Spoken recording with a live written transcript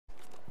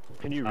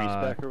Can you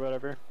respec or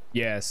whatever?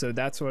 Yeah, so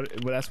that's one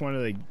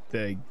of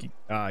the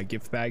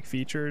gift bag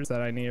features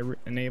that I need to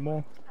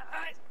enable.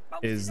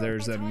 Is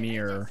there's a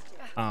mirror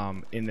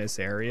in this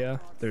area.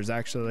 There's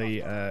actually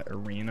a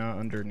arena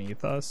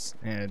underneath us,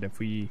 and if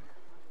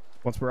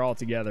once we're all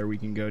together, we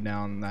can go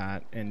down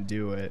that and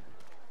do it.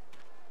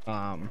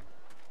 But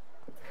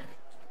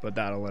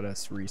that'll let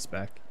us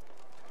respec.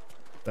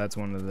 That's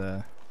one of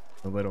the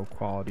little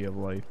quality of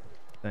life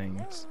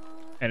things,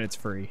 and it's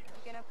free.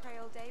 You gonna pray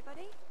all day,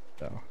 buddy?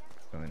 So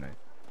it's really nice.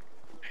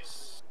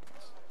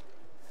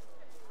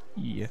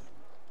 Yeah,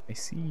 I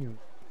see you.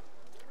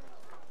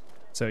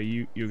 So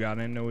you got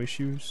in no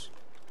issues?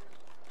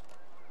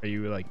 Are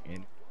you like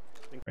in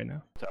right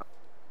now?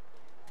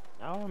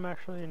 No, I'm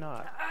actually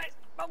not. It's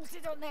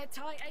bolted on there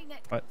tight, ain't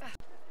it? What?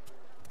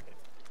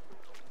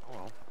 Oh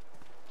well.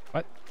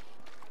 What?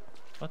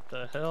 What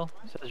the hell?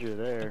 It says you're I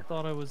there.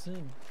 thought I was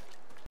in.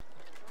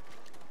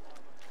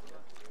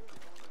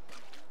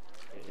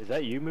 Is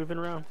that you moving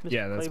around, Mr.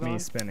 Yeah, that's me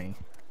Claybon? spinning.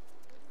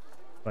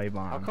 Play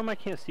bomb. How come I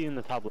can't see you in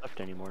the top left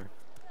anymore?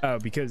 Oh,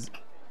 because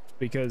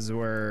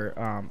we're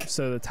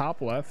so the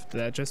top left,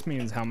 that just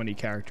means how many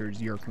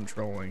characters you're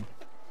controlling.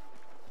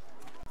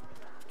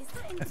 Is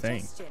that I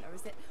think. indigestion or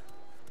is it?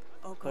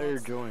 Oh Player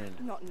God.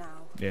 joined. Not now.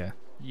 Yeah.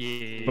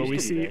 Yeah. But we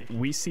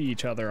should be see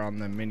each other on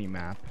the mini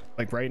map.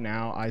 Like right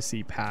now I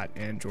see Pat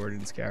and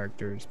Jordan's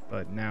characters,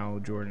 but now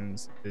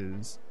Jordan's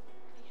is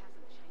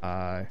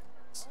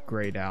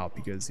grayed out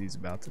because he's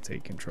about to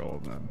take control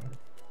of them.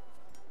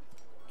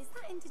 Is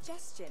that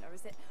indigestion or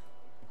is it?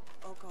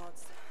 Oh God.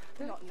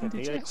 Not I now. think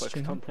I clicked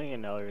Indigestion. something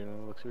and now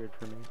everything looks weird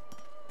for me.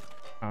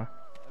 Huh?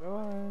 How do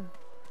I?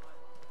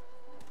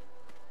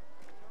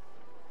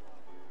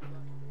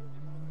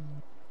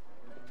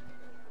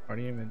 Why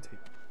do you even take?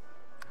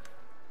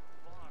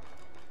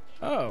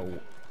 Oh,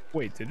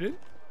 wait, did it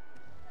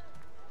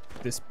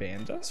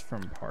disband us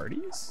from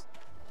parties?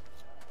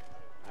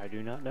 I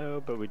do not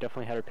know, but we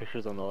definitely had our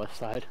pictures on the left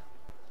side.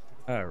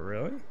 Oh,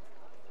 really?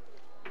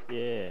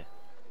 Yeah.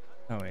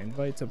 Oh,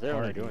 invite to There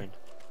when I party. joined.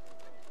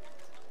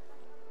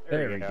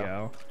 There we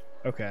go.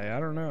 Okay, I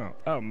don't know.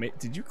 Oh,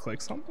 did you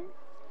click something?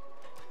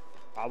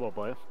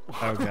 Probably.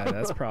 Okay,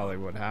 that's probably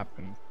what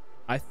happened.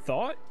 I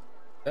thought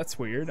that's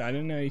weird. I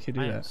didn't know you could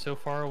do I am that. so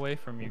far away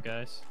from you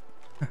guys.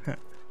 I'm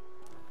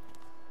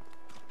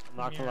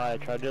not gonna lie, I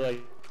tried to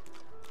like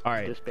All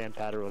right, disband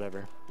Pat or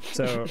whatever.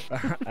 so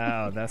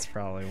oh, that's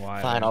probably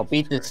why. Fine, I'll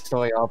beat this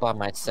story all by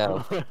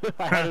myself.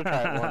 I had to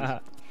try it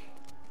once.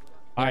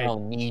 All I right,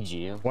 don't need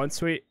you.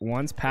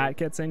 once Pat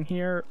gets in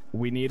here,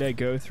 we need to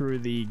go through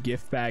the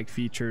gift bag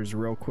features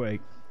real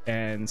quick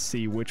and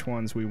see which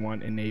ones we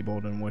want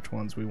enabled and which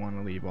ones we want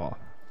to leave off.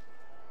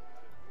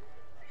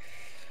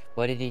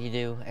 What did you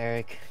do,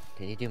 Eric?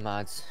 Did you do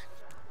mods?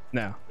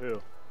 No,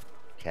 Ooh.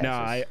 no,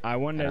 Casas? I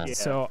wanted Yeah.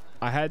 so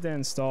I had to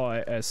install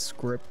a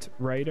script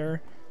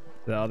writer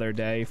the other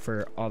day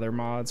for other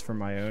mods for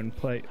my own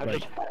I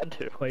just had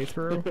to.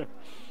 playthrough.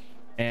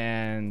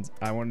 And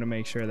I wanted to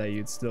make sure that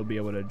you'd still be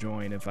able to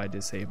join if I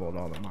disabled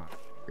all the mods,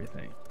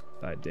 everything.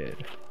 I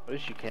did. At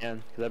least you can,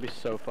 because that'd be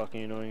so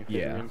fucking annoying if you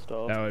Yeah,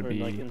 install. that would or, be-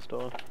 like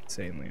install.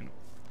 Insanely annoying.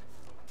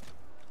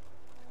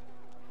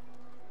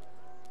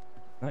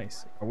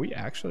 Nice. Are we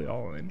actually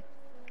all in?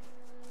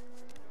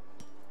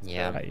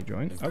 Yeah. How you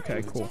joined? Is that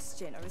Okay, cool.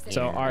 indigestion or is it?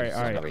 So, Yeah, all right, I just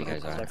all don't know right. where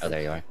you guys are. Oh,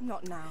 there you are.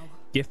 Not now.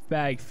 Gift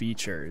bag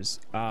features.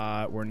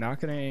 We're not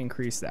gonna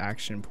increase the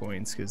action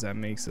points because that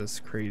makes us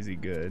crazy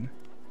good.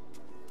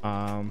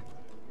 9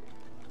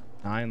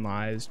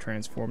 lives.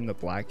 Transform the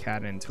black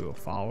cat into a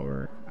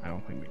follower. I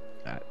don't think we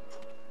need that.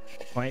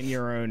 Plant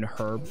your own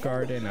herb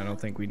garden. I don't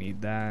think we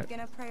need that. You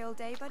gonna pray all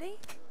day, buddy?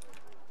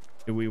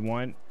 Do we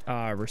want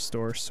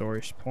restore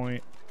source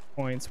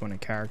points when a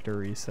character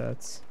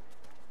resets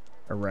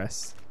or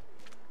rests?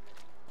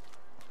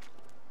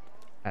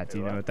 Pat, do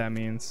you know what that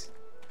means?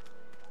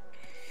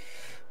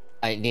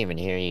 I didn't even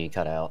hear you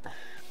cut out.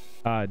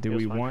 Do It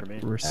was we fine want for me.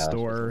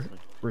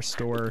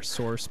 restore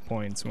source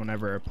points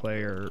whenever a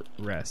player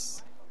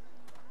rests?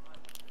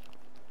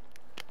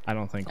 I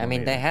don't think. I we'll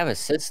mean, need they it. have a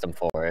system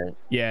for it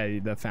Yeah, the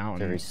to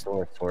fountain.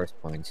 restore source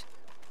points.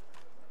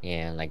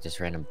 Yeah, and like just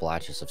random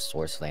blotches of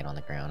source laying on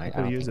the ground. I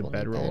People don't use a think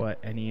we'll need bedroll that.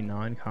 at any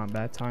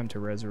non-combat time to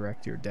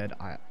resurrect your dead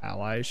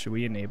allies. Should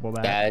we enable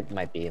that? That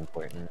might be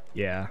important.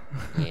 Yeah.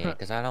 Yeah,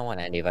 because I don't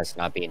want any of us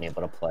not being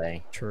able to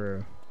play.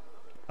 True.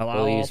 Allow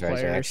We'll all use players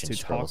resurrection to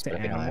talk scrolls, to but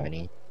if we don't have animals.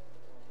 any.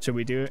 Should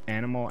we do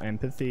animal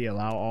empathy?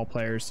 Allow all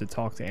players to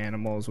talk to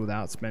animals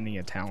without spending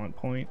a talent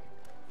point.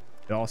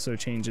 It also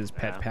changes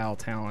pet Yeah. pal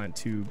talent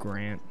to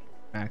grant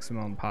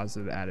maximum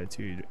positive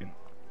attitude in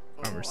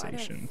Oh,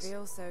 conversations. I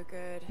don't feel so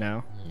good.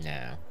 No?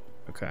 No.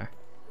 Okay.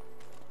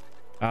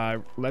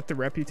 Let the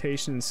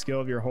reputation and skill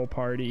of your whole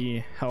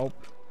party help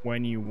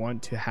when you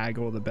want to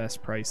haggle the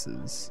best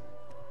prices.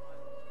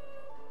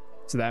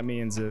 So that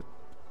means that,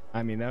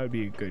 I mean, that would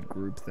be a good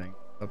group thing.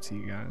 Up to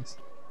you guys.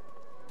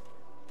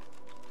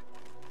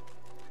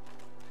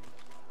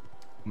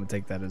 I'm gonna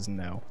take that as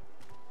no.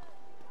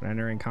 When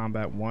entering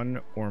combat,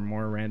 one or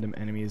more random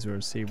enemies will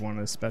receive one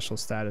of the special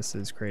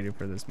statuses created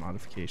for this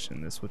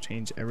modification. This will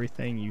change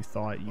everything you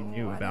thought you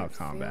knew about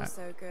combat.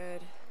 So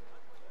good.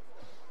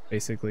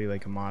 Basically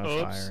like a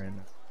modifier. Oops.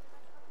 And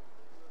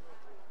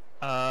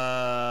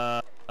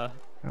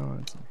oh,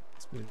 it's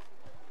weird.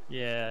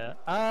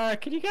 Yeah.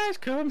 Can you guys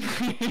come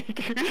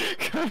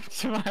come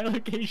to my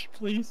location,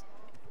 please?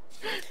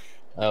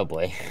 Oh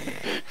boy.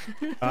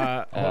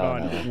 Hold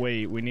on. no.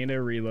 Wait, we need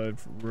to reload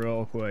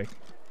real quick.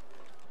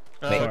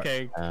 Wait,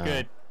 Okay,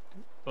 good.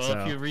 Well, so-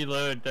 if you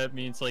reload, that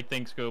means like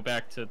things go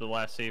back to the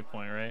last save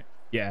point, right?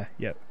 Yeah,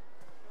 yep.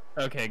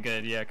 Okay,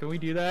 good. Yeah, can we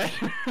do that?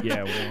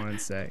 Yeah, 1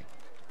 sec.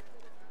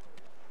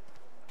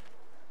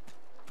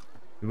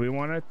 Do we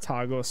want to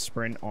toggle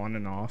sprint on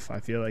and off?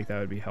 I feel like that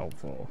would be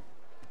helpful.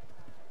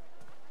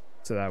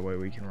 So that way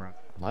we can run.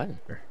 What?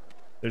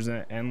 There's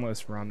an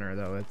endless runner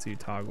that lets you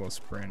toggle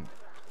sprint.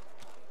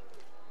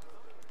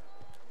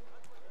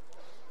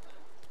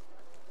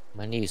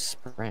 When do you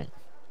sprint?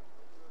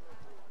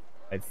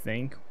 I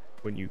think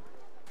when you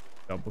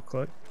double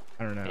click.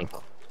 I don't know. Think-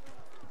 All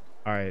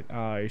right.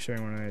 Are you sure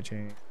you want to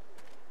change?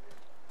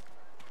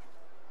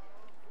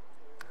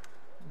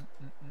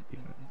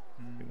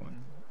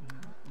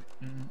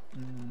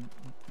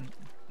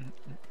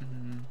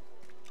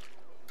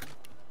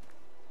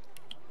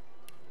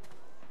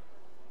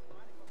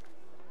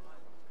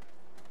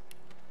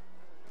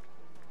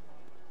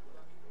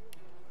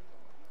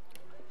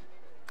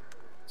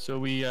 So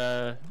we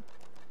are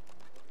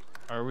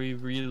we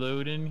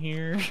reloading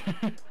here?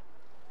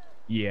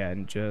 Yeah,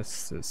 in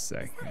just a Is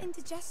that second.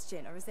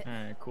 indigestion or is it?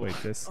 Alright, cool. Wait,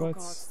 this Oh,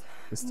 lets God.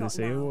 this Not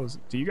disables.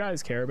 Do you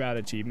guys care about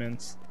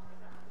achievements?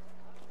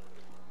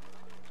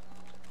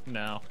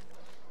 No.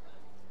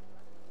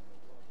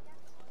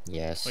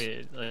 Yes.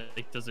 Wait,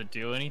 like, does it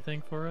do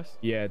anything for us?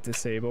 Yeah, it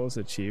disables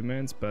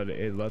achievements, but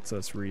it lets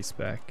us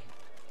respec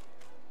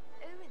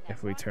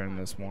if we turn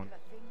this one.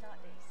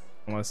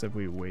 Unless if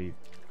we wait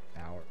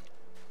an hour.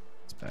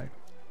 Spec.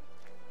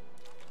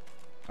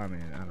 I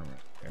mean, I don't really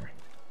care.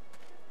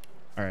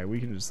 Alright, we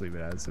can just leave it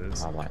as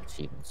is. I want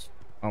achievements.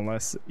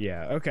 Unless,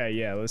 yeah, okay,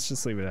 yeah, let's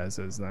just leave it as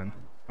is then.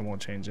 I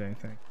won't change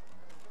anything.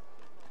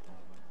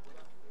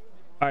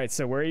 Alright,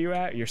 so where are you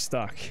at? You're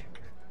stuck.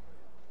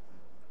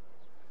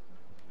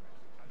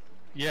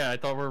 Yeah, I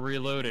thought we're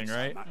reloading,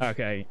 right?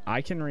 Okay,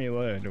 I can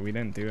reload. We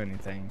didn't do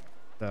anything,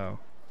 so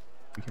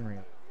we can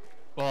reload.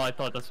 Well, I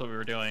thought that's what we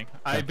were doing.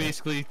 I Okay.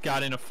 basically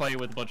got in a fight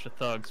with a bunch of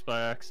thugs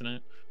by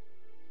accident.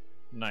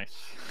 Nice.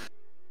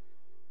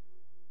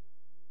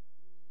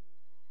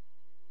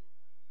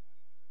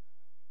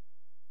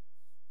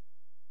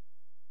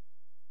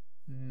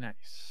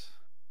 Nice.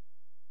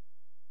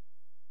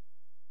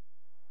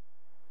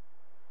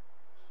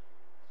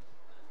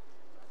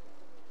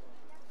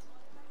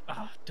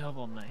 Ah,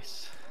 double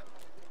nice.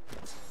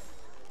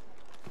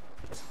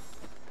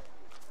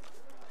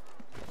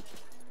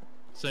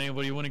 So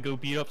anybody want to go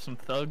beat up some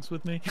thugs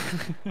with me?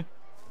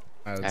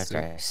 Let's see.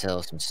 After I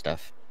sell some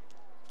stuff.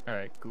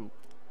 Alright, cool.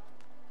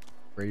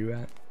 Where you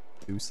at?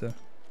 Usa?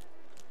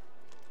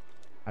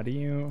 How do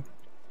you...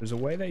 There's a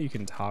way that you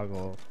can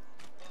toggle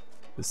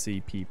to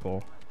see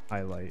people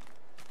highlight.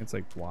 It's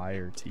like Y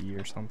or T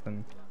or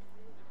something.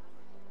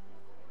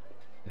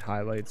 It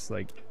highlights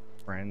like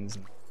friends.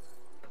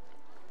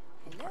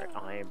 Hello.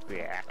 I am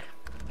back.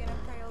 You gonna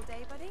pray all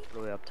day, buddy?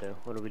 What are we up to?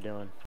 What are we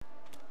doing?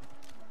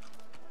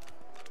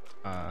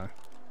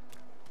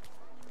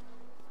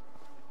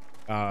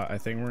 I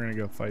think we're gonna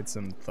go fight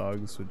some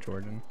thugs with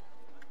Jordan.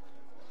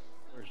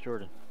 Where's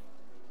Jordan?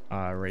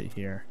 Right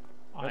here.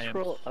 I am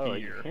Scroll. Oh,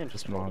 you here. can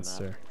This scroll the map.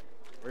 monster.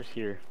 Where's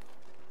here?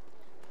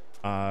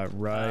 Right.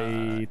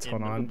 Hold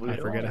in the on. blue I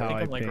forget how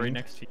I I'm like right pinged.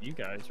 next to you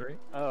guys, right?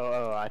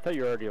 Oh, I thought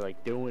you were already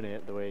like doing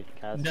it the way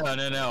Cas. No,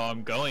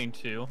 I'm going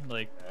to.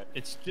 Like,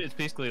 it's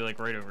basically like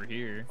right over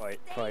here. Fight.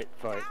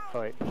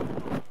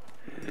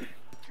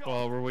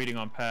 Well, we're waiting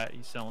on Pat.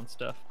 He's selling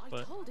stuff,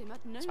 but I don't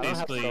have to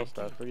basically sell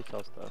stuff. Where do you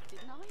sell stuff?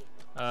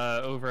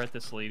 over at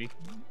this lady,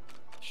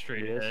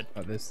 straight It is? ahead,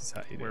 Oh, this is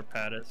how you do where it.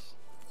 Pat is,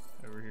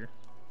 over here.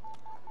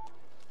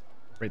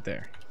 Right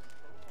there. Oh,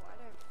 I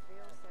don't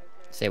feel so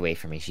good. Stay away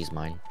from me, she's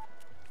mine.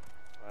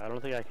 I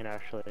don't think I can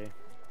actually.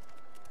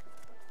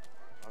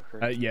 Talk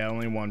her. Yeah,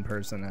 only one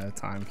person at a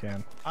time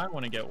can. I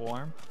want to get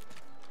warm.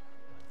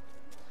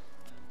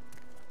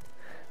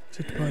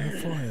 Sit by the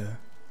fire.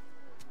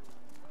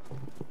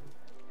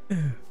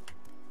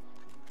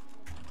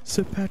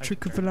 Sir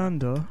Patrick of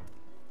Valanda,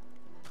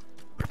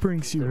 what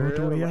brings you all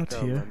the way out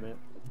here? We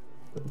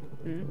have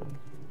to do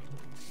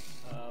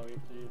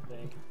the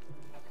thing.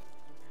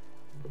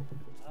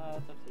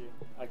 It's up to you.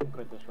 I can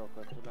quit this real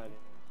quick.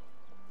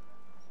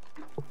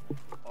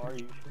 Are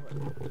you sure?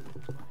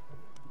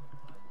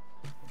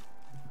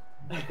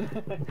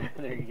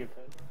 There you go.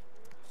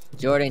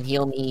 Jordan,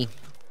 heal me.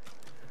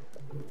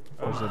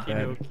 There's a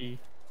bed. Okey-dokey.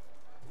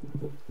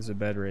 There's a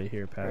bed right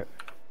here, Pat.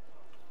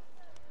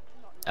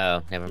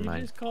 Oh, never You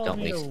mind. just called Don't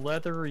me a waste.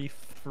 leathery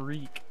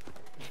freak.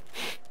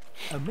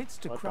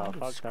 Amidst a What the crowd fuck? of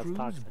That's screws,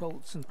 toxic.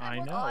 bolts, and I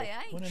know. I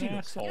ain't. What an She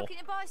looks asshole. Looking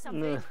to buy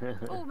something.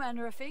 All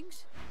manner of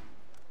things.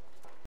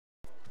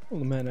 All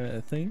the manner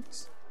of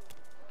things.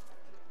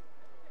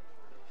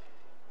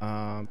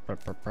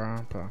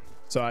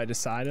 So I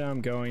decided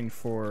I'm going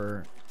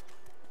for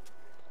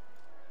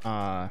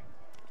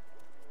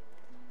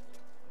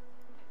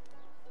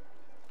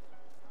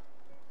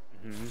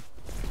Mhm.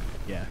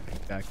 yeah,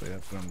 exactly,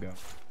 that's what I'm going.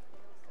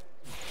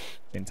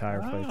 The entire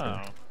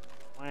playthrough.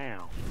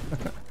 Wow.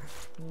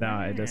 No,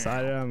 I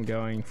decided I'm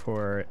going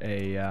for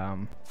a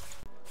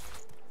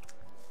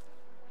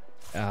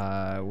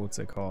what's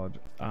it called?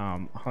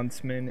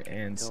 Huntsman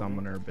and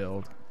summoner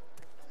build.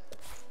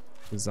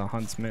 Because the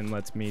huntsman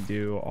lets me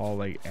do all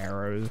like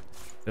arrow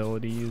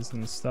abilities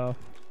and stuff,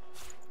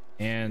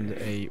 and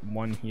a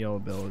 1 heal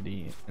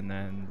ability, and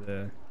then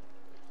the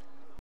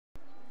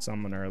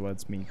summoner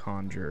lets me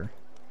conjure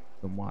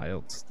the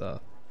wild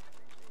stuff.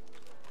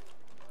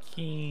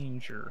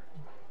 Kinger.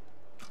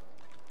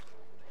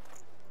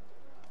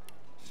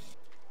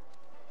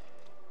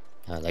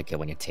 I like it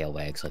when your tail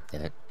wags like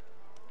that.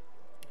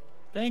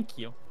 Thank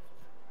you.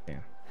 Yeah.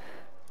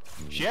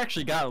 She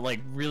actually got like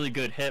really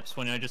good hips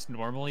when I just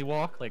normally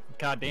walk. Like,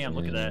 goddamn,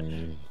 look at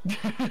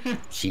that.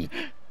 She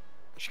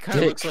She kind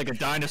of looks like a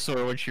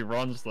dinosaur when she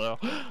runs, though.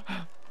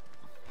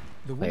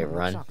 the Wait, woman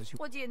run. looks up as you.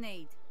 What do you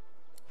need?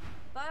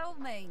 By all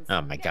means.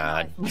 Oh my get a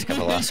god, knife. it's a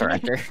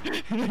velociraptor.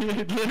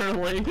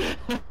 Literally.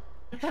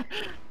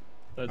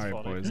 That's All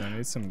right, funny. boys, I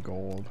need some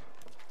gold.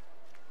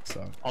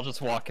 So I'll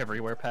just walk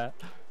everywhere, Pat.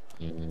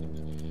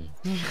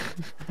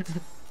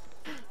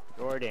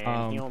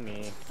 Jordan, heal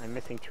me. I'm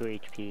missing 2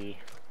 HP.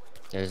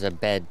 There's a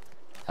bed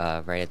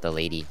right at the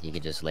lady. You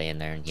can just lay in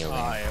there and heal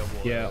her.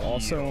 yeah,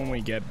 also when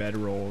we get bed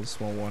rolls,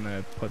 we'll want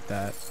to put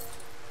that.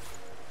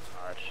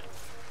 Gosh.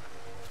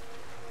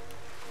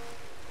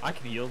 I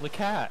can heal the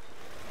cat.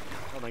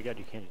 Oh my god,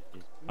 you can't.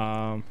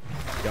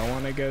 Y'all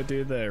want to go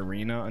do the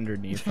arena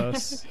underneath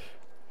us?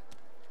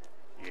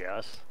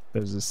 Yes.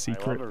 There's a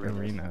secret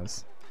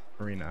arenas.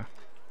 arena.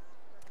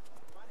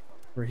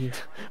 We're here.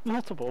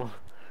 Multiple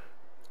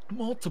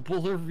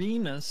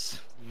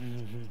arenas.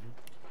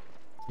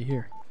 You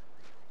here?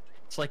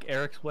 It's like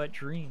Eric's wet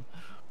dream.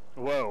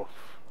 Whoa.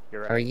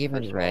 You're right. Are you even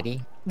First of all,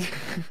 ready? Pretty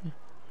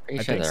I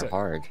sure think they're so.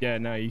 hard. Yeah,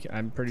 no,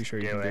 I'm pretty sure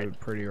you Do can do it. it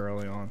pretty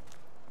early on.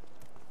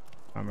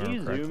 If I Do remember you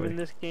zoom correctly. in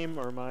this game,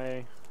 or am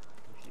I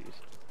confused?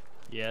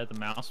 Yeah, the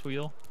mouse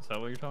wheel. Is that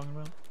what you're talking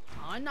about?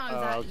 I know Oh,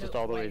 that I was just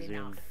all the way well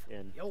zoomed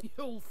enough. in. You'll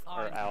Or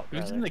find. out,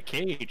 Who's rather. in the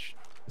cage?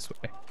 This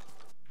way.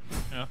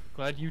 Yeah,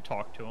 glad you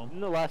talked to him.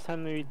 Didn't the last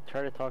time we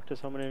tried to talk to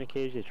someone in a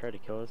cage, they tried to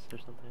kill us or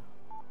something?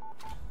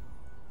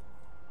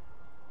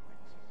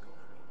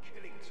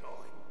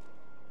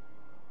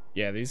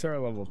 Yeah, these are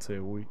level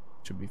 2. We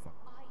should be fine.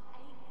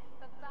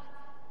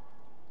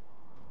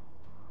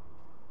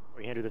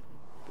 We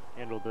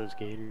handled those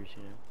gators,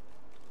 you know.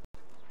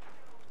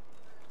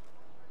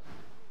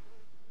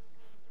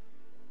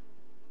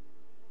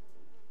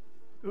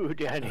 Good,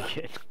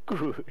 Anakin.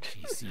 Good.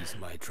 She sees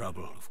my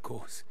trouble, of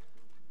course.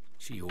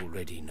 She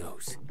already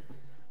knows.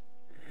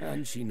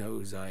 And she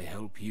knows I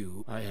help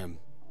you. I am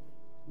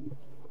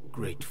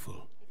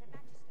grateful.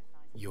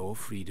 Your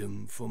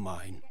freedom for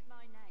mine.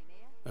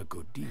 A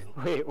good deal.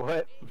 Wait,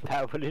 what?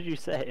 Pat, what did you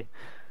say?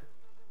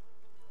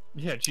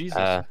 Yeah,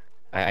 Jesus.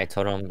 I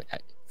told him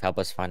help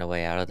us find a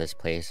way out of this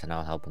place, and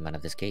I'll help him out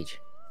of this cage.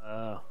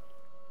 Oh.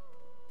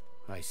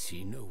 I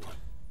see no one.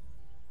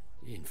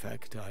 In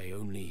fact, I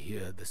only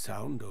hear the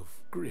sound of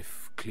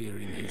Griff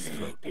clearing his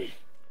throat.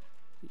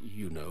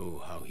 You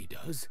know how he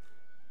does.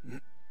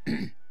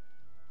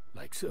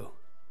 Like so.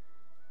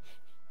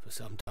 For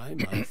some time,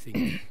 I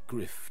think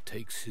Griff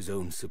takes his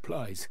own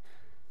supplies.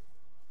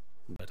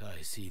 But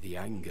I see the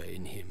anger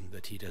in him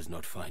that he does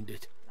not find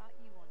it.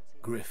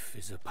 Griff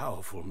is a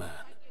powerful man.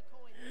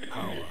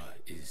 Power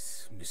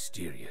is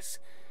mysterious.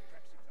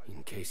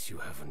 In case you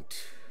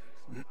haven't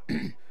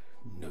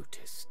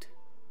noticed.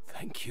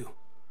 Thank you.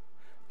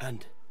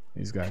 And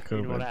He's got You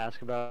want COVID. to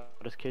ask about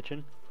his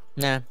kitchen?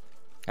 Nah,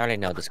 I already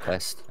know this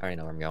quest. I already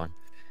know where I'm going.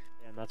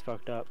 Damn, that's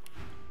fucked up.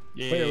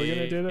 Yeah, Wait, are we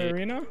gonna do the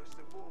arena?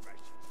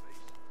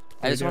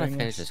 I just want to doing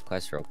finish this? this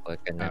quest real quick,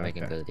 and then Oh, we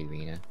can okay. go to the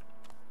arena.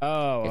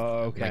 Oh, It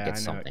okay. might get I know.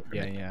 something from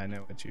Yeah, it. yeah, I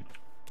know what you.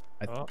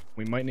 Oh.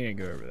 We might need to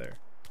go over there.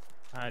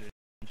 I just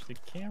changed the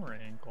camera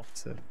angle.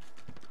 So.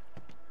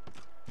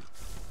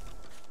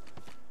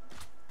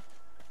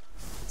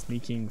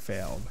 Sneaking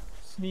failed.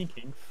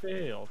 Sneaking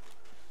failed.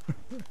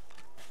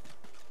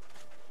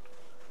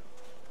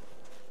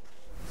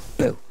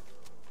 Boo!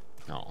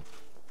 No.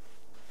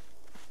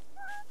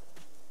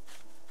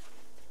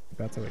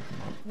 About to wake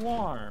him up.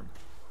 Warm.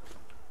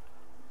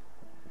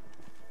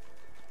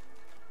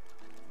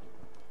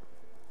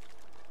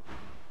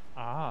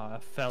 Ah, a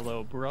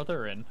fellow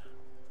brotherin.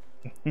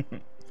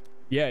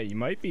 Yeah, you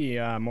might be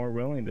more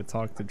willing to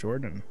talk to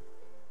Jordan.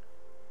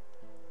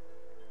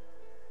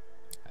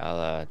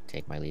 I'll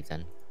take my leave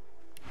then.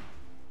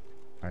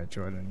 All right,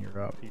 Jordan,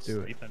 you're up. He's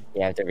Do it. sleeping.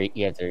 You have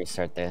to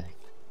restart the.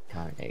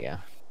 Oh, there you go.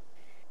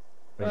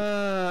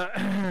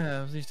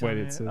 What's he telling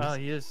Wait, me? it says- Oh,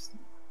 he is.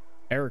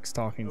 Eric's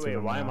talking to Wait,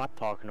 them why now. am I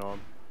talking to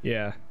him?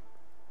 Yeah,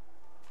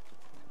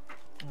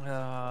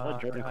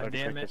 Let Jordan God click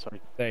damn this it.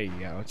 one. there you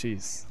go.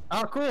 Jeez.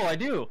 Oh, cool, I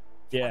do.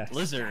 Yeah.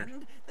 Lizard.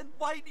 Then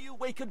why do you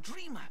wake a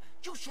dreamer?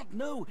 You should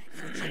know.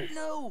 You should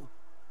know.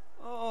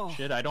 Oh,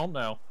 Shit, I don't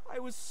know. I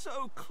was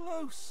so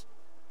close.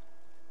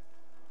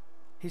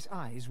 His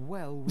eyes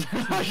well with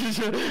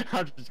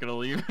I'm just gonna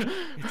leave.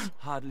 It's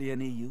hardly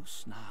any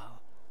use now.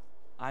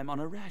 I'm on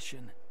a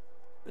ration.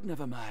 But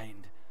never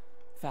mind.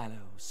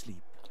 Fallow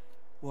sleep.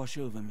 Wash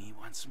over me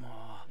once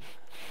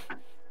more.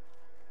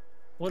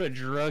 What a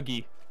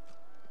druggie.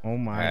 Oh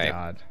my Alright.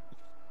 god.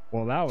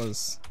 Well, that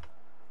was.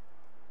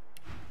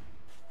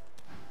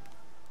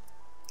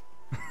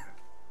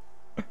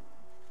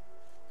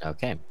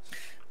 Okay.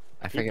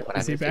 I forget what I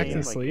Is he was back saying.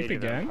 to sleep Age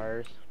of again?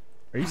 Empires.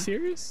 Are you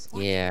serious?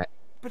 Yeah,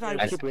 But I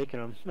I keep waking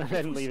him and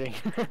then leaving.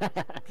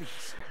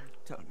 Please,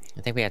 tell me.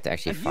 I think we have to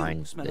actually And you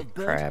find smell the of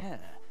burnt crab. hair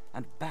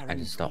and I barren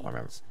just don't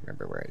dreams.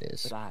 remember where it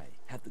is. But I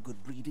have the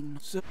good breeding.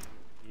 So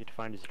You get to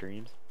find his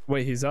dreams.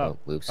 Wait, he's Oh, up.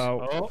 whoops.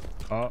 Oh, Oh,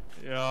 oh,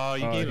 oh,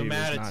 you oh, gave he him was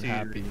attitude. not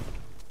happy.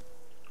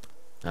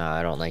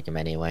 I don't like him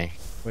anyway.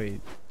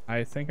 Wait,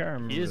 I think I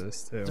remember He is-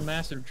 this too. He's a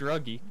massive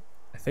druggie.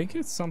 I think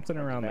it's something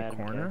around the bad,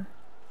 okay. corner.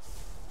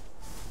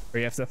 Where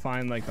you have to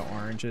find like the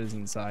oranges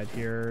inside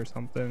here or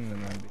something,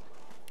 and then.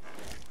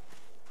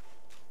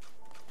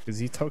 Because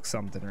he took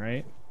something,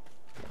 right?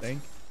 I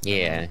think. If I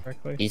Yeah, remember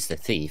correctly. he's the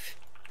thief.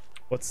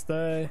 What's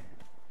the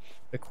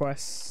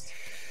quest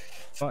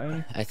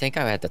button? I think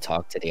I had to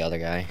talk to the other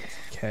guy.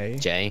 K.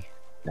 Jay?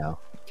 No.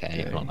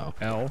 K, I don't know.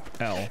 L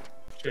L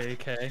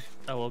JK.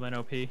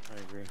 LMNOP. I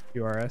agree.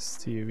 U R S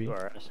T U V. You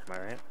are, am I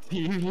right?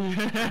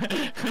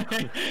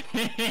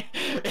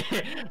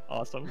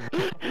 Awesome.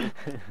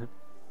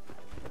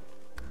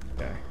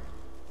 Okay.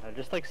 I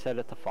just like set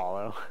it to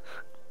follow.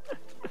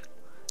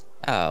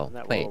 Oh,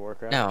 That wait. will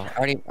work out. No,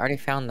 I already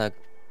found the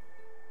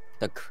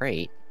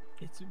crate.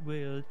 It's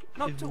weird.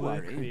 not to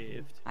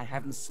worry. I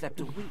haven't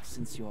slept a week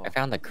since your I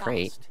found the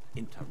crate. last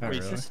interruption. Oh, Wait,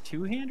 is really? this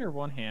two hand or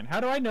one hand? How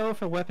do I know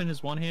if a weapon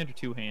is one hand or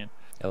two hand?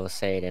 It will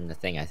say it in the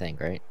thing, I think,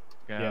 right?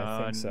 Yeah,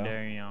 I think so.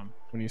 Damn.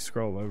 When you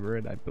scroll over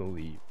it, I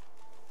believe,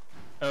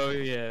 Oh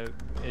yeah,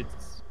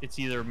 it's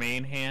either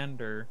main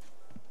hand or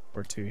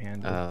or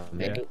two-handed.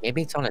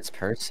 Maybe it's on its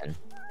person.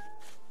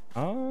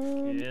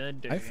 yeah.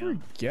 I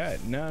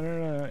forget.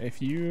 No.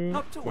 If you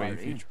Not to wait,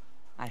 if you worry.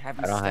 I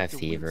haven't I don't have slept a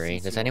week thievery.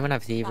 since Does your anyone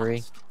have thievery?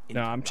 last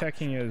no, I'm interruption.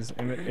 checking his.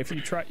 If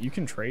you try, you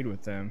can trade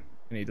with him,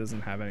 and he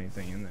doesn't have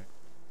anything in there.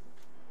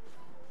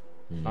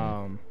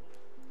 Hmm.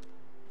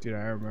 Dude,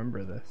 I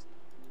remember this.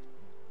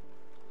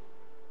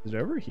 Is it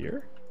over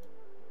here?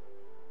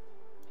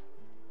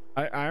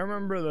 I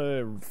remember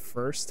the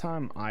first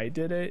time I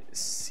did it,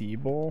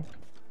 Siebel,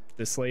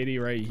 this lady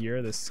right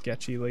here, this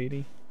sketchy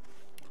lady,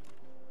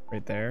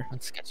 right there.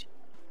 That's sketchy.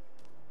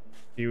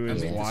 He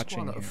was Amid the watching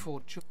squalor of him,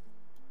 Fort George,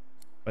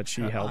 but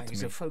she her helped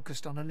eyes me. are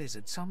focused on a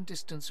lizard some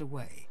distance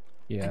away.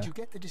 Yeah. And you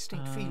get the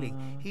distinct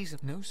feeling he's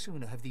no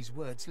sooner have these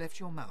words left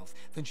your mouth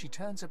than she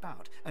turns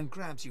about and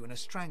grabs you in a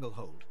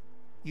stranglehold.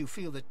 You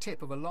feel the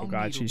tip of a long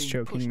God, needle she's being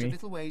choking pushed me. a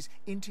little ways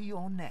into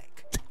your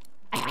neck.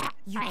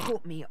 You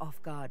caught me off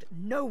guard.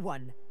 No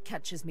one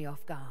catches me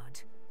off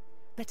guard.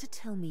 Better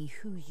tell me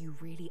who you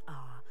really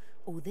are,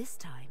 or this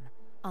time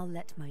I'll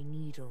let my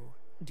needle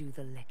do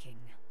the licking.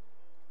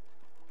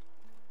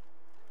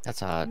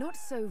 That's odd. Not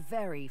so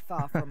very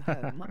far from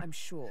home, I'm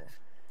sure.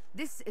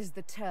 This is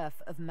the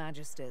turf of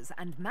magisters,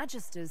 and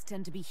magisters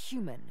tend to be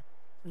human,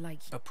 like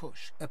A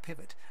push, a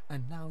pivot,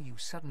 and now you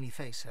suddenly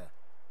face her.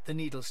 The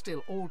needle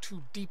still all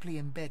too deeply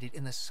embedded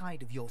in the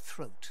side of your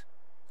throat.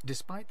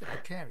 Despite the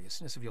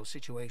precariousness of your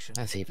situation,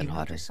 That's even you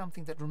hotter. notice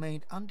something that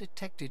remained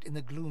undetected in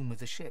the gloom of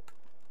the ship.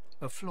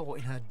 A flaw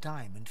in her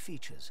diamond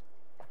features.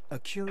 A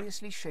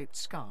curiously shaped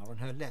scar on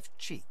her left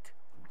cheek.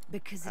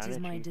 because it is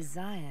my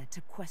desire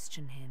to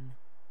question him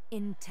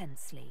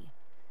intensely.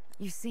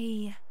 You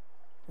see,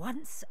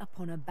 once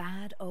upon a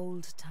bad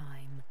old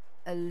time,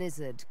 a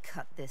lizard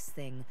cut this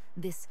thing,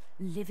 this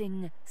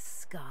living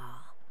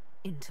scar,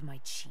 into my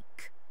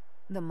cheek.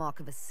 The mark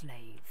of a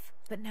slave.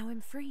 But now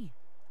I'm free,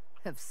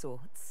 of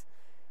sorts.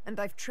 And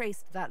I've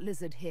traced that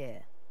lizard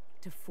here,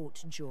 to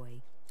Fort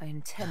Joy. I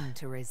intend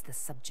to raise the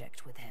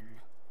subject with him.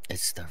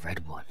 It's the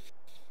red one.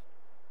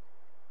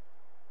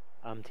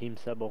 I'm Team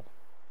Sybil.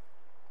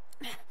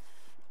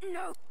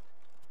 No!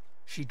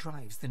 She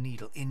drives the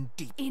needle in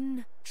deep.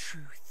 In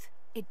truth,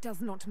 it does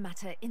not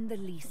matter in the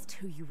least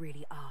who you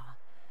really are.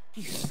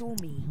 You saw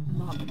me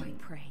mark my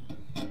prey.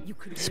 You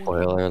could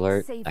Spoiler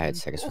alert, save I had him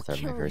sex or with her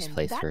in my kill first him.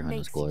 playthrough That and it was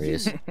makes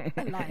glorious. you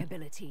a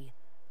liability.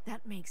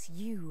 That makes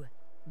you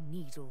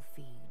needle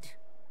feed.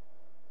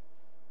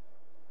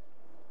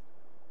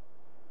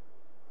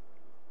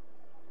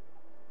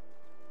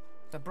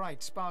 A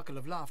bright sparkle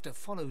of laughter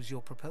follows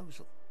your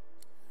proposal.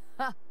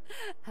 Ha!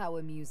 How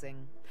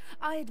amusing.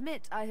 I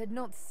admit I had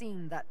not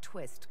seen that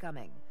twist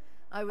coming.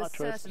 I was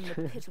twist. certain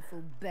the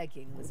pitiful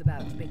begging was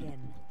about to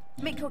begin.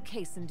 Make your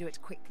case and do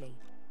it quickly.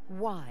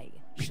 Why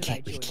We should I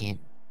can't, join we you? can't,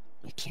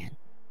 we can't.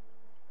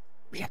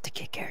 We have to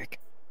kick Eric.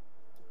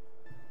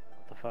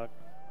 What the fuck?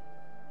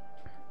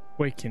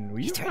 Wait, can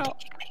we He's trying to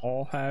kick me.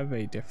 all have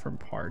a different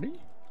party? Is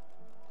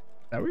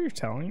that what you're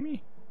telling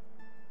me?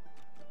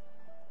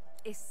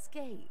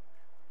 Escape.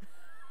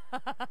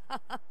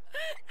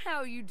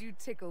 How you do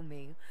tickle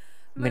me.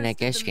 I mean, I Most of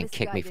guess the you can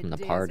kick me from the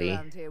misguided party. dears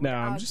around here would No,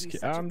 I'm argue just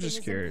such a I'm thing just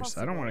is curious.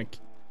 I don't want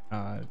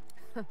impossible.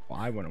 to. Well,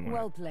 I wouldn't want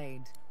Well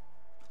played.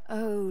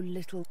 Oh,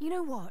 little. You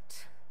know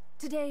what?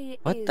 Today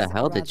What is the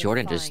hell a did rather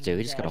Jordan just fine do?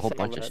 He just got a day. whole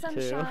bunch of that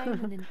too. Sunshine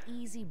and an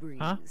easy breeze.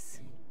 Huh?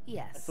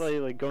 Yes. I saw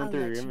you like going I'll through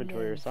let your you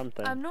inventory or live.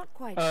 something. I'm not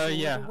quite sure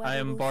Yeah, the I weather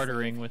am will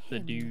bartering save with the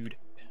him. dude.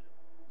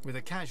 With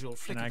a casual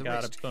flick And of I the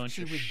got a wrist, bunch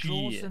she of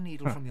withdraws shit. the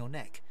needle from your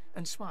neck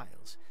and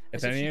smiles. If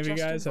as any she of you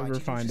just guys ever invited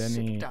you find to sit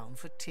any down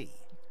for tea.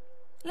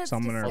 Let's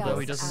Summoner discuss Although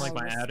he doesn't like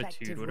our my attitude,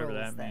 respective whatever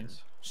roles that then,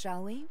 means.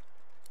 shall we?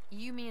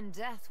 You, me, and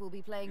Death will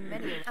be playing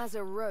many. As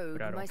a rogue,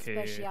 But I don't my care.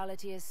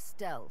 speciality is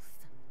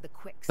stealth. The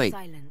quick Wait.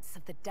 silence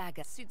of the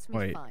dagger suits me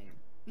Wait. fine.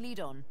 Lead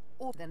on,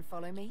 or then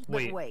follow me. But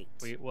Wait,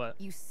 wait. what?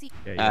 You see.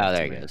 Yeah, you Oh, have there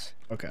to he make- goes.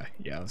 Okay,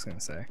 yeah, I was gonna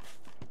say.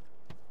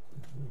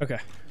 Okay,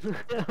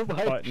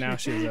 Why but now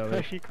she's over.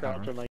 Why she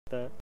crouching like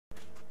that?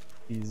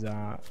 He's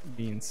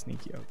being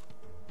sneaky.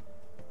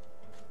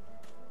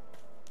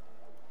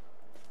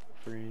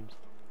 Frames.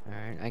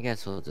 Alright, I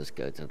guess we'll just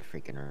go to the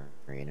freaking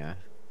arena.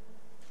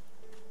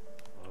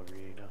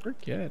 Arena.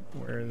 Forget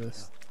where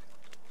this.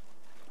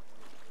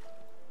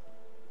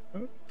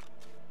 Oh.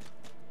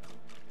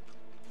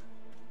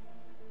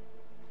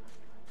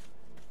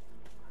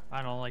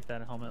 I don't like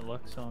that helmet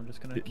look, so I'm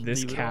just gonna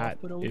This leave it cat off,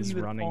 but I'll is leave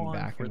it running on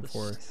back for and the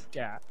forth.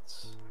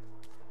 Stats.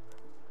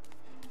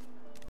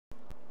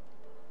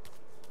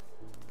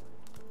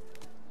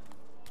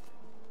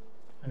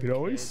 You could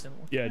always, then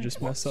what yeah, can I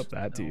just mess do? up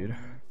that No. dude.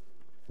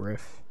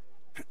 Riff.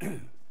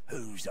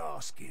 Who's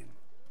asking?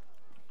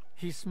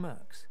 He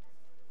smirks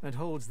and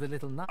holds the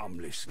little nut. I'm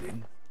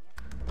listening.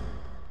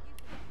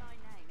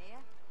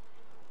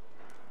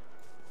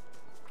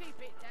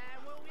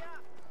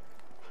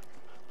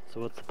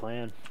 So what's the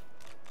plan?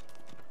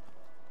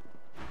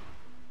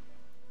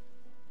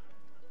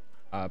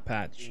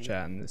 Patch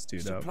chatting this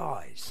dude up.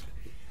 Supplies.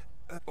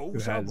 Who All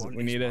I has? want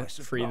We is need my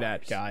to free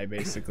that supplies. guy,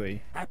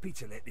 basically. Happy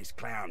to let this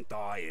clown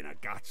die in a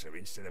gutter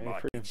instead of Yeah, my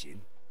free him.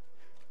 kitchen.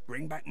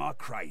 Bring back my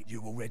crate.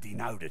 You already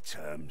know the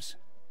terms.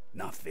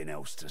 Nothing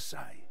else to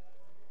say.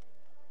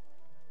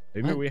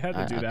 Maybe What? we had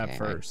to do that Okay,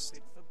 first.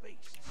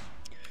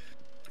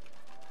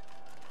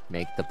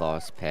 Make the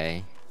boss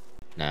pay.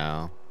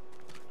 No.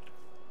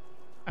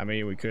 I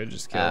mean, we could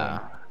just kill him.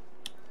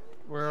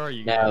 Where are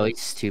you? No, guys?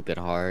 it's stupid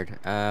hard.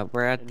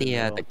 We're at In the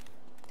middle.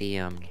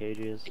 the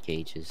Cages.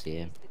 cages,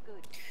 yeah.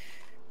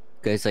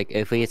 Because like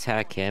if we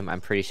attack him,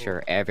 I'm pretty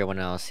sure everyone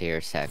else here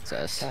attacks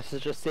us. Cass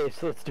is just safe,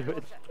 so let's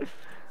do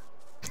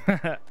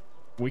it.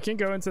 We can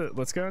go into.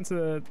 Let's go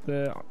into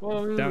the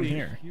Whoa, down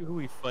here. Who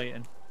we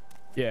fighting?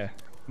 Yeah,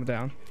 I'm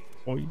down.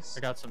 Boys.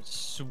 I got some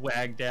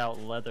swagged out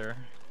leather.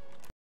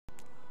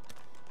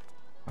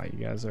 Oh,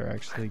 you guys are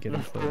actually The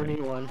getting thorny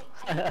clothing.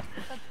 one.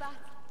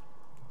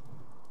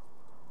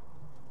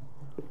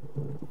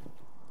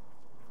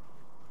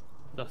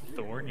 The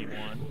thorny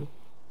one.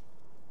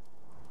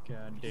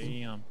 God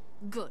damn.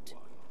 Good.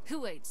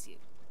 Who aids you?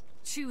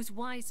 Choose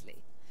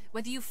wisely.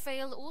 Whether you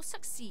fail or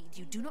succeed,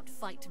 you do not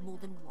fight more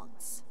than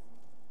once.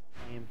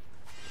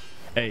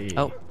 Hey.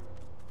 Oh.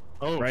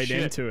 Oh, right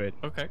shit. into it.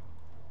 Okay.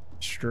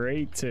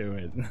 Straight to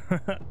it.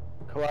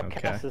 Co-op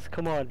Okay. Casas,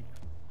 come on.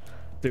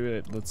 Do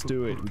it. Let's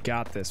do it. We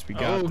got this. We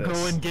got Oh, this.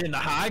 go and get in the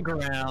high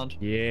ground.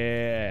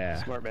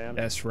 Yeah. Smart man.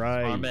 That's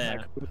right. Smart man.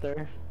 Like Coop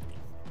there.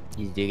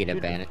 You do get a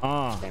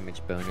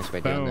damage bonus by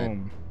doing that.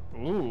 Boom.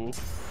 Ooh.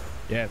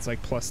 Yeah, it's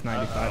like plus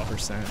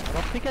 95%. I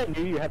don't think I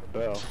knew you had a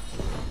bow.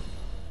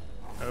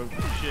 Oh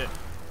shit.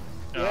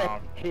 Yeah.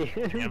 Oh,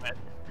 damn it.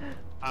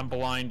 I'm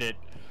blinded.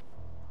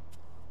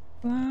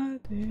 I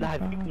think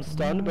I'm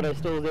stunned, but I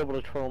still was able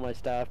to twirl my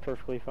staff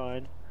perfectly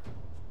fine.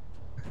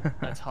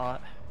 That's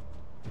hot.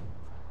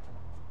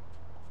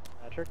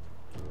 Patrick?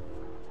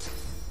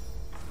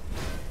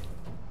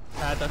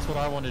 Pat, that's what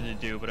I wanted to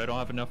do, but I don't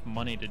have enough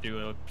money to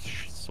do a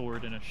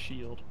sword and a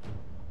shield.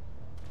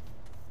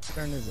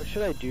 What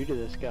should I do to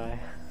this guy?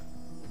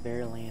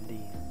 Bear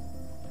Landy.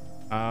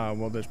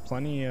 Well, there's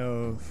plenty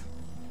of.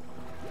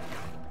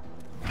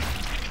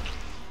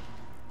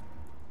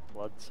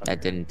 Bloodsucker.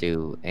 That didn't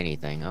do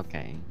anything.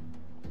 Okay.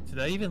 Did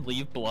I even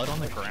leave blood on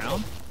the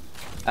ground?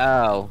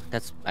 Oh,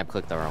 that's I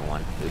clicked the wrong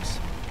one. Oops.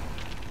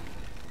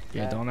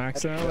 Yeah, don't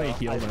accidentally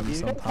heal them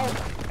sometimes.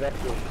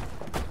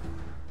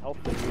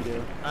 Hopefully you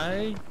do.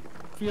 I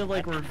feel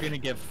like we're gonna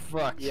get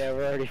fucked. Yeah,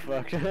 we're already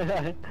fucked.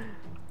 I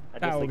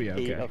just will like be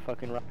ate okay. a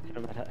fucking rock and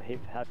I'm at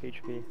half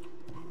HP.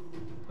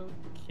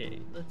 Okay,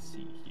 let's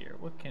see here.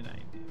 What can I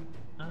do?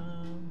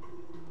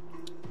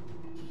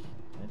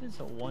 That is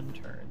a one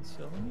turn,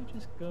 so let me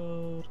just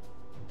go.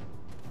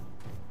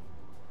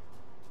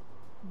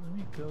 Let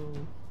me go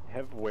I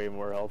have way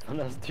more health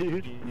than us,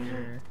 dude.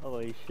 here.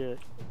 Holy shit.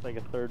 It's like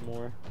a third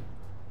more.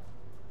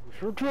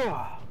 Sure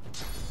draw.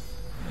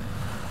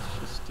 Let's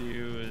just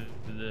do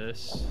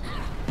this.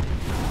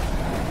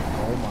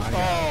 Oh my god.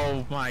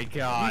 Oh my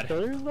god. Did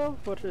you kill yourself?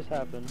 What just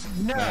happened?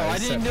 No, Yeah, I it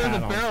didn't set know the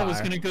Pat on barrel was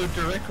fire. gonna go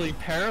directly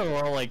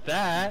parallel like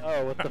that.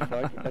 Oh, what the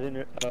fuck? I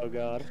didn't. Oh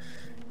god.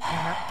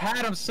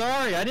 Pat, I'm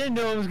sorry. I didn't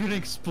know it was gonna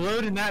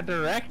explode in that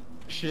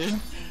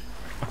direction.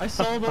 I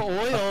saw the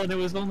oil and it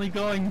was only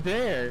going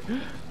there.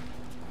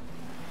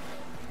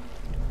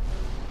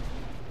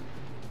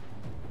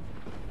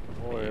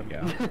 There you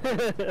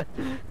go.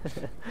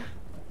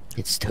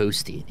 It's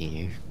toasty in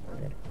here.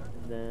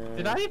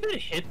 Did I even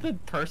hit the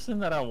person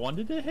that I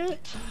wanted to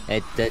hit?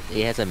 It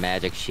has a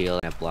magic shield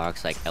and it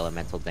blocks like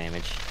elemental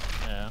damage.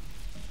 Yeah.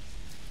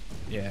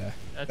 Yeah.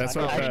 That's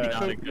what actually the,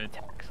 not a good.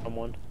 Attack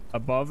someone.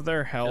 above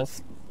their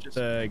health, Just-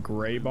 the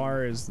gray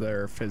bar is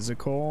their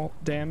physical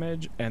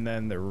damage, and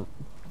then the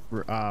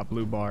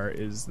blue bar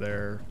is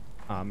their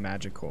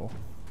magical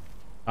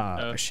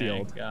Okay,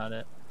 shield. got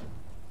it.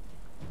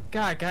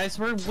 God, guys,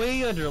 we're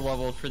way under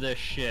leveled for this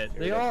shit.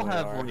 They all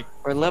have like.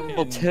 We're level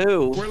fucking-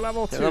 2. We're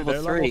level 2. They're level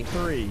They're 3.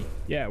 level 3.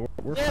 Yeah,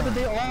 we're Yeah, fine. but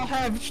they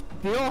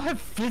all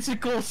have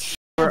physical.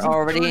 We're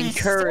already 36.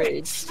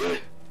 encouraged.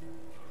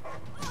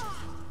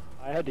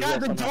 I had to God, guess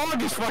the on that.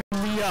 dog is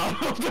fucking me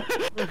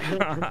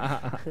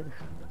up.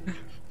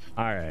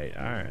 Alright,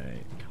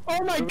 alright.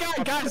 Oh my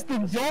god, guys, the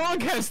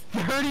dog has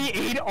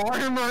 38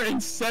 armor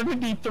and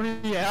 73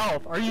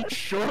 health. Are you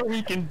sure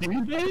we can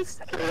do this?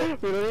 We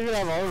don't even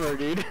have armor,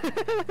 dude.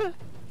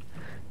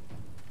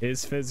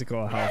 His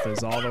physical health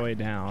is all the way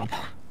down.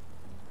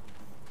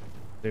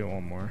 Do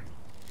one more.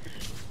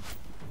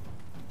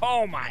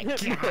 Oh my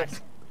god!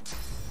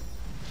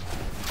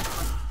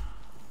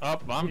 Oh,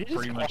 I'm Did you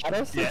pretty just much spot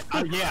us? dead.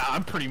 Yeah,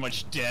 I'm pretty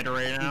much dead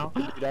right now.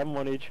 Dude, I'm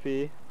 1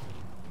 HP.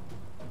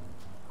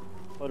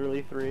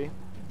 Literally 3.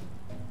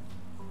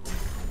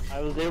 I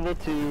was able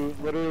to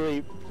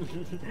literally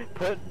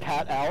put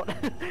Pat out,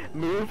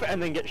 move, and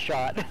then get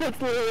shot.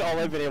 That's literally all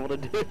I've been able to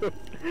do.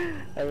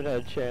 I haven't had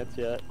a chance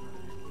yet.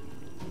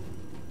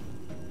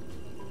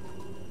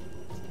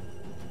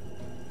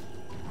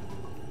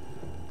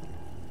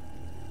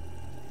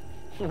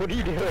 What are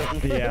you doing?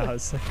 Yeah, I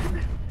was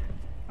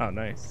oh,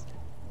 nice.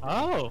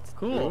 Oh,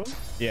 cool.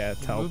 Yeah, Move them in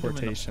the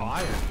teleportation.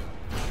 fire.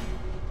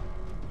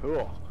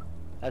 Cool.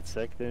 That's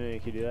sick. Didn't know you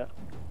could do that.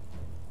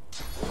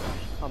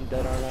 I'm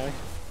dead, aren't I?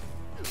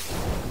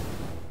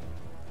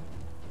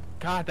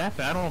 God, that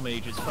battle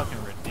mage is fucking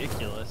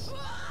ridiculous.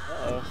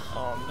 Uh-oh.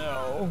 Oh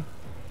no.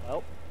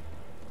 Well,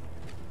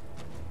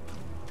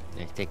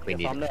 I think we guess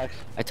need. I'm next.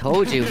 I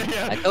told you.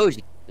 Yeah. I told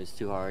you. It's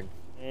too hard.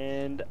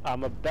 And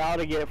I'm about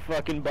to get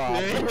fucking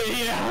bopped.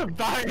 Yeah,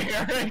 bye,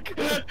 Eric.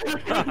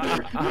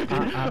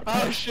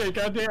 Oh shit,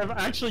 goddamn!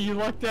 Actually, you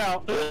lucked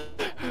out.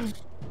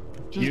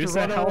 Just Use to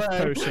a run health away.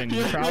 potion.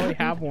 You probably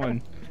have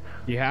one.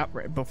 You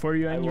have before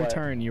you end your what?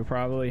 turn. You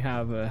probably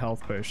have a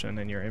health potion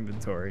in your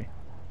inventory.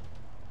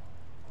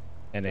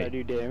 And Should I it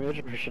do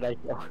damage or should I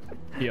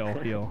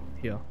heal?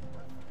 heal.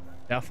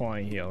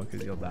 Definitely heal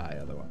because you'll die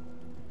otherwise.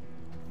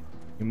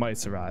 You might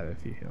survive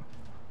if you heal.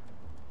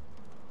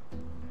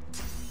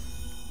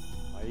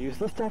 I use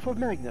the Staff of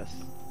Magnus.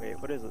 Wait,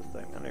 what is this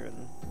thing? I don't even...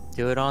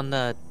 Do it on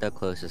the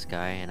closest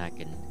guy, and I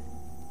can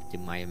do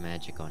my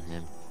magic on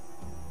him.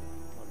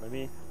 Hold on, let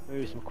me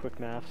do some quick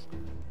maths.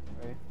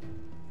 Okay.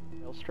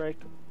 Hail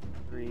Strike,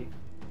 3.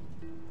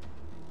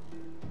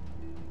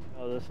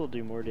 Oh, this will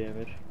do more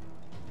damage.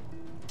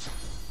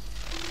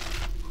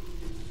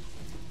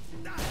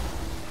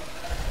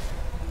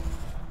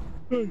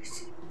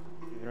 Nice.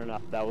 Even or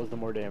not, that was the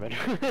more damage.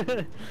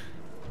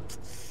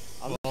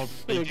 Well,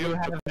 they do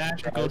have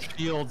magical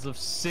shields of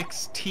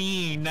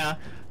 16. I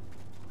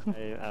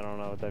don't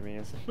know what that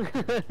means.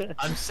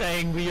 I'm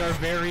saying we are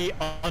very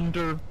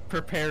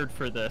underprepared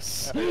for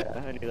this.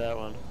 Yeah, I knew that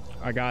one.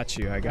 I got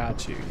you.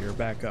 You're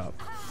back up.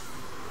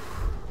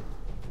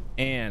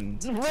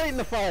 And Right in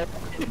the fire.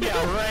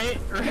 Yeah,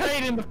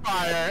 right in the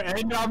fire,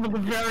 and on the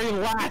very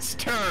last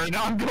turn,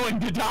 I'm going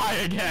to die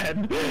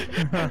again.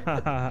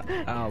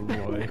 oh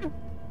boy.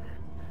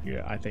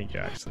 Yeah, I think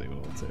you actually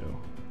will too.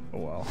 Oh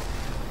well.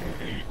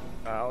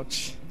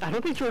 Ouch. I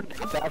don't think you're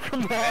back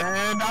from that.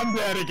 And I'm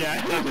dead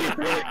again.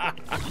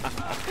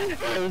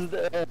 It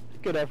was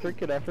good effort,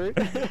 good effort.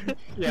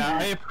 Yeah,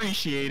 I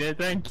appreciate it,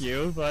 thank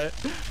you, but...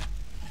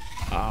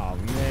 Oh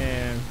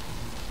man.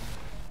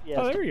 Yes,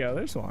 Oh, there we go.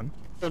 There's one.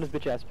 on his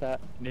bitch ass Pat.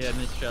 Yeah,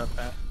 nice job,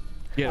 Pat.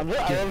 Yeah.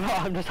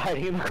 I'm just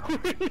hiding in the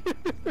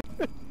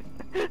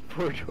corner.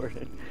 Poor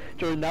Jordan.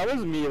 Jordan, that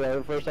was me though,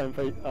 the first time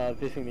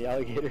facing the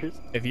alligators.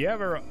 If you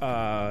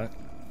ever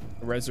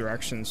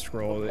resurrection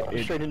scroll,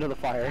 Straight into the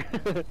fire.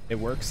 it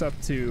works up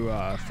to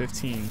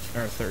 15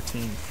 or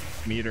 13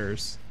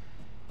 meters.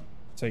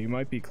 So you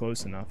might be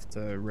close enough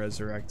to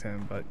resurrect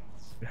him, but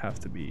you have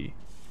to be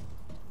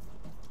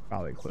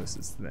probably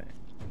closest to that.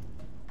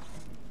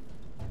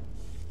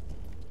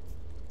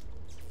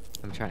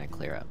 I'm trying to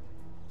clear up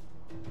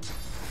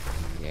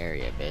the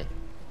area a bit.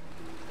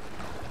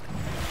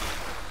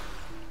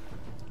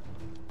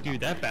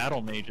 Dude, that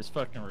battle mage is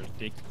fucking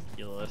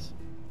ridiculous.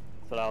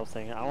 what I was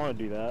thinking. I want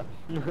to do that.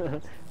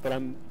 But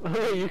I'm...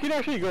 Wait, you can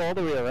actually go all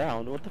the way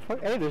around. What the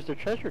fuck? Hey, there's the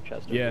treasure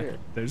chest over here.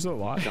 There's a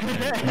lot.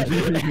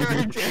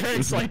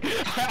 Eric's like,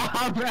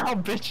 how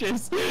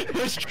bitches?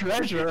 There's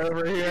treasure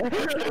over here.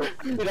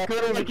 Dude,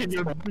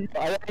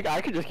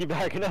 I could just keep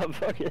backing up.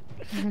 Fuck it.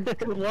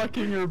 Good luck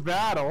in your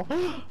battle.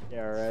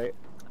 Yeah, right.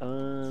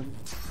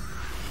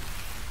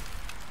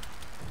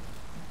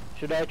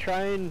 Should I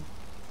try and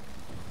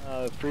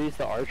freeze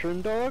the archer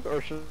and dog,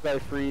 or should I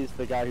freeze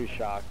the guy who's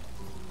shocked?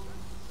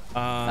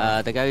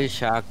 The guy who's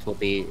shocked will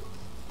be,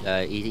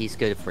 he's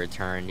good for a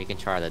turn. You can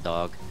try the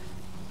dog.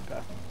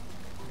 Okay.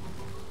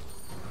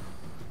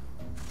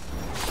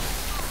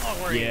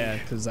 Yeah,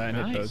 because I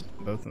hit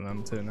both of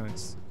them too.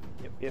 Nice.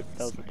 Yep,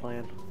 that was the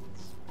plan.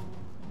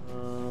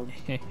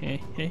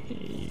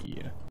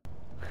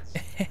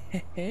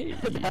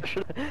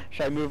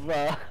 Should I move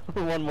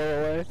one more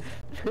away?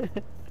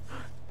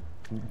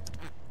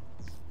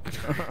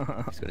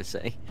 I was gonna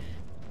say.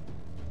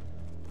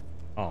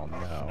 Oh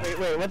no.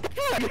 Wait, what the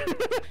fuck?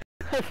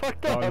 I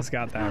fucked up. Dog's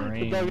got that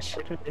range.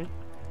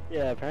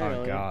 Yeah,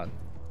 apparently. Oh god.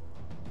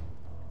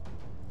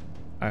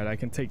 Alright, I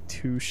can take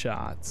 2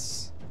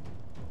 shots.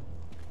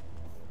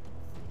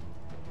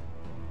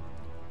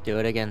 Do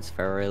it against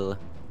Ferrell.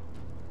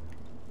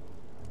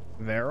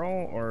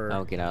 Varel or...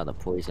 Oh, get out of the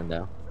poison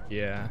though.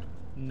 Yeah.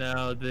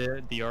 No,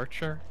 the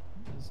archer.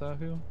 Is that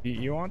who?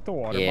 You want the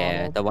water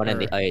yeah, bottle? the one in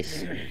the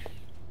ice.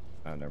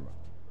 Oh, never mind.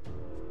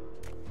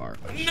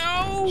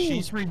 No!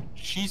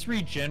 She's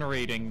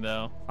regenerating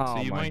though, oh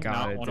so you my might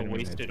god, not want to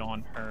waste it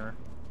on her.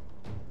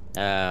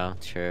 Oh,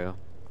 true.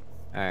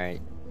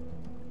 Alright.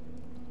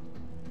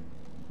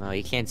 Well,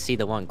 you can't see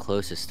the one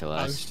closest to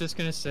us. I was just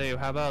gonna say,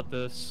 how about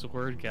the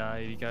sword guy?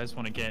 You guys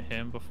want to get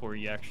him before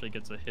he actually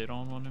gets a hit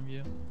on one of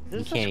you?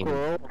 Is this a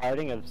squirrel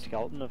riding a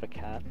skeleton of a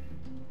cat?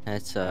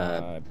 That's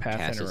path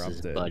Casas's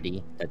interrupted.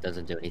 buddy. That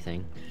doesn't do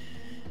anything.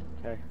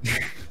 Okay.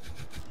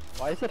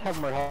 Why does it have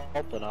more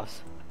health than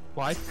us?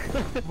 Why?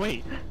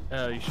 Wait.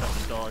 Oh, you shot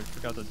the dog.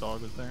 Forgot the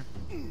dog was there.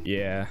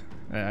 Yeah,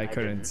 I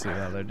couldn't see the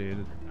other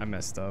dude. I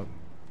messed up.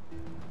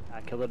 I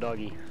killed the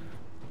doggy.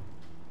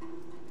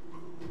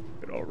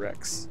 Good old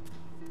Rex.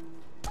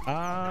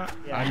 Yeah,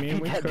 I mean,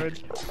 we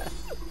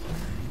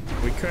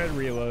could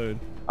reload.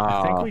 Oh.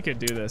 I think we could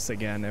do this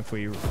again if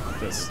we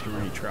just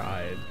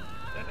retried.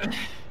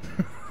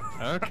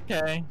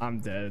 Okay. I'm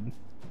dead.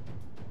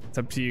 It's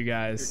up to you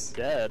guys.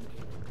 You're dead.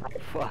 Oh,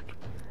 fuck.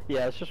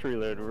 Yeah, let's just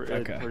reload. We're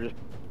just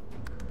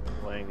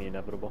playing the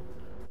inevitable.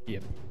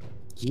 Yep.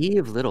 Ye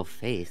of little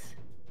faith.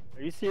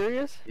 Are you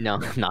serious? No,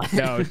 I'm not.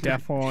 No,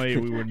 definitely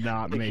we would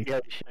not make. You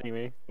guys are shitting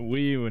me.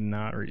 We would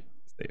not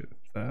save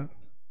that.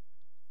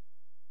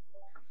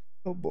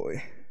 Oh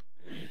boy.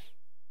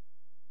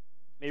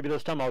 Maybe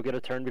this time I'll get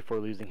a turn before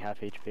losing half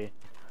HP.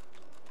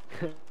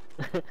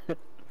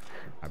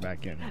 I'm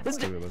back in. Let's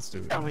do it. Let's do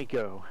it. There we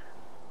go.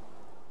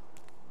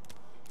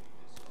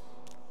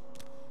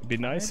 It'd be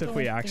nice if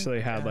we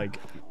actually had like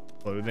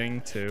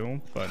clothing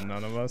too, but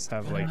none of us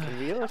have like.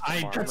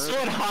 That's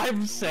what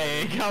I'm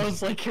saying. I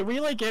was like, can we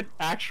like get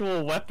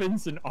actual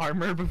weapons and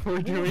armor before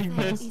doing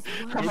this?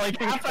 I'm like,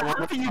 half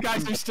of you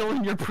guys are still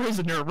in your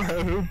prisoner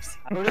robes.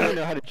 I don't even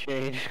know how to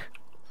change.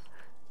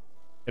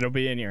 It'll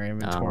be in your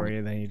inventory,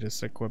 and then you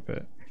just equip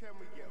it.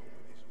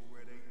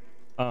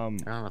 I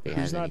don't know if he who's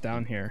has not anything.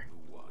 down here?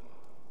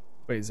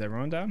 Wait, is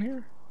everyone down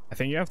here? I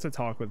think you have to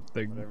talk with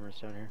the Whatever's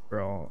down here.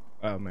 girl.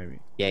 Oh, maybe.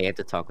 Yeah, you have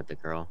to talk with the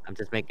girl. I'm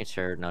just making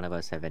sure none of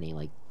us have any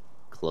like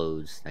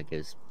clothes that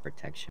gives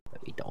protection,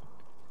 but we don't.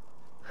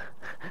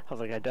 I was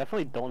like, I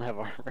definitely don't have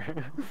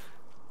armor.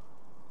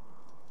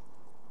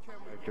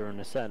 During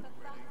ascent.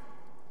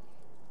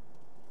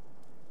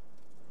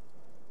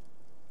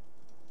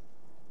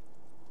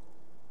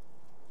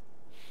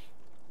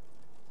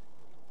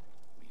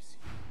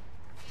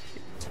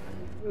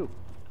 Ooh.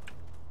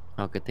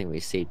 Oh, good thing we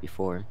saved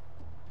before.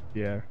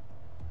 Yeah.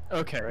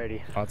 Okay.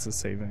 Alrighty. Lots of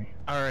saving.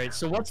 Alright,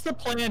 so what's the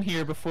plan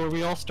here before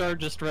we all start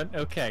just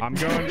okay. I'm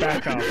going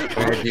back up.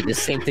 We're gonna do the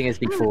same thing as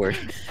before.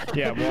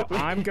 Yeah, well,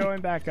 I'm going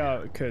back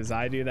up because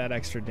I do that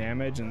extra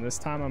damage, and this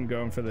time I'm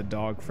going for the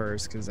dog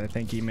first because I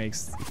think he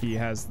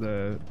has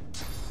the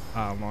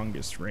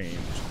longest range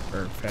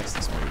or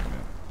fastest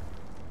movement.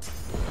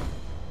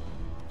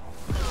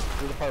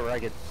 This is the part where I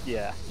get,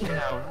 yeah.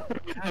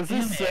 This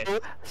is so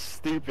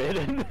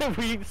stupid.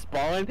 We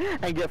spawn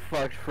and get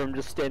fucked from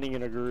just standing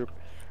in a group.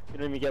 You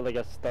don't even get like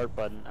a start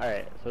button.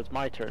 Alright, so it's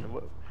my turn.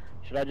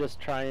 Should I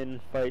just try and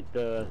fight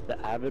the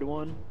avid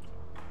one?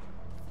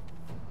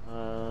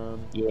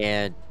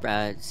 Yeah,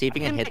 see if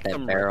you can hit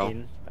that barrel.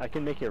 Rain. I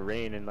can make it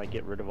rain and like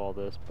get rid of all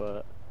this,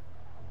 but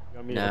you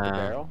want me to hit the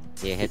barrel?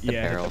 Yeah, hit the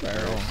barrel. Hit the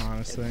barrel,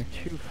 honestly.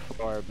 It's too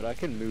far, but I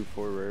can move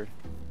forward.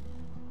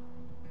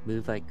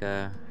 Move like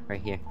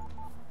right here.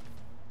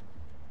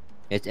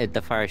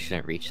 The fire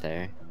shouldn't reach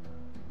there.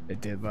 It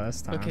did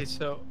last time. Okay,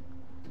 so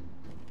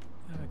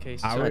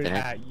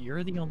Pat,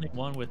 you're the only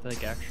one with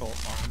like actual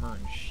armor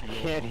and shield. I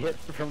can't hit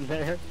from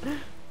there.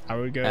 I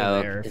would go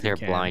there if they're you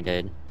can.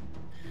 blinded.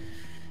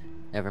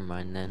 Never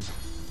mind then.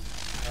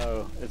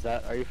 Oh,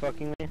 are you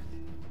fucking me?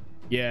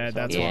 Yeah,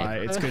 that's Yeah. why.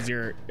 It's because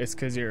you're. It's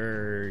because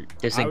you're.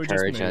 Just I would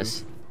encourage move.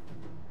 us.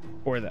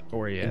 Or that.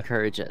 Or yeah.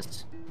 Encourage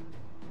us.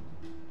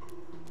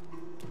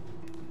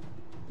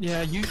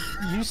 Yeah, you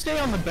stay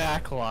on the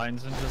back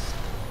lines and just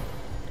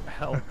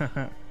help.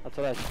 That's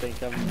what I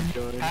think I'm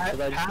doing. Pat,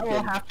 So I just Pat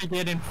will have to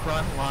get in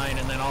front line,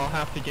 and then I'll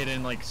have to get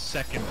in like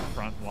second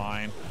front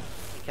line.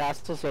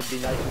 Castles would be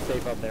nice and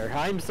safe up there.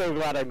 I'm so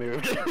glad I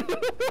moved.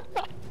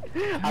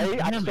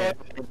 I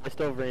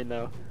still rain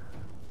though.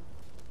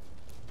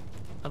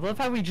 I love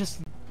how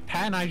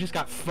Pat and I just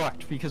got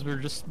fucked because we were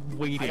just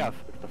waiting. I got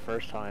fucked the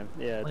first time.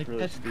 Yeah, it's like,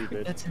 really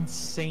stupid. That's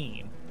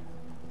insane.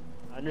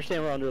 I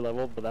understand we're under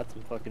level, but that's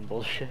some fucking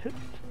bullshit.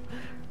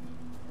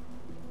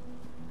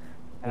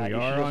 We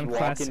are on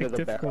classic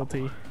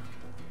difficulty.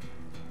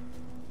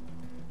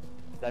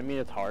 Does that mean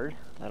it's hard?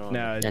 I don't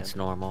know. No, That's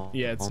normal.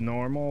 Yeah, it's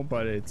normal,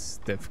 but it's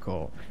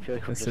difficult. I feel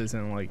like This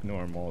isn't like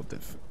normal.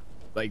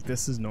 Like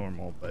this is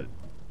normal, but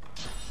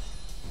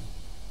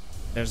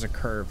there's a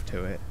curve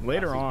to it.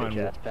 Later on,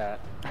 Pat's Pat.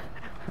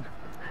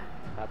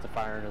 Pat's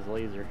firing his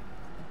laser.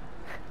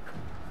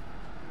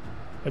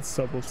 that's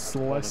some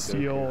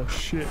celestial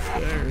shit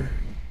there.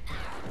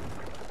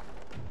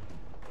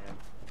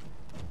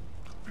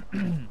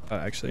 Oh,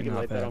 actually, You can not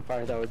light that on bad.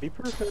 fire. That would be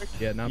perfect.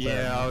 Yeah, not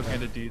bad. Yeah, I was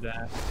gonna do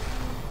that.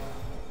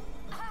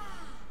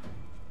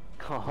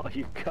 Oh,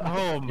 you got.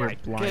 Oh You're my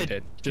blinded.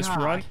 good Just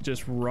God.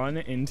 run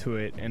into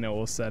it, and it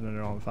will set it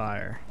on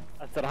fire.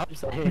 That's what I'm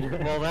saying.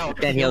 Well, that'll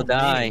Then kill he'll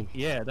die. me.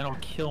 Yeah, that'll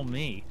kill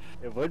me.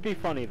 It would be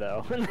funny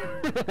though.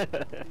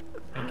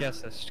 I guess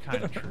that's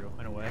kind of true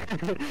in a way.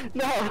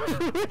 No. I'm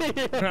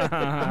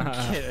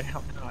kidding.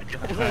 I'm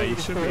not. You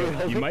should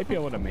be. You might be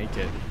able to make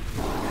it.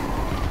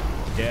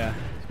 Yeah.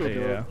 There you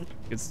go.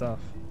 Good stuff.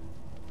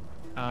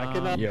 I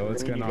could not Yo,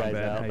 what's bring going you on,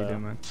 guys Ben? out, How you though.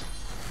 doing, man?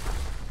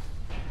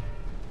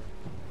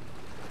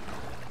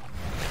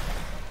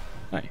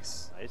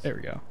 Nice. There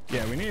we go.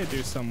 Yeah, we need to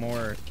do some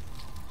more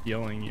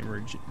healing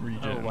regen.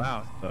 Oh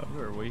wow. stuff.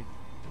 You are weak.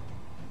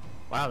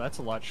 Wow, that's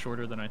a lot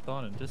shorter than I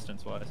thought in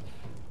distance-wise.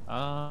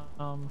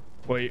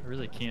 Wait. I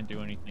really can't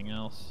do anything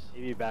else.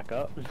 Maybe back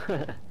up.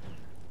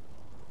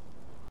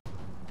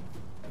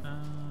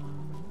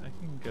 I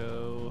can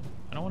go.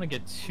 I don't want to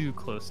get too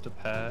close to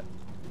Pat.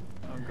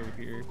 I'll go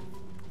here.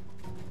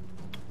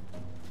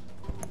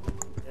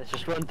 Let's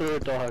just run through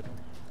it, dog.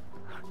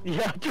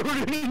 Yeah,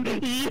 Jordan.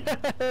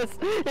 Yes.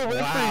 It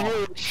went Wow. for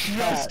you.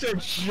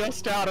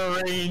 Just out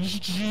of range.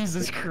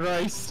 Jesus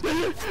Christ.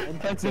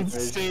 That's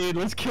insane.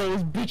 Let's kill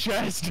this bitch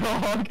ass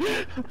dog.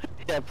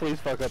 Yeah, please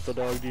fuck up the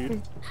dog,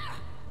 dude.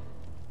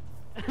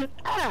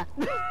 Ah!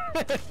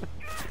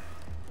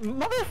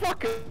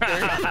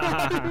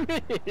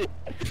 Motherfucker!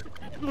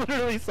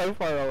 Literally so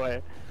far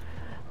away.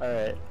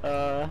 Alright,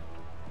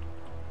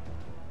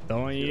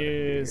 Don't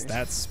use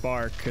that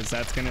spark, because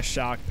that's going to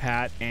shock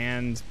Pat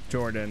and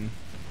Jordan.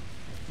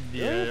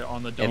 Yeah,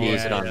 on the dog. And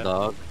use it on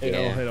dog.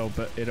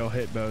 It'll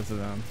hit both of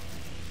them.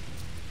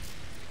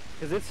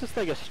 Cause it's just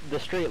like the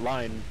straight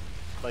line,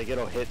 like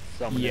it'll hit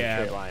someone in a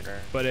straight line, right?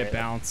 But it Right?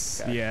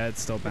 bounces. Okay. Yeah, it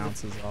still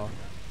bounces off.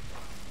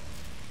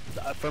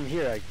 From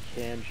here I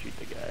can shoot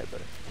the guy,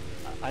 but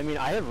I mean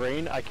I have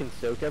rain, I can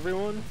soak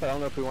everyone, but I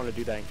don't know if we want to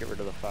do that and get rid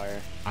of the fire.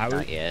 I would.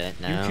 Not yet,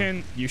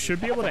 no. You should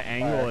be able to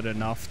angle it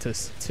enough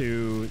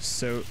to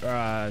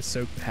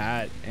soak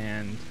Pat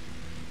and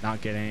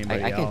not get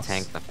anybody I can else.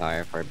 tank the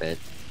fire for a bit.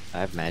 I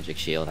have magic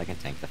shield. I can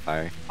tank the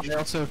fire. I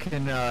also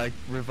can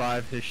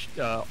revive his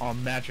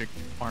magic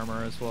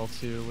armor as well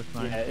too with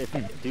my. Yeah, if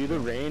I do the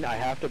rain, I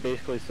have to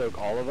basically soak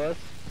all of us,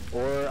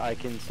 or I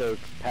can soak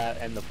Pat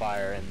and the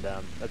fire, and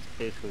that's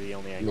basically the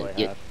only angle I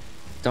have.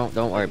 Don't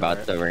worry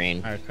about the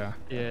rain. Okay.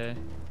 Yeah.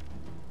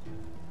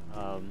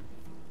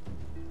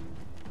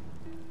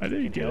 I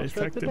didn't get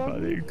affected by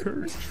the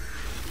curse.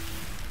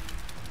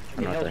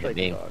 I'm not gonna hit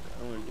me. I'm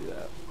gonna do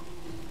that.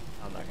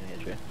 I'm not gonna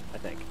hit you, I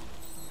think.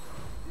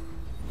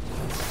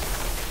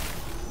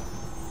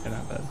 Yeah,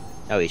 not bad.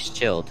 Oh, he's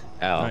chilled.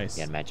 Oh, Nice.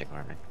 he had magic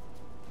armor.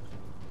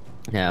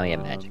 No, he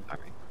had magic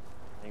armor.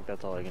 I think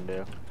that's all I can do.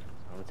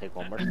 I'm gonna take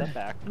one more step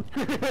back.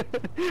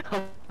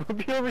 I'll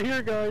be over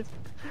here, guys.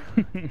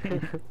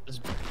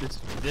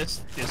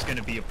 This is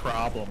gonna be a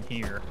problem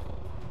here.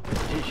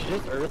 Dude, she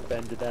just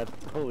earthbended that.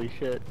 Holy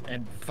shit.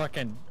 And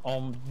fucking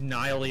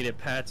annihilated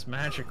Pat's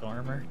magic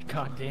armor.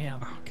 God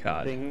damn. Oh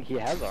God. He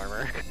has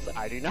armor.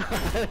 I do not.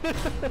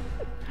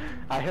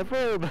 I have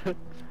robe.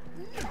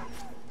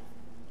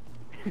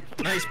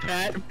 Nice,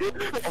 Pat.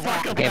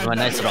 Fuck up Gave him a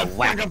nice little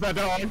whack. Fuck up that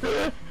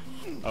dog.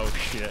 Oh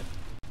shit.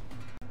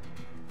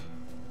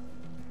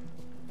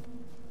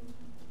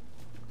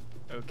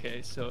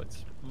 Okay, so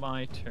it's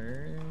my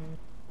turn.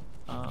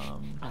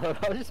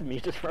 That was just me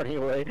just running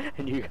away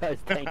and you guys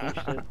tanking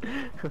shit.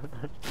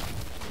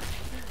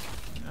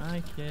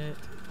 I get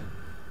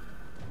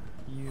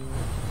you.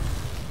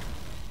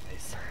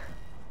 Nice.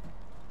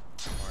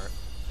 Smart.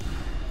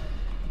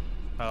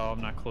 Oh,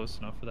 I'm not close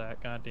enough for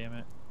that. God damn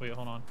it. Wait,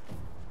 hold on.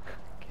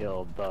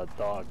 Kill the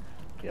dog.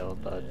 Kill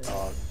the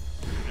dog.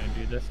 We're gonna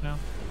do this now.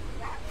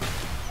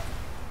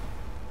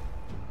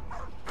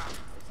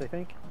 I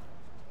think.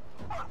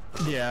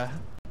 Yeah.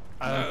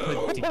 I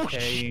put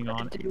decaying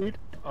on it. Dude.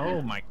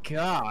 Oh my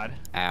god.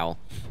 Ow.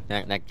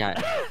 That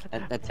got...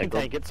 That's a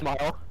Tank it,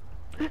 smile.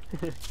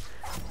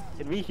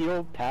 Can we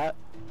heal Pat?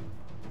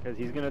 Because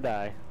he's gonna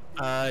die.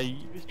 I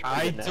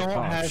don't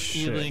Oh, have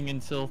shit. healing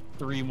until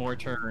 3 more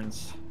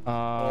turns.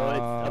 Well,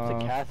 it's up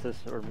to Casas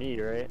or me,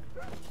 right?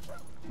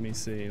 Let me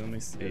see.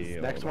 The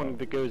next one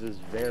that goes is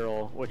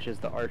Varel, which is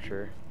the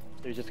archer.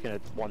 So he's just gonna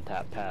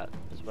one-tap Pat,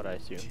 is what I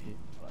assume.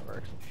 How that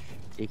works.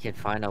 You could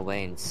find a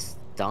way and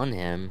stun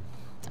him,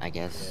 I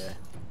guess. Yeah.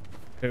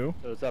 Who?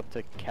 So it's up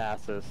to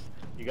Casas.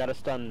 You gotta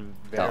stun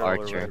The Varel or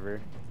archer.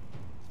 whatever.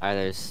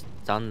 Either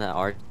stun the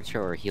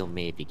archer or heal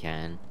me if you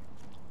can.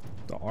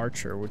 The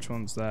archer. Which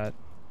one's that?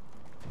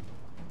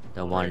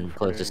 The Right one in front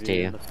closest of to you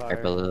you, in the fire.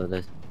 right below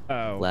the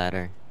Oh,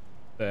 ladder.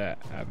 the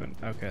Evan.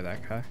 Okay,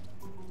 that guy.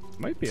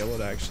 Might be able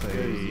to actually.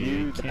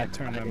 You Can't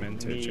turn them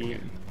into me,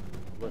 chicken.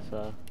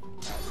 Alyssa.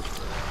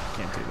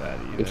 Can't do that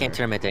either. You can't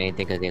turn him into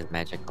anything because he has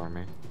magic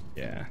armor.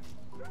 Yeah.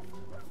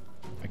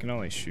 I can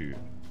only shoot.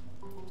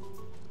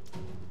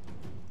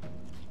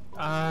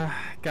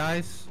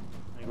 Guys.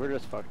 Like, we're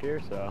just fucked here,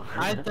 so.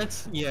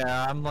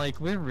 Yeah, I'm like,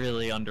 we're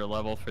really under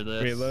level for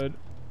this. Reload.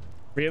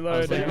 I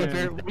Reload. was like,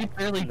 and we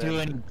barely do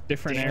any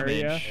different damage.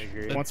 area. I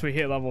agree. Once we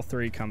hit level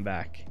 3, come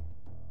back.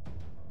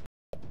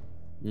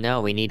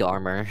 No, we need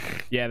armor.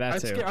 Yeah, that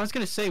too. I was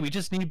gonna say we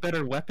just need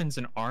better weapons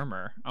and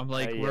armor. I'm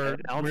like, yeah, we're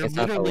It's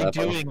not the literally level.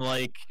 doing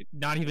like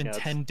not even Yeah,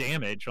 10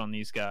 damage on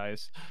these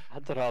guys.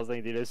 That's what I was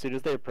thinking, dude. As soon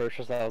as they approached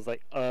us, I was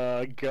like,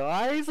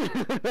 guys? I'm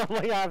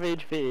like half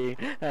HP.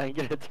 I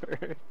get a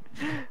turn.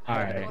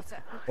 Alright.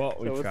 Well,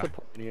 So we've what's the got.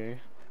 point here?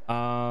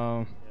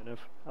 Um. Yeah, no,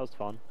 that was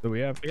fun. Do we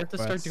have? We have to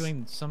start quests?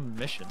 doing some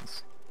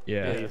missions.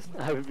 Yeah.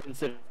 I've been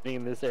sitting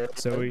in this area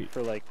So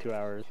for like 2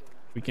 hours.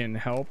 We can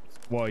help.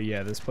 Well,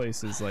 yeah. This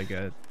place is like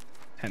a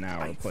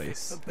 10-hour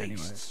place.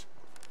 Anyways.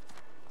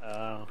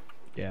 Oh.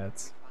 Yeah,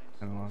 it's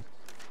kind of long.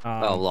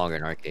 Well, longer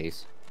in our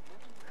case.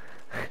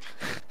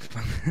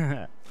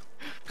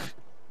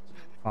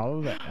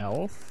 Follow the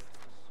elf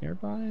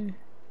nearby.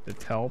 The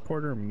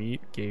teleporter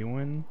meet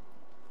Gawain.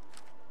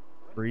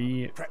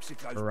 Free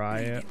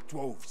Araya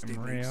and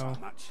Mario.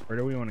 Where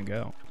do we want to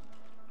go?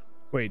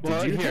 Wait,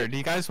 Well, did you here, do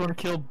you guys want to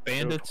kill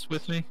bandits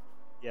with me?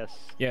 Yes.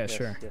 Yeah, yes,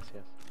 sure. Yes,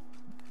 yes.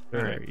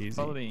 Very Alright, easy.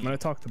 follow me. I'm gonna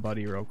talk to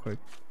Buddy real quick.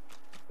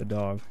 The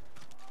dog.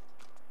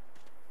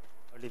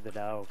 What did the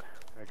dog?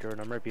 Alright, Jordan,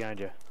 I'm right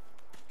behind you.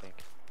 I think.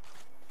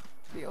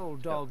 The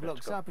old dog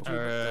looks up at you. but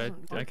Alright,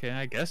 doesn't bite. okay,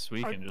 I guess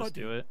we can just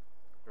do it.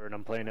 Jordan,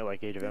 I'm playing it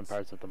like Age of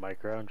Empires with the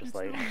micro. I'm just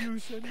like.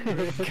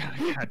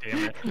 God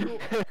damn it.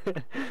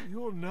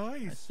 You're I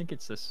nice. think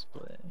it's this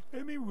way.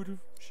 Emmy would have.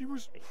 She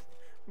was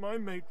my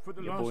mate for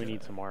the Your last boy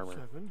needs some armor.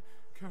 7.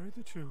 Carry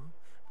the 2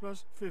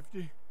 plus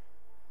 50.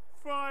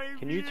 5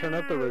 Can you turn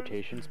up the years.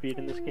 rotation speed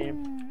in this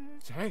game?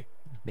 Hey,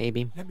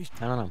 Maybe. let me.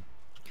 I don't know.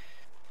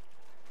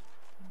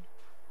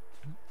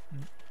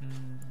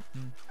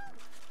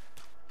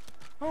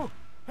 Oh,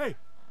 hey,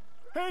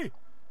 hey.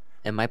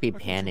 It might be I thought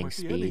you panning might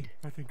be Emmy. speed.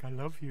 I think I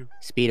love you.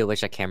 Speed at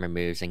which a camera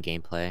moves in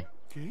gameplay.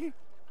 Okay.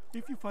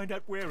 If you find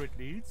out where it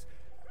leads,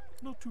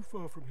 not too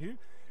far from here.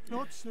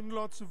 Lots and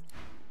lots of.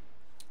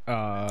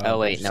 Oh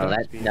wait, no,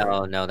 there's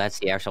no, that's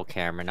the actual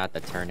camera, not the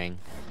turning.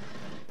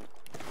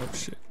 Oh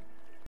shit.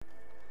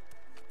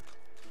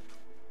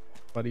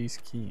 Buddy's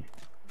key.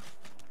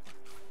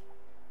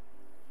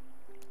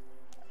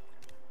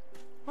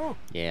 Oh.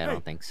 Yeah, I hey,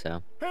 don't think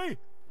so. Hey.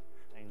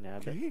 Dang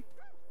nabbit. Key?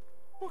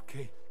 What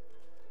key?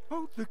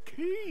 Oh, the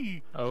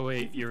key. Oh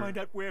wait, If you you're find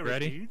out where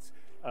ready? it leads.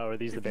 Oh, are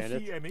these the If you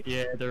bandits? see Emmy,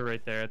 Yeah, they're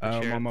right there at the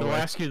I'm chair. on my They'll way.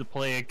 ask you to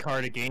play a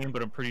card a game,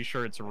 but I'm pretty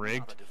sure it's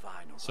rigged.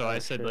 So I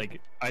said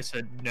shit. I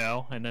said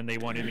no, and then they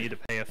wanted me to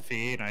pay a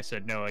fee, and I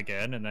said no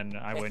again, and then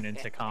I went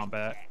into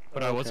combat.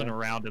 But I wasn't Okay.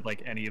 around at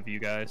like any of you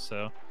guys,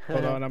 so.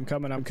 Hold on, I'm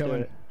coming. I'm Let's do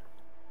coming. it.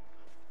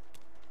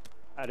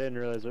 I didn't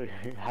realize what.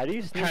 How do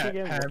you sneak Pat,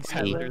 again? Pat, What's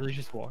Pat that? literally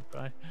just walked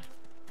by.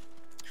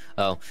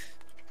 Oh,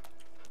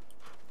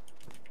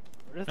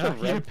 What is Oh,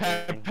 the yeah, red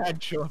Pat,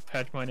 thing?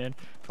 Pat went in.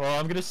 Well,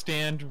 I'm gonna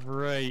stand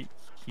right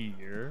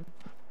here.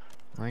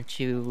 aren't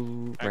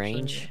you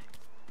range?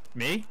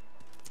 Me?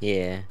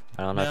 Yeah,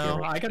 I don't know if No,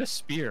 you're. I got a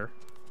spear.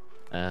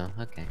 Oh,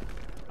 okay.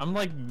 I'm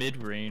like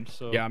mid-range,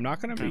 so. Yeah, I'm not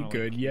gonna be kinda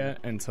good like- yet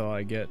until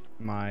I get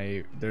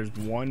my. There's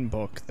one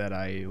book that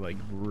I like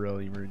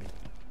really, but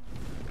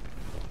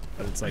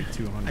it's like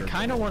 200. I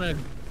kind of want to.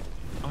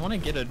 I want to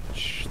get a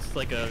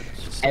like a.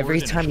 sword Every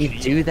and a time you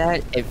shield. do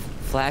that, it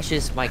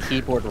flashes my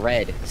keyboard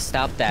red.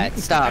 Stop that!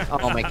 Stop!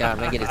 Oh my god, I'm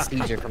gonna get a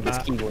seizure from this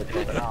keyboard.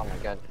 Oh my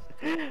god.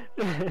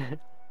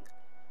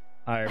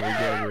 All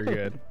right, we're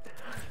good.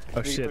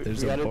 Oh shit,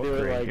 there's we a gotta book do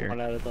it right like here. one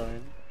at a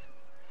time.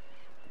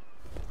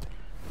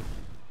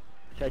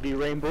 Should I do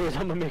rainbows?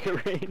 I'm gonna make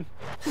it rain.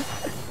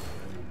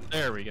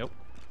 There we go.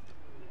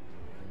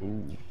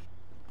 Ooh.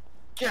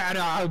 Get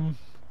him!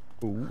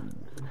 Ooh.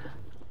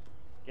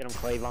 Get him,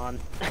 Clavon.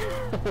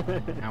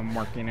 I'm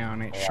working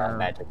on it, Yeah, sure.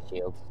 magic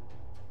shield.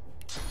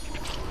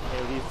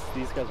 Hey,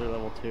 these guys are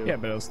level 2. Yeah,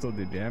 but it'll still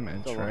do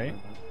damage, Still right?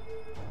 long.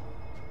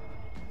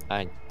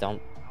 I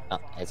don't Oh,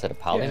 is it a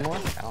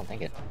polymorph? I don't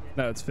think it.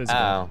 No, it's physical.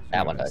 Oh,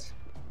 that one Anyways. does.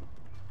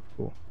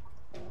 Cool.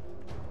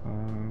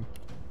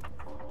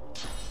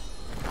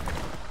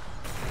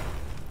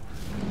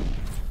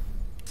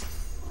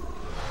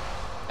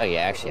 Oh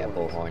yeah, actually, I have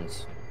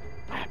bullhorns.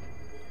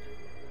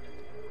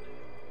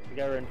 The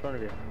guy right in front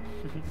of you.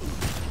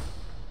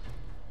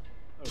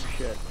 Oh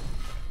shit.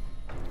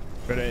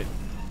 But it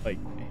like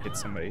hit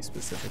somebody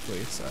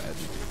specifically, so I had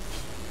to.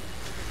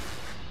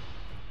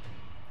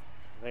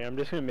 Like, I'm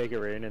just gonna make it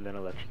rain and then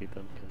electrocute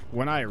them.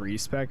 When I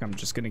respec, I'm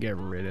just gonna get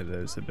rid of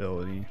those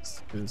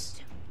abilities because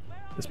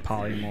this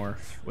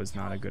polymorph was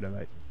not a good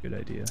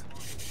idea.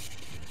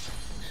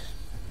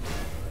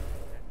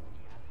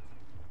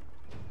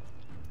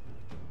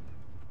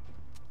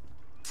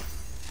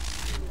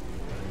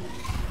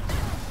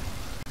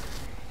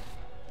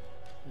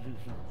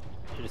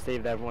 Should have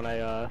saved that when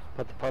I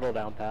put the puddle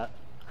down, Pat.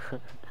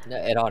 No,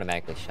 it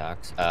automatically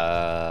shocks.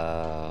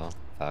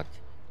 Fuck.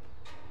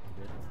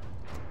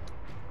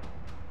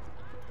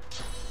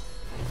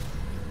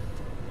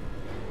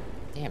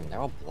 Damn, they're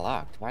all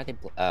blocked. Why are they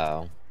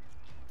oh. Is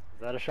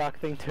that a shock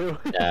thing too?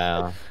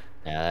 No.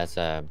 No, it's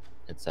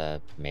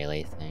a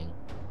melee thing.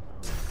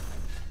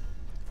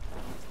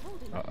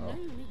 Uh-oh.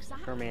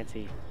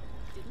 Hermancy.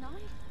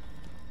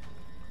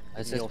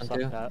 What's this one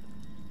do?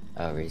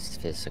 Oh, he's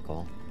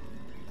physical.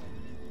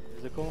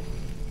 Physical?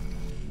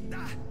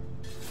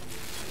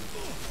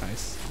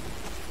 Nice.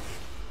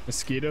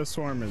 Mosquito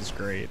Swarm is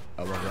great.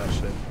 I love that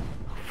shit.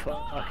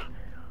 Fuck.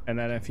 And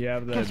then if you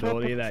have the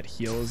ability that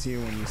heals you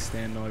when you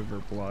stand over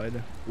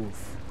blood,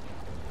 oof.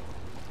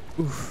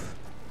 Oof.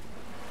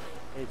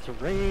 It's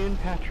rain,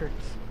 Patrick's.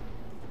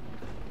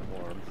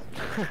 Warm.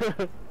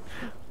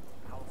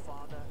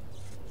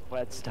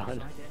 Wet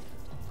stun.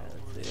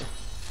 Let's see.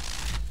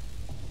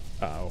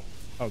 Uh-oh.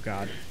 Oh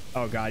god.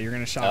 Oh god, you're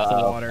gonna shock the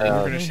water.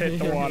 You're gonna hit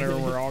the water.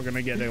 We're all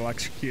gonna get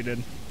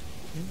electrocuted.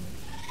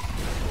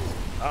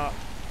 Oh,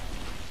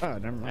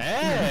 never mind.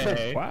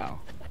 Hey! Wow.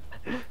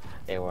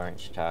 They weren't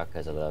shocked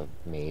because of the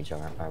mage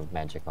or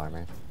magic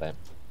armor, but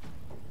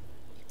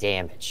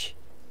damage.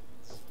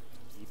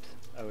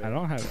 I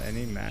don't have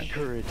any magic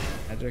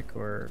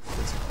or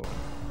physical.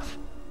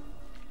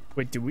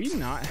 Wait, do we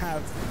not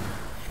have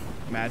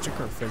magic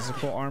or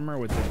physical armor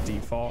with the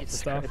default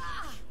stuff?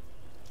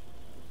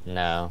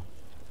 No.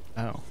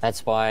 Oh.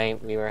 That's why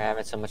we were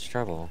having so much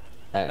trouble.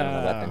 The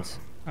weapons.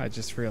 I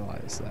just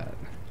realized that.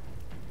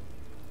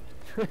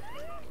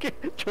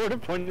 Jordan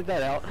pointed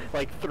that out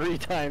like 3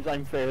 times,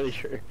 I'm fairly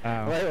sure. Oh.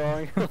 Am I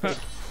wrong?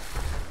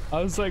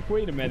 I was like,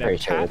 wait a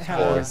minute. Pat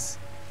has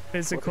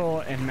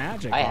physical and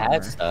magic I armor.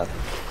 had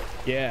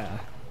stuff. Yeah,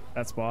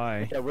 that's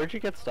why. Yeah, where'd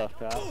you get stuff,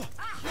 Pat?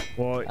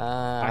 Well,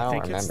 I don't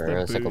think it's remember. the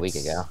It was like a week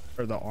boots ago.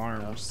 or the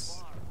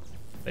arms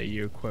that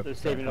you equip. They're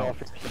saving it all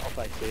for yourself,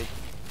 I see.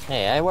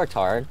 Hey, I worked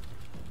hard.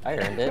 I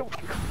earned it.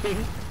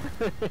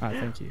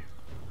 Thank you.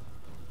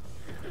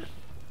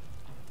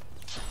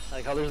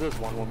 Like how there's this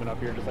one woman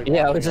up here just like.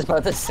 Yeah, I was just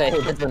about to say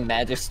it's the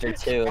Magister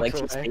too. Like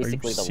she's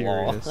basically the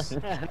wall.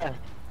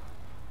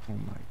 Oh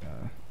my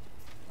god.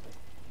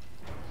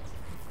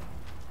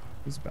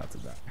 Who's about to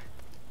die?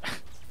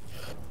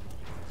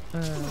 I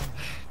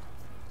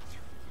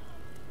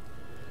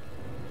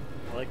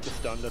like the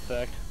stunned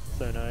effect.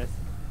 So nice.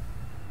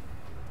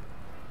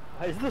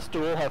 Why does the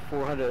stool have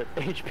 400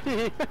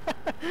 HP?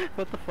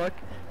 What the fuck?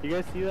 You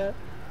guys see that?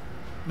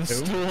 The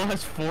stool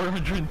has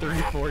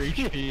 434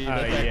 HP.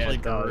 That's actually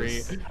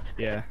great.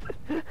 Yeah.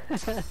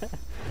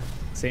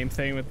 Same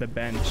thing with the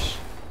bench.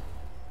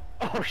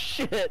 Oh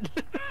shit!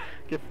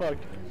 Get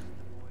fucked.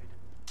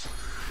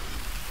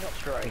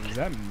 Strike. Is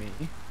that me?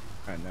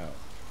 I know.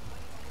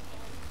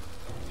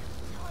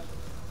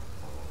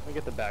 I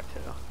get the back too.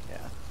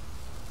 Yeah.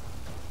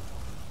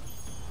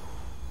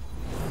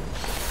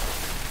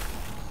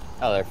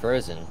 Oh, they're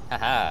frozen.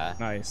 Haha.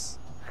 Nice.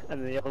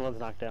 And the other one's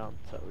knocked down,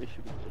 so we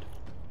should be good.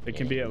 It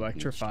can be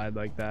electrified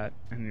like that,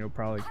 and you'll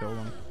probably kill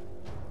them.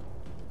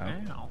 Oh.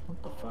 Ow,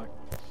 what the fuck?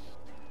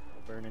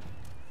 Burning.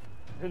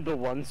 The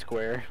one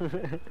square.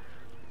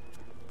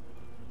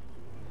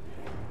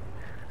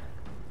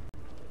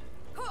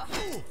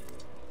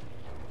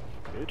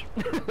 Good.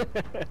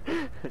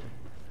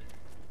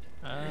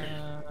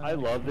 I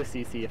love the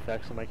CC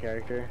effects on my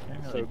character.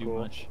 Can't So really do cool.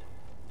 much.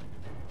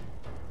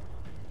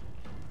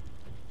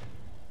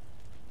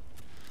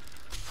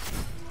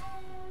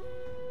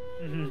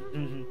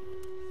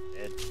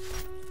 Dead.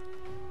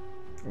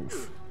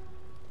 Oof.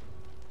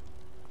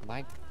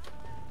 Mike.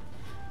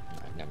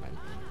 Never mind.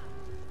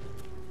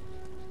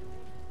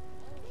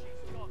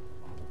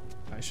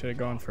 I should have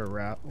gone for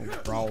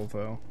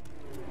Ralvo.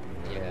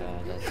 Yeah,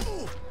 that's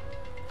what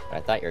I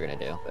thought you were gonna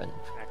do, but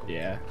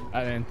Yeah,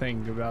 I didn't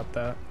think about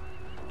that.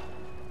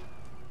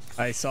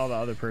 I saw the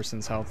other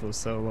person's health was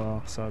so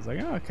low, so I was like,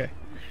 oh, okay.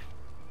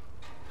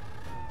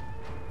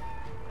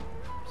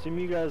 Assume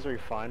you guys are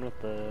fine with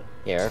the...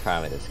 yeah, we're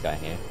fine with this guy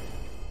here.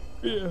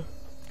 Yeah.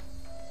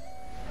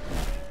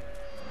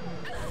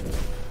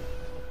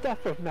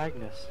 Death of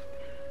Magnus.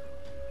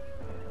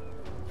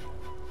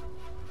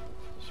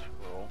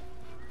 Scroll.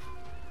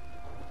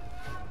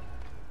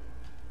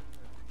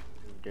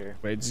 dear.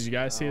 Wait, did you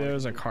guys see there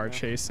was a car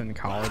chase in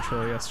College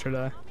Hill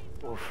yesterday?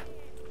 Oof.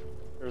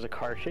 There was a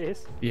car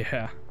chase?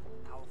 Yeah.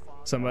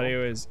 Somebody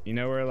was, you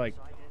know where like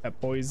Pep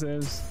Boys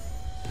is?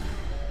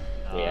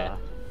 Yeah.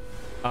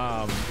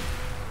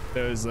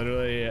 There was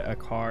literally a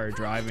car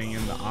driving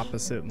in the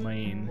opposite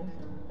lane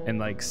and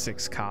like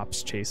 6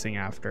 cops chasing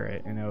after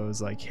it, and it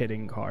was like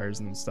hitting cars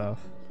and stuff.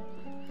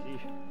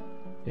 Sheesh.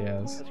 Yeah.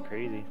 That's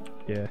crazy.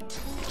 Yeah. That's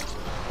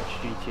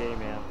GTA,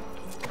 man.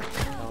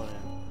 Oh,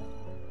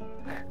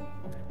 man.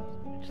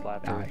 You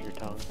slap her with your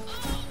tongue.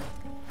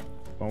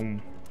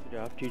 Boom. Good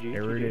job, GG.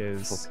 There it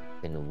is.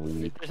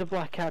 There's a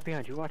black cat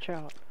behind you. Watch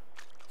out.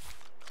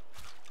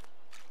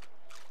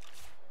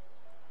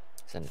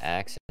 There's an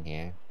axe in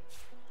here.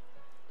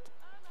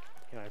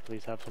 Can I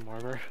please have some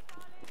armor?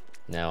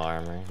 No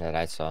armor that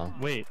I saw.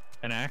 Wait,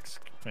 an axe?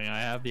 May I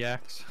have the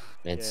axe?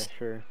 It's yeah,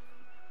 sure.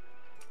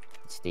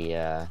 It's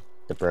the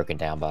broken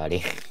down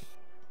body.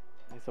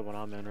 That's the one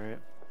I'm in, right?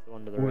 The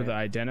one to the Or right. the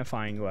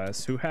identifying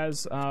glass. Who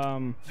has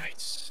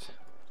Nice.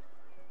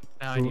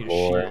 Now I need a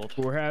shield.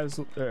 Who has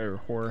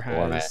Horror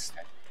has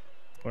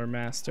Lore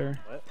Master?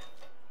 What?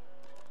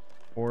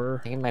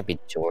 Or I think it might be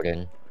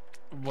Jordan.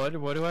 What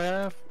do I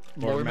have?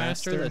 Lore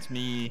Master? That's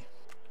me.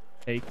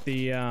 Take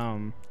the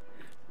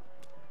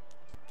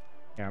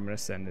yeah, I'm gonna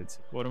send it.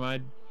 What am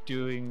I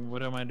doing?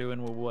 What am I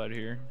doing with what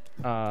here?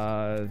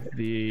 I'm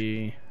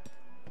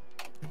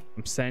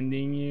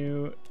sending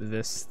you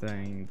this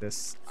thing,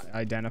 this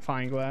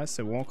identifying glass.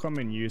 It won't come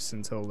in use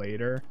until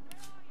later.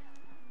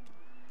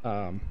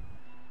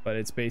 But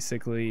it's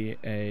basically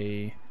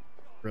a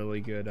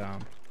really good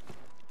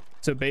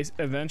so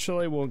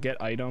eventually we'll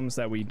get items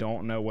that we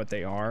don't know what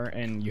they are,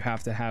 and you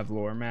have to have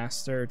Lore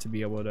Master to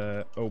be able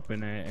to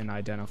open it and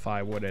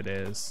identify what it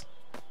is.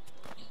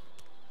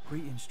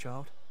 Greetings,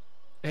 child.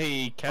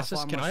 Hey,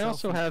 Casas, can I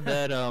also have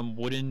that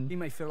wooden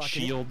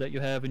shield that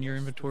you have in your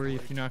inventory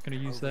if you're not going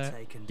to use that?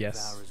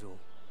 Yes.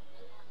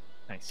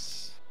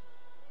 Nice.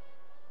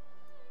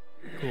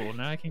 Cool,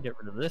 now I can get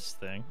rid of this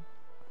thing.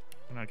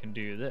 And I can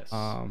do this.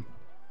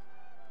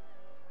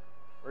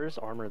 Where's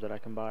armor that I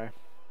can buy?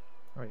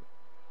 Right.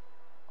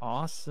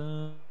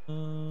 Awesome.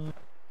 Oh.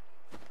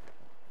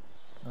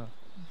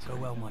 So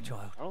well, my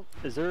child. Oh,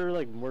 is there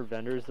like more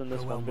vendors than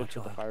this one bitch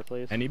with the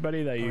fireplace?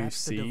 Anybody that you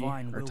Perhaps the see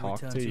divine or will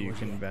talk return to, to you us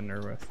can yet.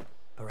 vendor with.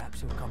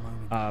 Perhaps he'll come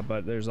home.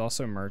 But there's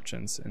also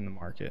merchants in the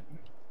market,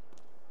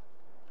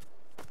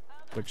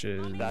 which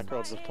is That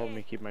girl just told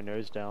me to keep my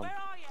nose down.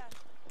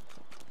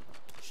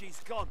 She's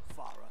gone,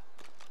 Farah.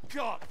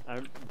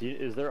 Gone.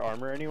 Is there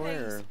armor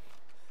anywhere? Or?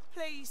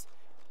 Please,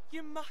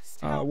 you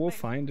must help we'll me.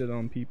 find it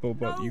on people,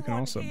 but No you can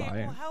one also here buy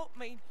it. will help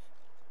me.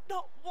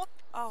 Not what?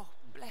 Oh,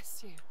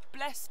 bless you.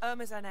 Bless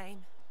Irma's her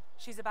name.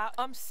 She's about.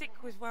 I'm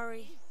sick with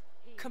worry.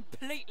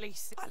 Completely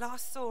sick. I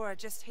last saw her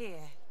just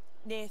here,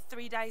 near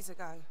 3 days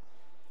ago.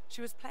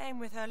 She was playing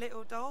with her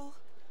little doll,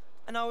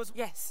 and I was.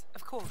 Yes,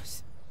 of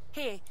course.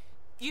 Here,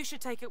 you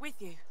should take it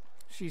with you.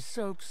 She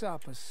soaks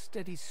up a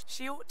steady.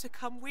 She ought to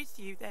come with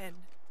you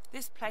then.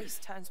 This place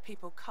turns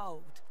people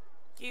cold.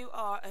 You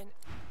are an.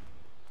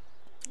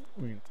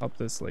 We can help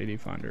this lady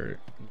find her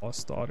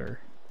lost daughter.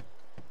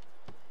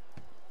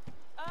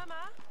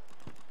 Irma?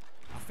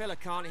 A fella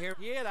can't hear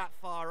that,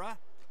 Farah.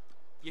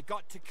 You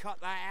got to cut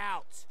that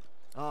out.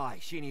 Aye,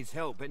 she needs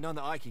help, but none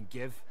that I can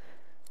give.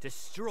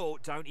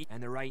 Distraught, don't he?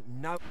 And there ain't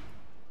no...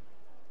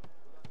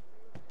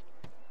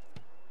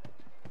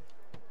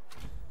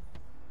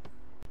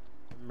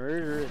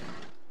 Murderous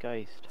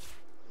Geist.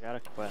 Got a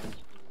quest.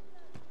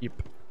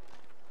 Yep.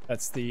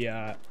 That's the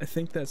I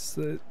think that's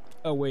the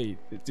oh wait,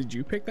 did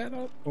you pick that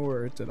up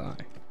or did I?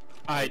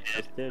 I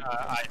did.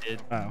 I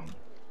did. Oh.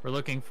 We're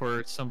looking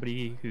for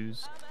somebody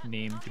who's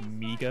named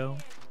Migo.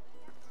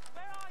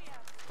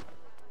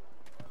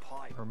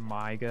 Or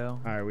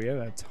Migo. Alright, we have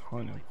a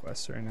ton of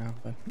quests right now,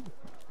 but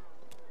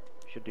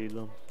should do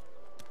them.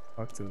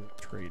 Talk to the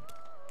trade.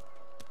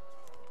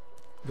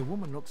 The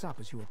woman looks up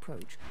as you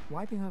approach,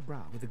 wiping her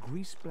brow with a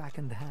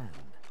grease-blackened hand.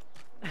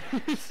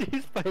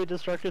 Seized by a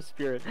destructive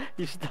spirit,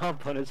 you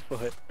stomp on his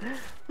foot.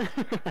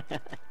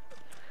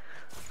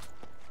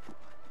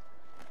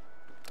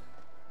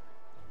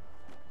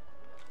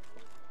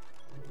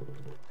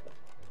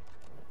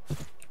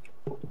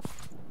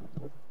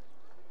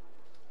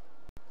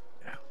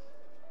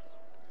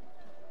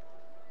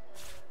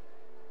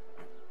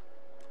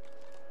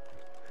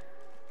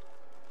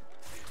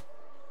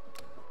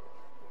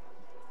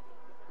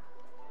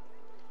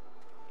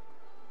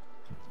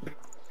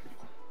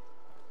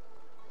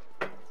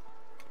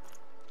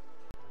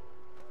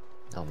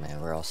 Oh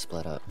man, we're all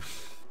split up.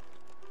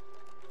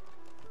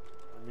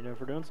 Let me know if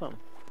we're doing something.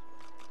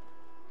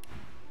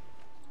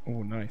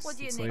 Oh nice. What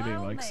do you This need? lady By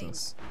all likes means,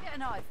 us. Get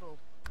an eyeful.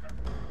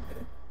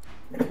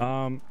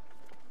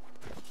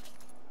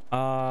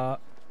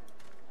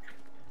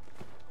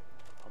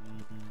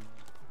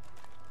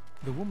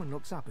 The woman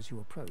looks up as you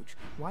approach,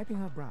 wiping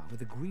her brow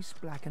with a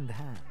grease-blackened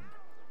hand.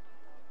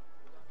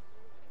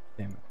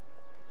 Damn it.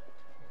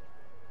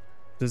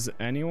 Does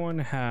anyone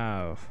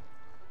have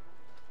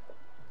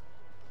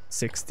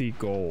 60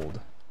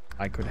 gold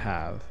I could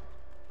have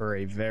for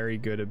a very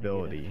good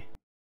ability.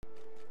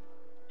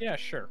 Yeah,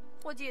 sure.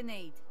 What do you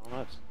need? I'm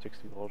not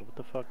 60 gold. What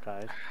the fuck,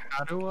 guys?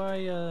 How do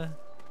I,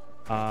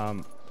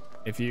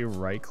 If you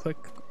right click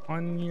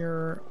on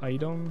your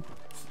item,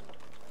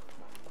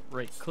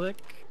 right click,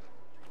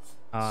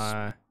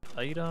 item,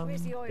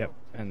 Where's the oil? yep,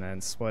 and then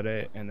split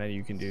it, and then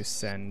you can do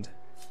send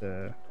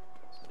to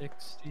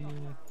 60,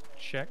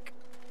 check,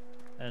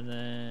 and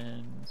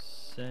then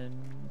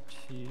send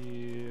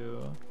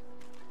to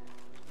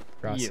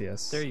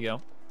Gracias. you. There you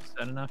go. Is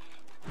that enough?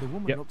 The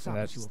woman Yep, looks up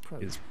that as you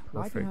approach, is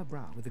wiping her perfect.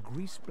 brow with a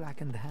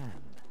grease-blackened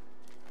hand.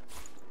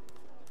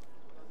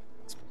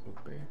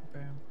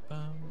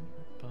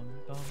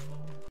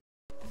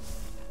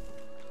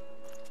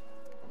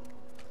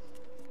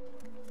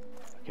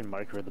 I can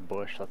micro the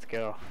bush. Let's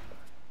go.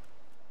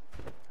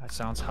 That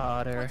sounds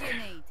hotter. What do you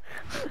need?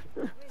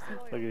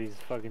 Look at these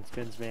fucking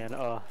spins, man.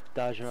 Oh,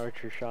 dodging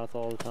archer shots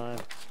all the time.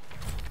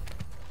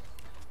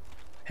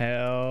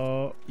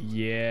 Hell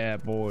yeah,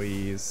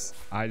 boys.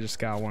 I just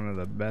got one of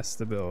the best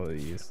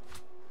abilities.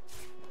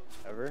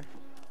 Ever?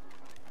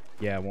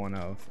 Yeah, one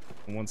of.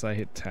 And once I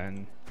hit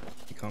 10,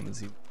 it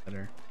becomes even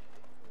better.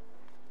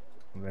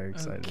 I'm very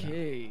excited.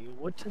 Okay,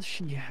 what does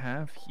she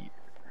have here?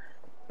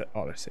 The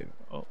autosave.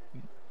 Oh.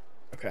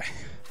 Okay.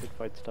 Big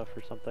fight stuff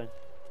or something.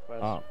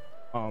 Quest.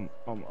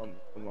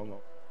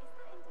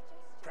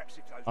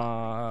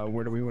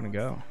 Where do we want to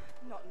go?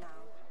 Not now.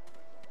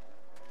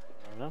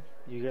 I don't know.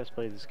 You guys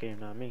play this game,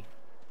 not me.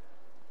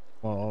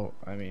 Well,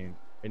 I mean,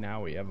 right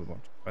now we have a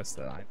bunch of quests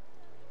that I...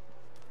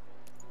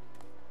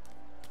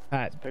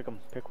 Pat. Pick them.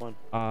 Pick one.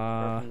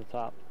 Right from the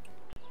top.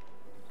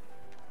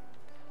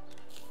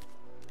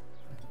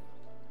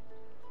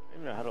 I don't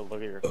even know how to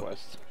look at your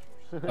quests.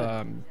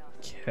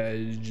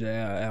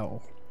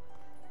 KJL.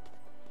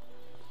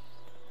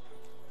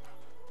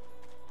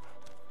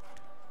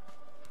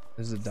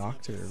 There's a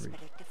doctor over here.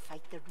 To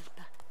fight the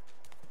Reaper.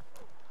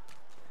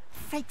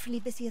 Frightfully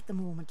busy at the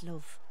moment,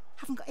 love.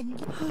 Haven't got any.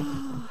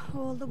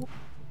 All the.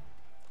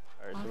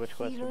 Alright, so which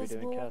quest are we hero's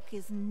doing, Cass? walk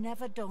is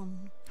never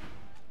done.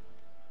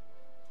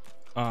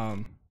 Up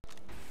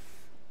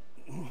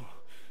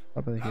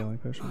with the healing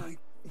potion.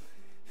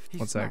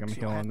 One sec, I'm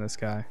healing this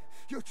guy.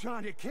 You're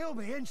trying to kill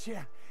me, ain't you?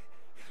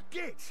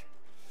 Get!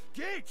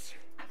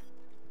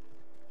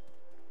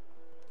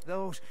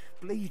 Those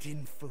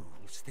bleeding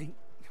fools think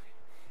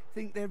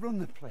they run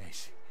the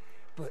place,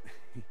 but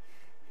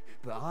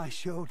I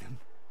showed them.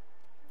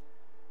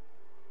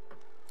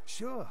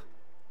 Sure.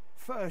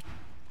 First,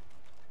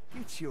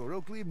 it's your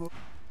ugly mug.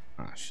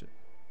 Ah, shit.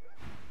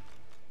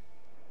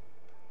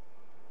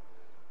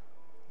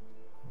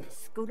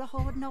 School of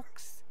Hard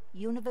Knocks,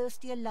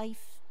 University of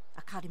Life,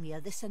 Academy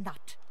of this and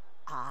that.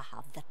 I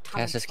have the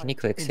talent. Casas, can you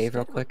click save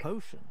real quick?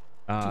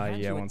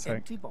 Yeah, one sec.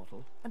 Empty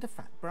bottle and a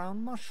fat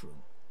brown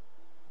mushroom.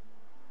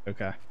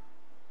 Okay.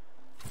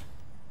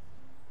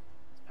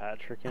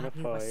 Patrick in a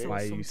fight.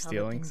 Why are you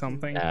stealing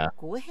something?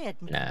 Go ahead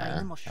and combine the Nah,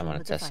 I mushroom want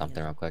with to the test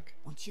something real vial. quick.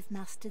 Once you've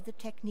mastered the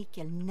technique,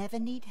 you'll never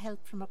need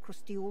help from a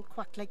crusty old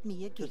quack like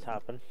me again. Just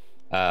happen.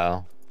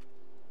 Oh.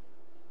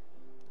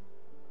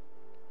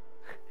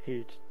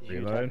 You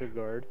Reload. attack a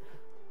guard.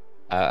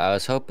 I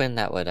was hoping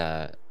that would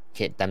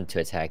get them to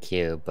attack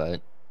you,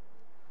 but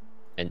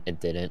it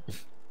didn't.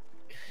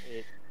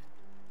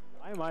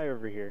 Why am I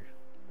over here?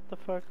 What the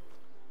fuck?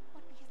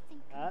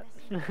 Pat?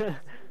 Did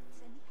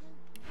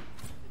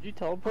you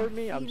teleport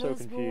me? I'm so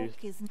confused.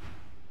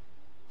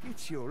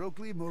 It's your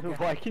ugly mug.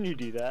 Why can you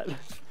do that?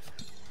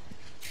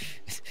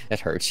 It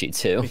hurts you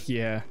too.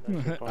 Yeah,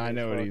 Funny I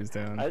know as what fuck. he was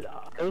doing. I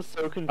was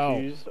so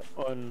confused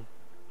on.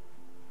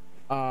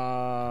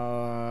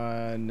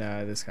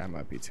 No, this guy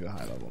might be too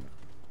high level.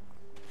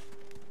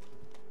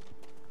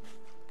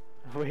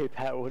 Wait,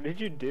 Pat, what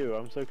did you do?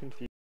 I'm so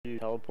confused. Did you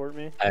teleport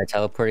me? I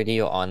teleported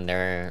you on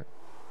their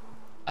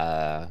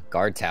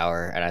guard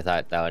tower, and I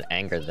thought that would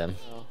anger them.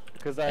 Oh,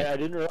 because I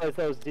didn't realize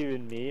that was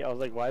even me. I was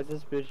like, why is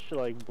this bitch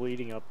like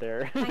bleeding up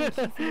there? I was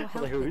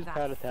like, who's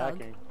Pat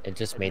attacking? It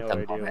just I had made no them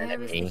idea. more mad at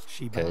me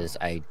because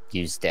I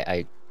used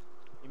the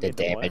made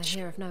them what? damage.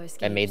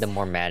 That made them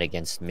more mad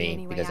against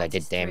me because I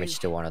did damage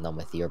to one of them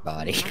with your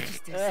body.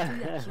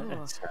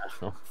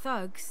 So,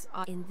 Thugs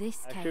are in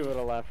this I case. actually would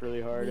have laughed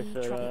really hard if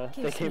It they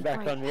gives came me back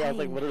great on me. I was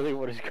like, pain. literally,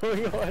 what is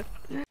going on?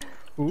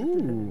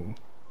 Ooh,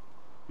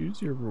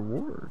 use your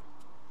reward.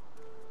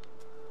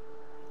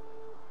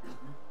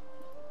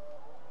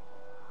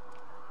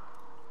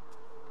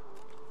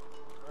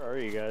 Where are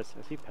you guys?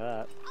 I see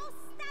Pat. I'll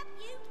stab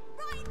you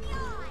right in the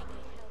eye.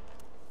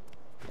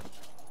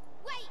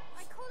 Wait,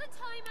 I call a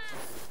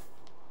timeout.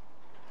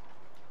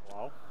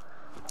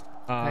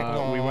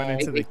 Wow. We went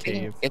into the we can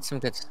cave. get some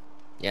good.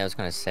 Yeah, I was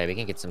gonna say we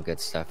can get some good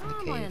stuff in the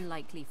Oh, my cave.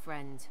 unlikely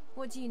friend.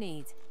 What do you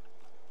need?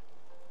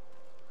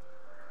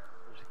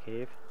 There's a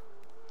cave.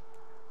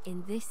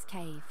 In this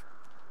cave,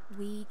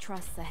 we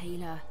trust the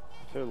healer.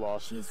 So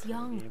lost. She's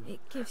young. It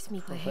gives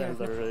me the I hair.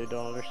 literally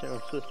don't understand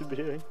what I'm supposed to be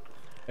doing.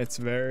 It's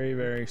very,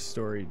 very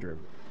story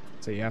driven.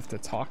 So you have to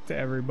talk to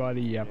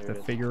everybody. You have to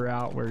figure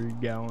out where you're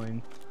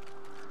going.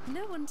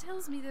 No one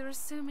tells me there are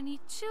so many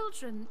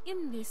children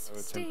in this I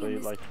would stay simply in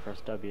this. like to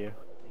press W.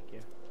 Thank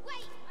you.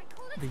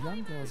 The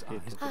young girl's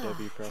eyes. Hit the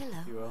W press,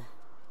 if you will.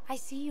 I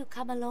see you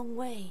come a long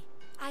way.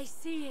 I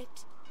see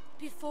it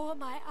before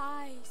my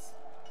eyes.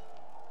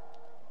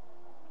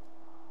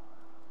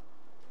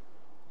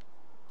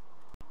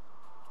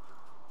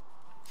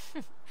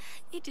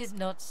 It is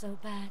not so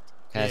bad.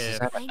 Casas,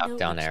 I have a I know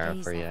knockdown which arrow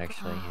days for you are-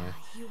 actually here.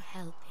 You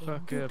help him.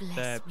 Fuck you up bless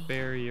that me.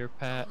 barrier,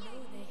 Pat.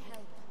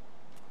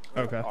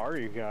 Okay. Where are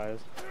you guys?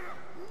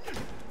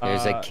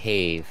 There's a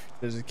cave.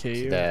 There's a To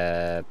cave.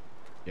 the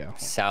Yeah.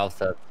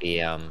 south of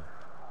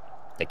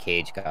the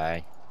cage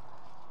guy.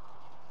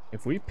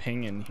 If we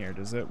ping in here,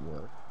 does it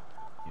work?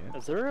 Yeah.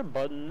 Is there a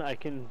button I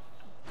can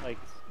like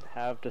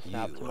have to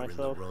snap You to are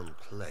myself? in the wrong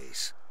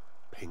place,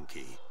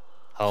 Pinky.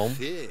 Home?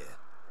 Fear.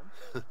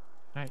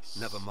 Nice.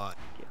 Never mind.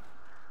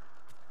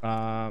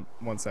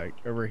 One sec.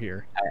 Over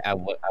here. I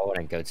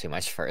wouldn't go too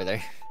much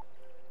further.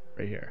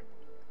 Right here.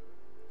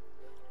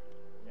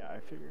 Yeah, I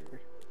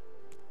figured.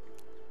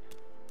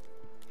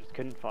 Just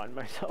couldn't find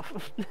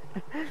myself.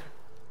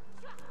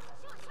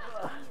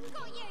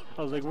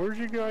 I was like, where'd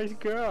you guys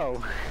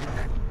go?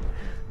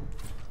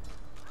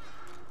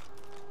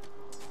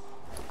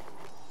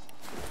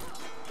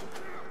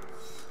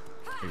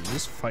 Are you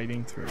just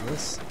fighting through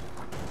this?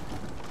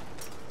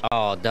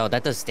 Oh no,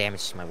 that does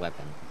damage to my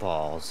weapon.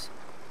 Balls.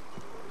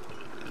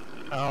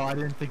 Oh, I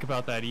didn't think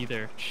about that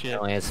either. Shit. It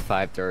only has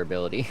 5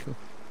 durability.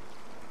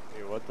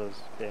 Wait, what does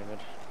damage?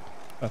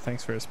 Oh,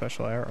 thanks for a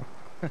special arrow.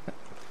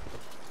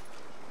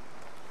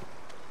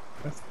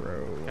 A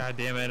throw. God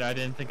damn it, I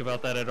didn't think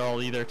about that at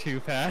all either too,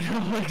 Pat.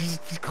 I'm like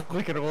just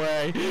clicking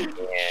away. Yeah.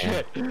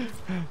 Shit.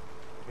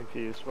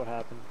 Confused, what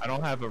happened? I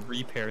don't have a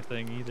repair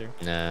thing either.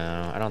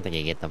 No, I don't think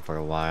you get them for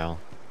a while.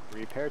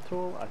 Repair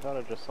tool? I thought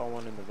I just saw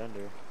one in the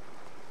vendor.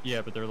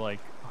 Yeah, but they're like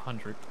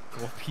 100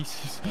 gold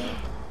pieces.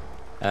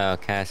 Oh,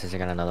 Casas, I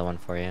got another one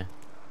for you.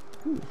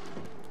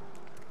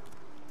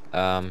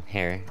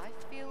 Here.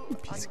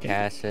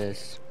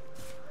 Casas.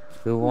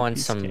 Who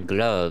wants some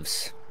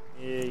gloves?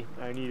 Yay,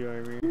 I need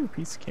armor. Ooh,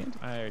 piece of candy.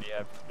 I already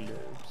have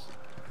gloves.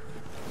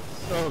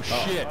 Oh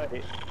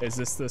shit! Is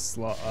this the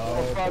slot? Oh,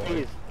 Oh, boy.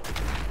 froggies.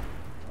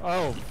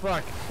 Oh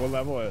fuck! What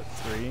level at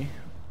 3?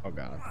 Oh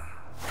god.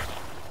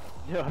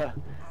 Yeah.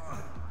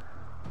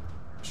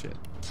 Shit.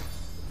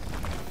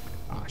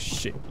 Ah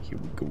shit. Here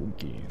we go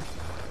again.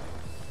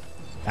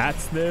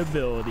 That's the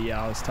ability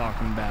I was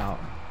talking about.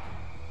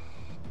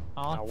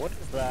 Oh, Now, what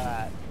is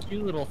that?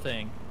 cute little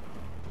thing.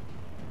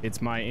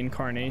 It's my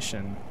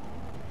incarnation.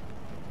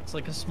 It's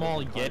like a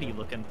small Yeti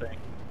looking thing.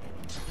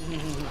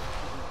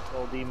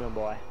 Old demon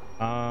boy.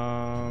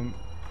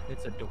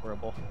 It's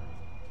adorable.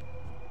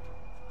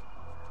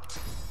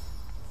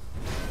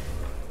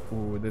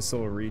 Ooh, this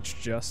will reach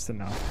just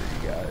enough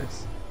for you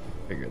guys.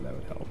 Figured that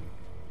would help.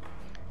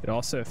 It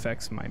also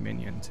affects my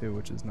minion too,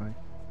 which is nice.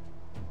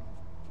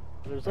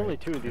 There's only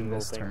 2 of these in little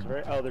this things, turn.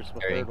 right? Oh, there's a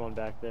Very. 3rd one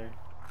back there.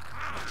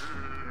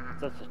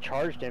 That's a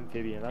charged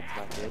amphibian, that's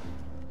not good.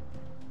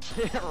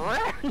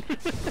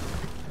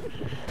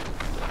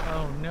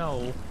 Oh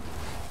no.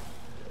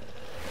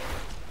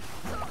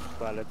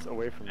 Glad it's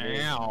away from me.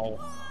 Ow.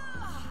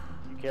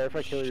 You care if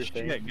I kill your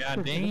thing? Shit,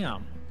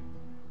 goddamn.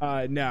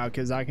 No,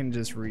 because I can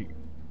just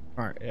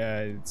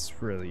it's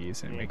really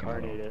easy to make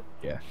Reincarnate another. it.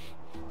 Yeah.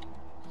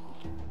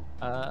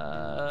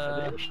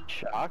 Are they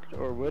shocked,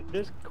 or what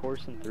is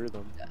coursing through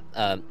them? They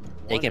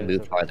One can is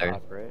move at the farther.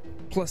 top,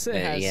 right? Plus it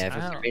has. Yeah,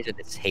 for some reason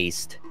it's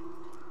haste.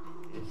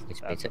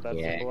 Which That's makes what it, that's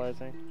yeah.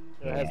 symbolizing?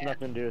 It has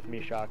nothing to do with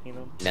me shocking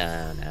them?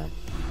 No, no.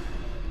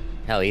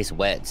 Hell, he's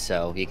wet,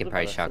 so he can was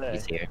probably about shock to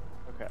these say. here.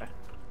 Okay.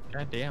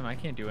 God damn, I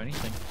can't do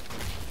anything.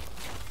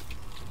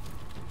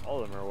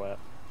 All of them are wet.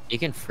 You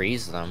can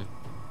freeze them.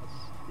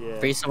 Yeah.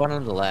 Freeze the one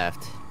on the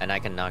left, and I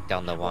can knock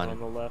down the on one,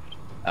 the left.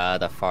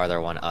 the farther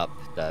one up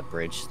the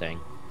bridge thing.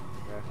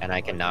 Okay. And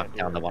I can knock can't do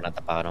down the it. one at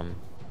the bottom.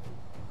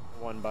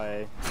 One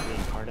by the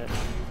incarnate.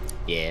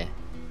 Yeah.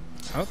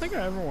 I don't think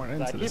I ever went I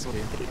into keep this game.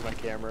 rotating my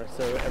camera,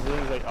 so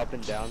everything's like up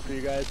and down for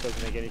you guys.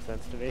 Doesn't make any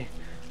sense to me.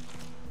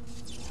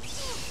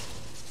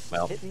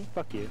 Well. Hit me?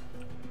 Fuck you.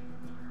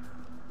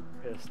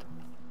 Pissed.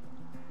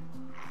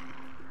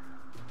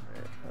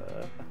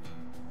 Alright,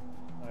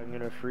 I'm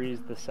gonna freeze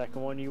the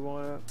second one you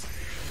want.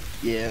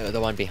 Yeah, the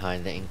one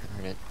behind the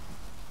incarnate.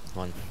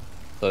 One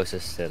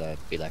closest to the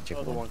electric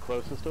Oh, the one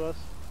closest to us?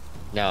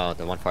 No,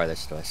 the one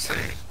farthest to us.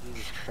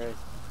 Jesus Christ.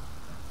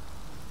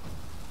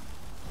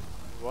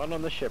 One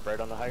on the ship, right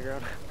on the high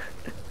ground.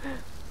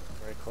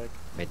 Right click.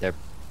 Wait, they're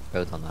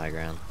both on the high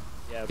ground.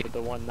 Yeah, but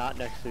the one not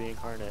next to the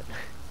incarnate.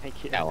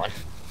 Thank you. That one.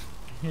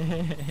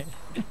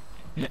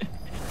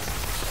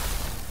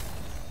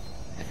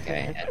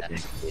 Okay, and then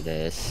do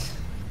this.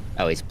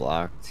 Oh, he's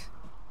blocked.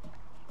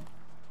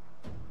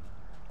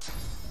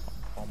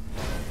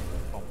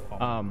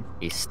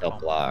 He's still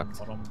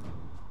blocked. Oh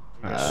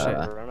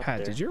shit.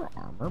 Pat, did your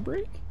armor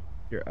break?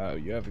 Oh,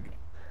 you have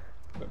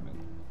equipment.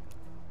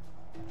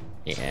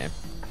 Yeah.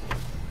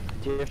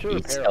 Do you have to He's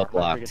repair still armor if it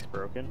blocked. gets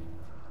broken?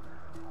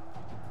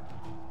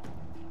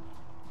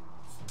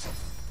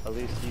 At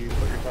least you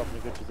put yourself in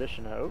a good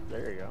position. Oh,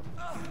 there you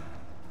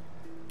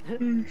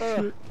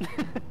go.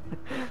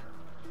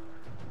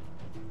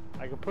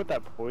 I can put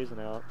that poison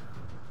out.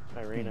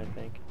 Irene, I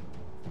think.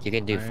 You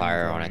can do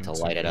fire on it to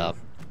light it up.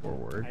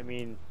 Forward. I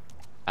mean,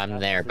 I'm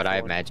there, but I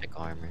have magic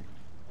armor. I'm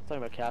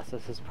talking about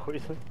Casas's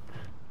poison.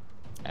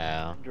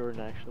 Oh.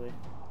 Jordan, actually.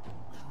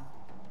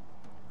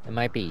 It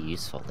might be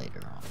useful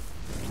later on.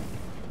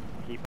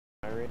 Keep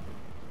Irene.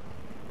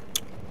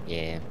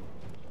 Yeah.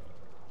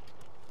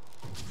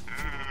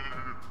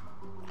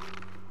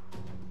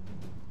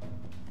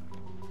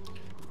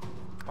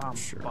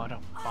 Sure. What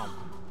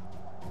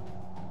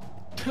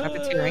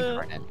happened to your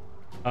incarnate?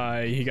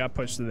 He got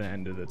pushed to the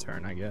end of the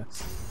turn, I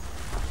guess.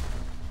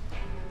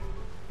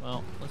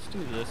 Well, let's do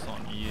this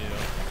on you.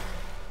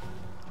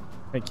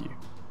 Thank you.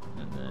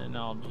 And then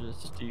I'll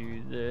just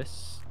do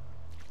this.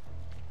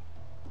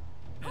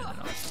 And then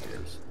I'll do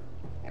this.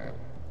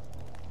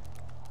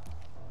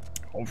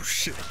 Oh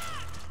shit.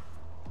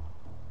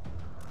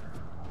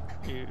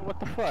 Dude, what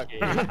the fuck?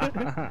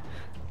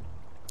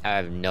 I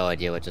have no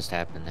idea what just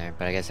happened there,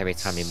 but I guess every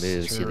time you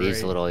move, see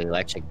these little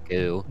electric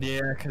goo.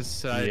 Yeah,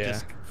 because I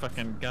just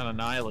fucking got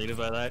annihilated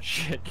by that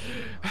shit.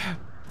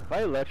 If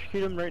I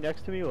electrocute him right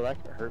next to me, will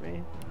that hurt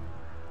me?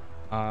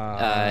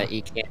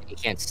 You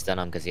can't stun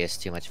him because he has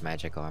too much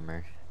magic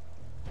armor.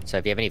 So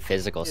if you have any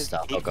physical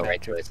stuff, he'll go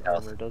right to his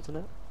health. Armor, doesn't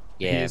it?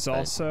 Yeah. He's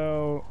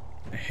also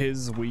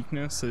his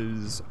weakness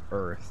is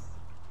earth.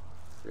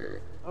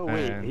 Oh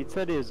wait, he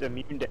said he was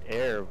immune to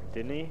air,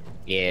 didn't he?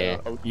 Yeah.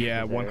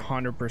 Yeah,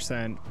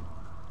 100%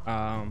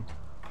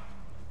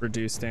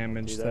 reduce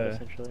damage to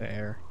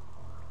air.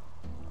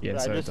 Yeah,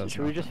 so it does.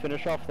 Should we just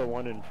finish off the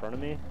one in front of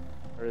me,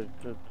 or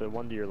the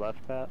one to your left,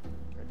 Pat,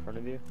 right in front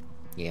of you?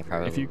 Yeah,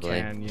 probably. If you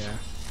can, yeah.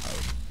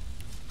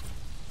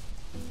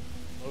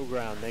 Low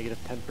ground,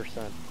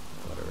 -10%,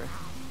 whatever.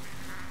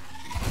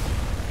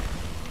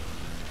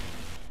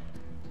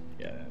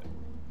 Yeah.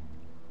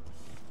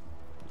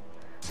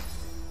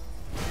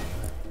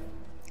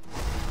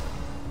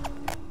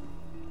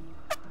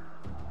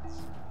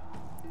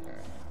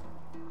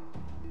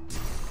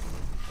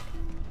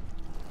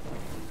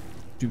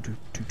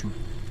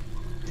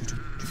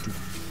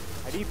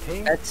 How do you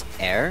ping? That's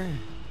air?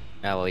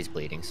 Oh, well, he's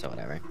bleeding, so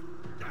whatever.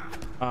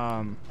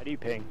 How do you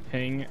ping?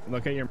 Ping,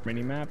 look at your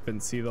mini-map and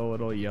see the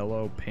little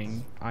yellow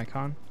ping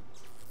icon.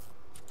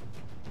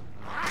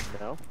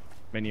 No.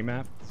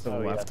 Mini-map, to the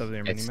left of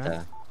your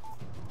mini-map.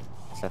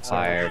 It's a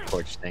fire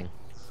torch thing.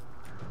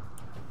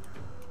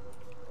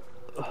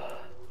 I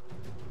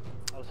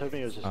was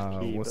hoping it was just a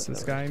key. What's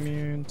this guy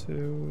immune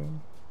to?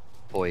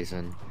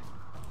 Poison.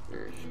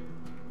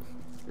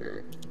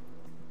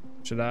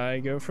 Should I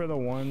go for the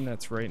one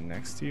that's right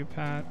next to you,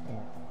 Pat?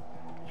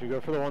 Should you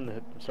go for the one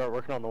that start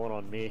working on the one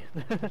on me?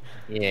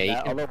 Yeah, you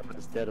can. Although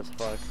it's dead as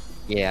fuck.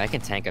 Yeah, I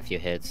can tank a few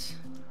hits.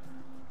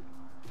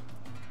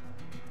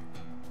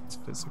 It's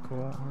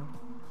physical armor.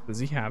 Does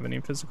he have any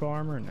physical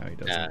armor? No, he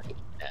doesn't. No.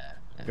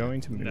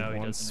 Going to move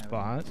one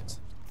spot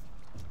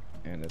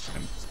and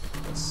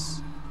attempt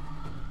this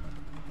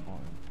on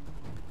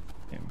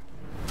him.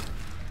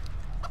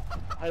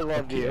 I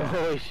love you.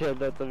 Holy shit,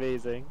 that's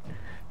amazing.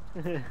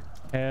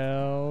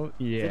 Hell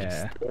yeah. Does it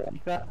just stay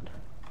like that?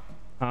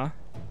 Huh?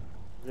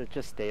 Does it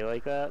just stay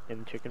like that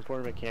in chicken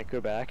form? It can't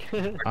go back?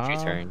 For 2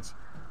 turns.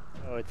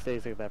 Oh, it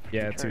stays like that for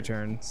 2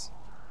 turns.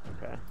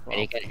 Okay. Well,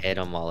 and you can hit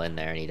him while in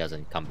there and he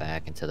doesn't come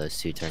back until those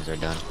 2 turns are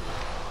done.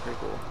 Pretty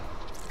cool.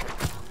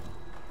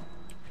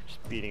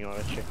 Just beating on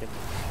a chicken.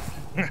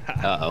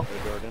 Uh-oh.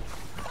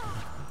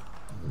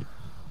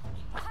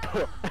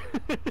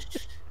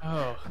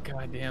 Oh,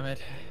 god damn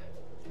it.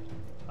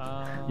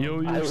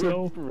 Yo, I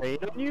yourself. would rain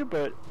on you,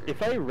 but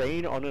if I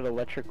rain on an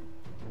electric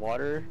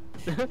water...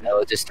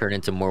 It'll just turn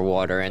into more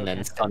water and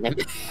then stun him.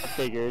 I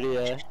figured,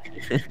 yeah.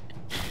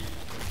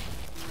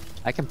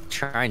 I can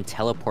try and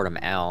teleport him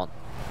out.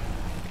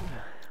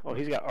 Oh,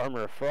 he's got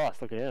armor of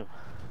frost. Look at him.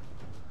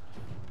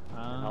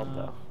 Help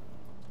though.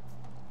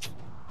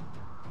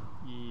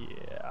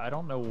 Yeah, I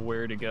don't know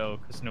where to go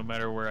because no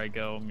matter where I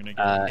go, I'm gonna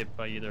get hit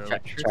by either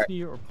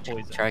electricity or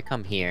poison. Try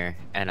come here,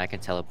 and I can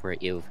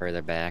teleport you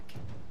further back.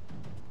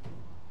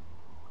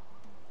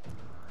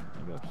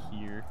 I go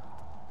here.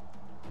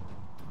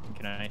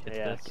 Can I hit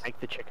Yeah, this? take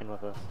the chicken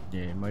with us.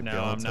 Yeah, you might be No,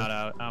 able I'm to. not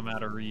out. I'm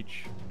out of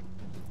reach.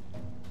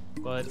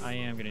 But I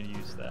am gonna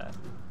use that.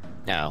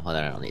 No, well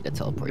then I don't need to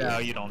teleport you. No,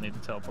 you don't need to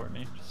teleport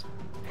me.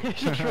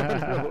 Just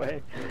run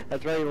away.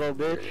 That's right, you little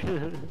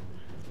bitch.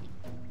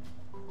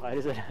 Why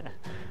does it?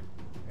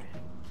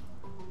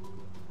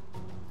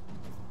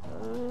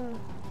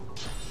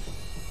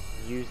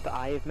 Use the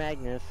Eye of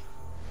Magnus.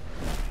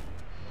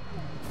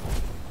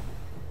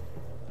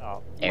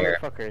 Oh,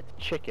 motherfucker, it's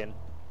chicken.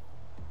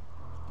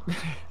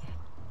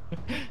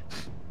 Alright,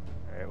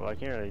 well I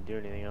can't really do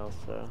anything else,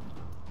 so...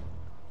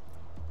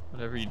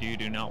 Whatever you do,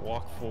 do not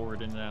walk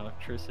forward into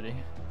electricity.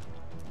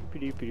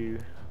 Doo-doo-doo.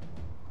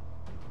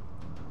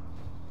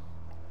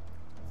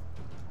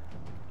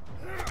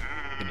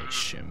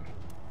 Finish him.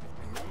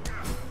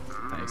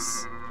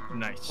 Nice.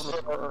 Nice.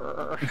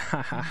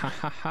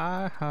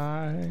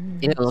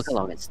 Yeah, look how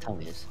long its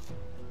tongue is.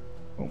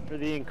 For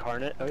the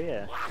incarnate, oh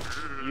yeah.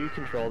 You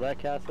control that,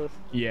 Casas?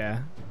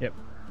 Yeah. Yep.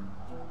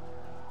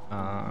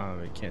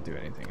 We can't do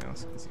anything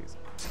else because he's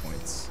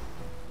points.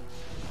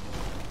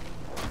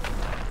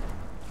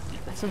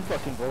 That's some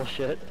fucking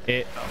bullshit.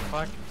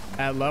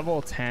 At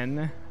level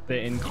 10, the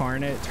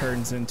incarnate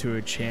turns into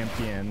a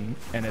champion,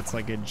 and it's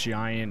like a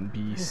giant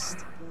beast,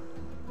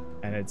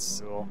 and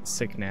it's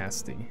sick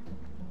nasty.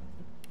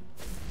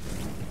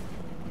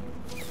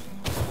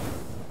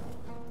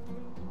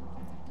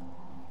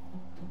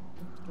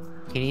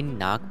 Can you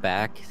knock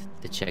back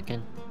the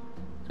chicken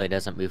so it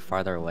doesn't move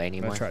farther away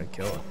anymore? I'm gonna try to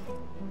kill it.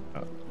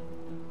 Oh,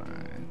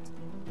 fine.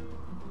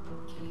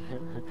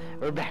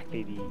 We're back,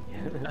 baby.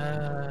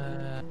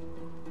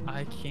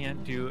 I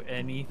can't do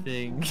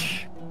anything.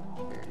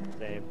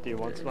 Same. Dude,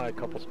 once my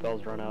couple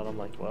spells run out, I'm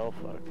like, well,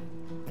 fuck.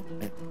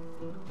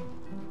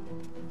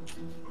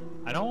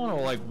 I don't want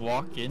to like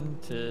walk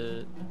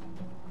into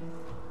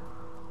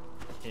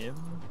him,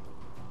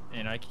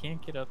 and I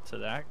can't get up to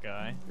that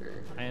guy.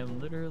 I am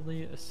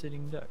literally a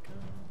sitting duck.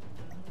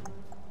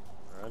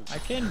 I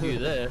can do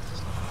this.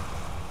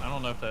 I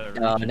don't know if that.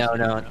 No.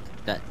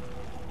 That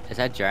is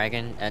that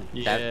dragon, and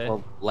Yeah. that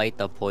will light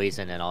the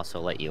poison and also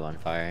light you on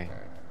fire.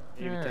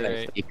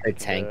 Alright. You could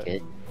tank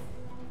it.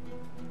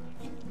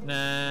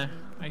 Nah,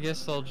 I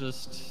guess I'll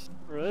just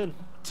run.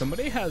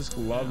 Somebody has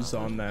gloves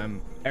on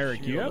them.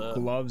 Eric, you Shield have up.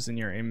 gloves in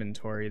your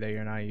inventory that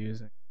you're not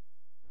using.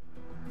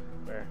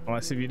 Where?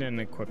 Unless if you didn't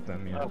equip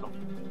them yet. Oh.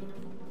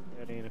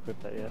 I didn't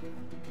equip that yet.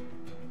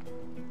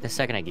 The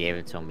second I gave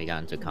it to him, we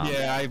got into combat.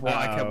 Yeah, I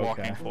kept okay.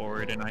 walking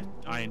forward, and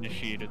I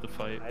initiated the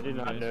fight. I did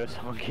not know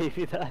someone gave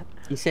you that.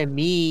 He said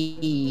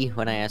me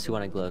when I asked who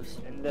wanted gloves.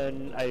 And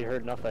then I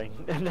heard nothing,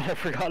 and then I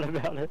forgot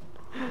about it.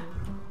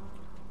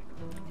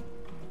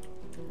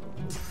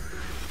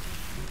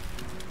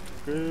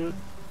 Good.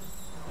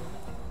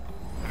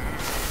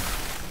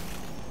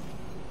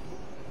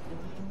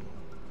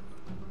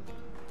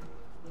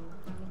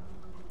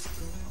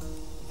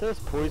 It says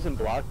poison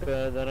block,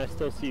 then I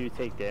still see you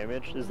take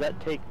damage. Does that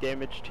take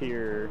damage to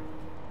your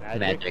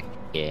magic?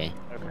 Yeah.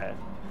 Okay.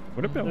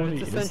 What ability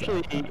It's is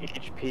essentially that?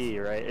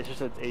 HP, right? It's just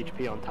an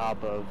HP on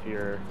top of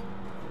your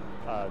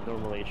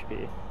normal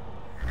HP.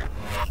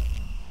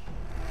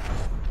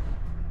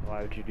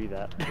 Why would you do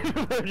that?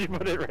 Why would you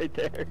put it right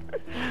there?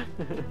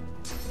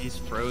 He's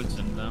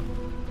frozen though.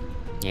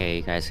 Yeah,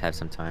 you guys have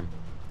some time.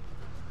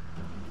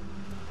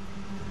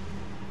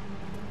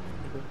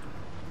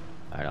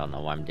 I don't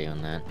know why I'm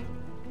doing that.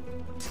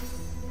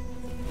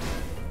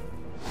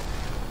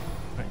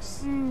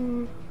 Nice.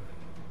 Does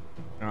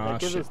Ah,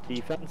 that give shit. us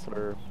defense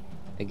or?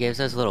 It gives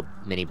us a little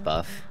mini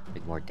buff,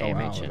 like more Oh, wow,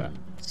 damage and that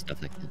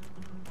stuff like that.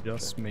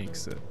 Just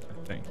makes it,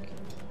 I think.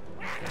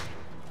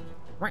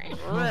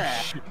 Oh,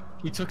 shit.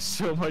 He took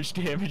so much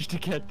damage to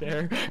get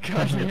there.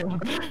 Goddamn.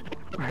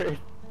 Right.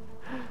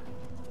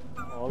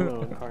 Oh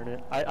no,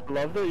 incarnate. I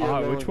love that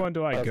you're Which one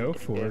do I go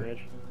for?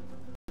 Damage.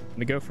 I'm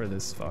gonna go for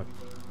this fuck.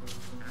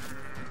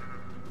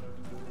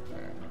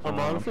 I'm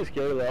honestly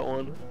scared of that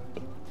one.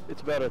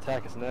 It's about to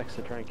attack us next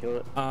to try and kill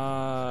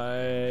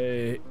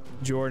it.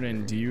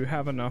 Jordan, do you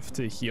have enough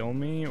to heal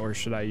me, or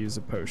should I use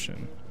a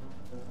potion?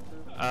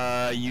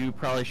 You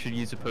probably should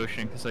use a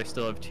potion because I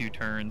still have 2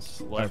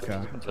 turns left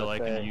until I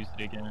can use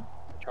it again.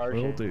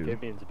 Charging Will do.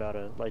 amphibian's about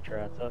to light your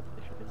ass up.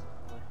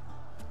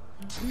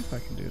 See if I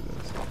can do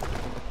this.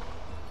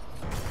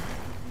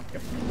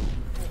 Yep.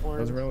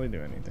 Doesn't really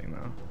do anything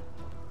though.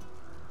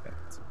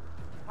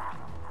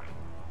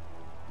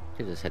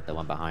 You just hit the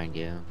one behind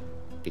you.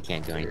 You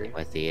can't do anything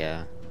with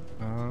the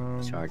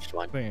charged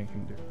one. I think I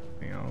can do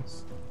anything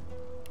else.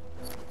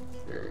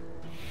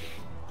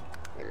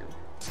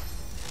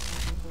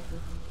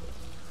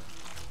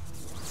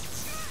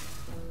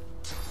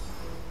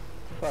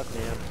 Fuck,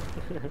 man.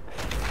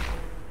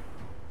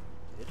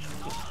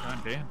 God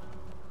damn.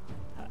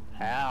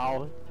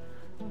 Ow.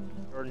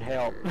 Jordan,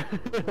 help. 1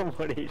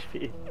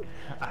 HP.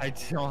 I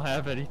don't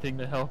have anything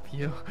to help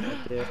you.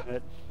 Damn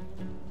it.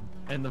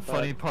 And the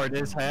funny part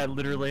is, I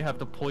literally have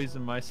to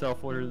poison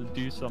myself in order to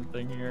do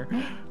something here.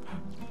 I'm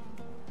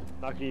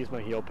not gonna use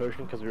my heal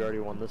potion because we already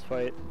won this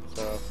fight,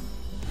 so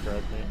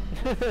trust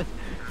me.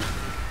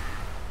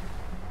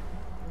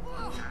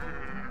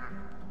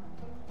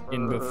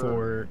 In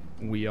before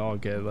we all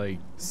get like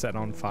set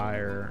on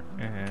fire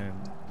and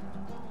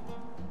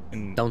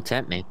don't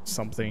tempt me.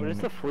 Something What does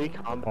the flea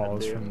combat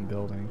falls do? from the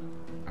building.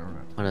 I don't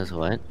know. What is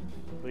what?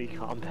 Flea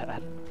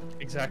combat.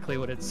 Exactly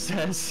what it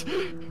says.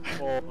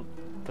 Well,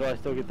 do I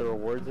still get the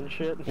rewards and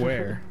shit?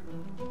 Where?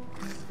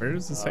 Where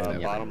does it say that?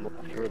 Bottom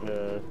left where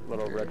the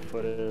little red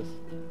foot is,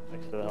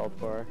 next to the health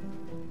bar.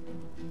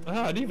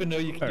 Oh, I didn't even know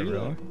you could do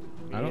really? Me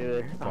I don't.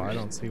 neither. Oh, I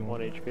don't see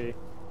one. 1 HP.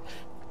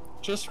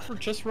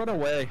 Just run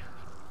away.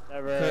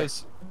 Never.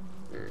 Cause,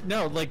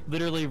 no, like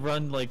literally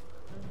run like,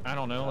 I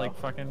don't know, like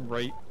fucking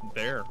right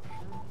there.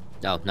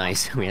 Oh,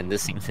 nice. We had the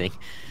same thing.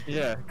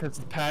 Yeah, because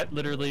Pat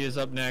literally is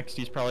up next.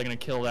 He's probably gonna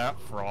kill that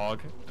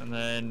frog, and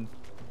then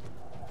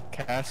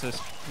Casas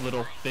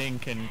little thing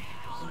can.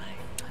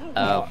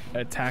 Oh,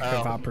 attack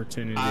of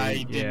opportunity.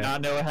 I did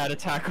not know I had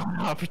attack on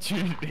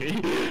opportunity.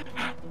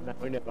 Now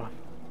we know.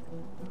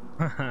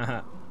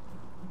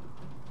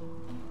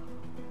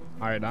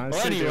 Alright,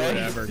 honestly, do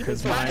whatever,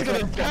 because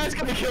That's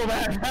gonna kill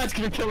that. That's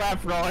gonna kill that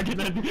frog, and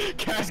then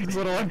Casas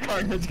little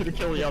incarnate's gonna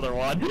kill the other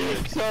one.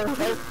 So,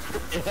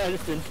 yeah, I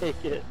just didn't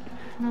take it.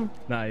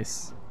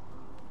 Nice.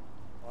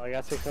 Well, I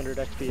got 600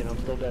 XP and I'm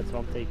still dead, so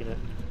I'm taking it.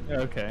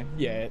 Okay.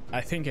 Yeah,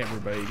 I think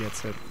everybody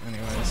gets it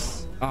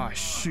anyways. Oh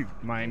shoot,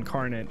 my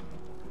incarnate.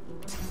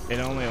 It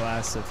only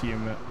lasts a few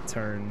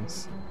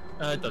turns.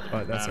 It doesn't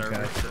but that's matter.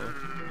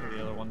 okay.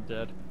 The other one's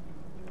dead.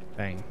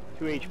 Bang.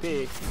 2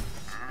 HP.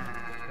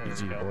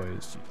 Easy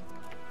boys.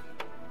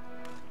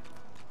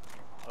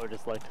 I would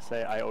just like to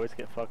say I always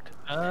get fucked.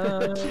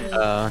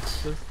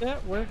 Does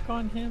that work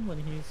on him when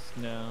he's...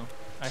 No.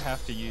 I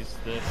have to use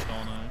this,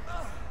 don't I?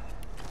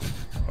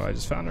 Oh, I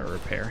just found a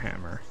repair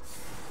hammer.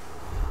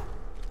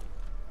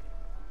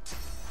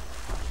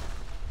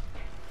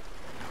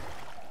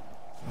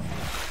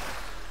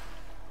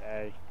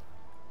 Hey.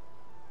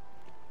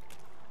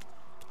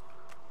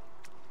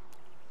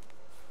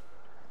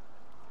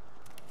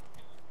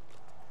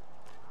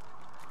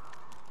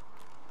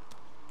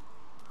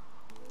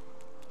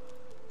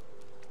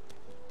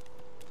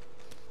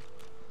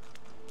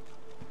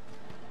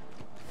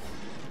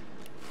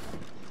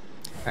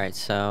 Alright,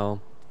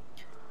 so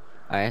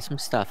I have some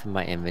stuff in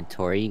my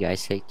inventory. You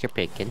guys take your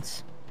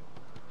pickings.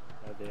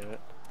 God damn it.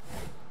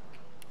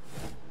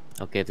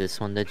 I'll give this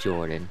one to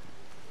Jordan.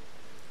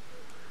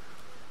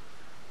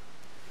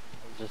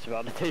 I was just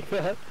about to take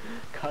that.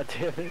 God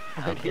damn it.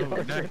 I'll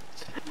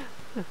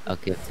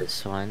give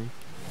this one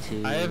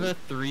to... I have a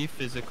 3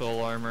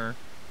 physical armor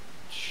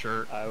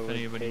shirt. I if would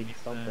anybody take needs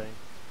something. that.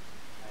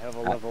 I have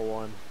a level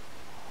 1.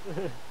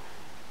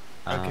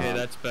 Okay,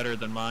 that's better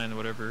than mine.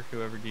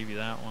 Whoever gave you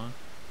that one.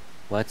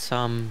 What's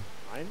Mine?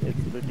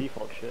 It's the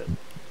default shit.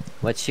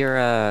 What's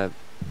your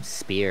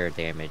spear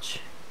damage?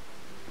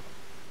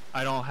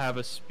 I don't have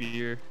a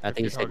spear. I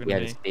think you said you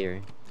had a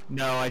spear.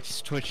 No, I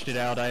just switched it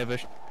out. I have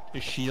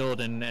a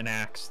shield and an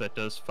axe that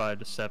does 5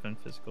 to 7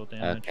 physical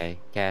damage. Okay,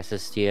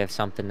 Casas, do you have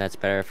something that's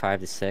better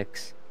 5 to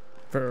 6?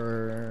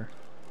 For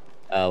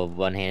a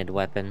one-handed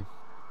weapon.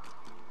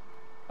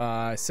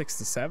 6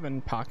 to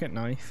 7 pocket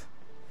knife.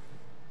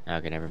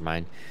 Okay, never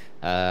mind.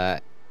 Do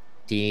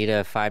you need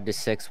a 5 to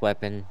 6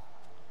 weapon,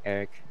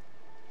 Eric?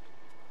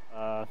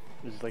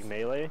 Is it like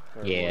melee?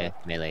 Or Yeah,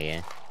 what? melee,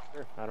 yeah.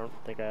 Sure. I don't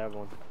think I have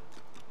one.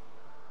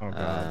 Oh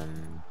god.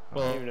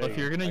 Well, if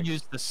you're gonna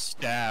use the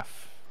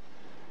staff...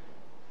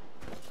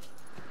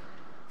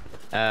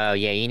 Oh,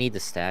 yeah, you need the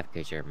staff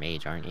because you're a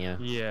mage, aren't you?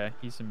 Yeah,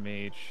 he's a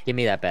mage. Give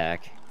me that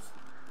back.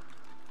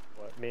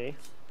 What, me?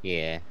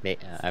 Yeah, I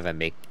have a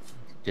make...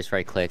 Just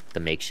right-click the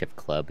makeshift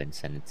club and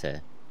send it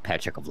to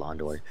Patrick of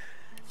Londor.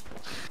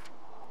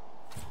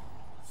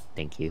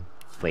 Thank you.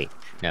 Wait,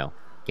 no.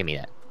 Give me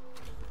that.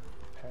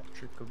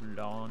 Patrick of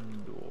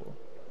Londor.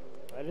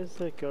 Why does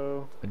it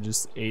go? I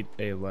just ate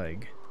a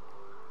leg.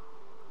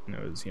 And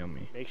it was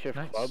yummy. Makeshift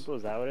club?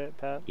 Was that what it,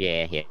 Pat?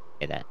 Yeah, that.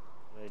 Did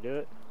I do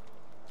it?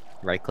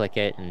 Right-click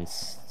it and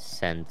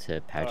send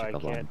to Patrick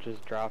of I Londor. can't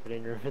just drop it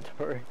in your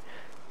inventory.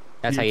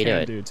 That's how you do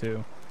it. do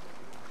too.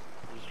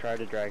 Just try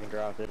to drag and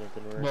drop it, it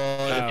didn't work.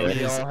 Well, if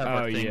we all have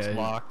our things yeah.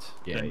 locked,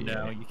 Yeah, then yeah.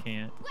 no, you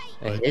can't.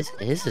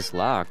 His is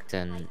locked,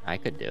 and I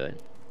could do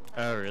it.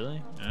 Oh,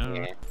 really? Oh.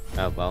 Yeah.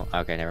 Oh, well,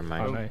 okay, never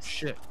mind. Oh, nice.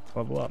 Shit.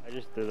 Level up. I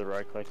just did the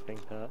right click thing,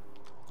 Pat.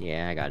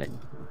 Yeah, I got it.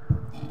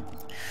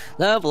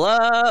 Level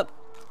up!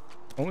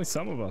 Only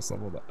some of us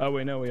leveled up. Oh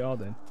wait, no, we all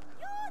did.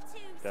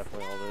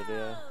 Definitely all did,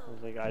 yeah. I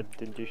was like, I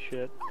didn't do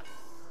shit.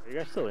 Are you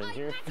guys still in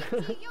here?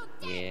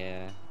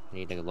 Yeah, I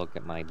need to look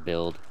at my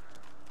build.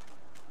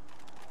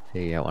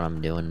 Figure out what I'm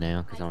doing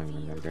now, because I don't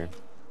even remember.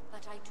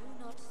 But I do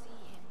not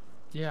see him.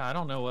 Yeah, I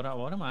don't know what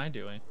am I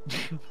doing?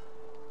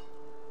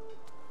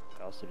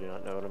 I also do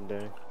not know what I'm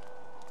doing.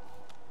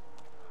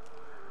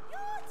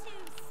 You're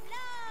too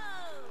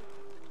slow.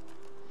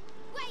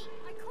 Wait,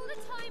 I call a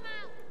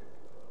timeout.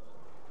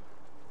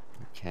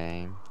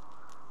 Okay.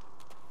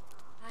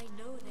 I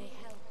know they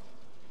help.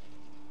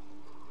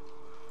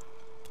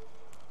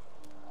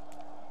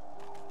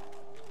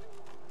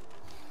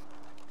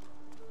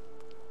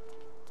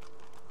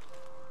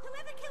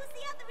 Whoever kills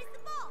the other is the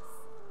boss.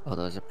 Oh,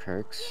 those are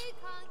perks. You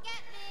can't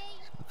get me.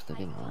 What's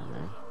living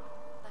armor?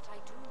 But I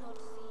do not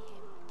see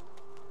him.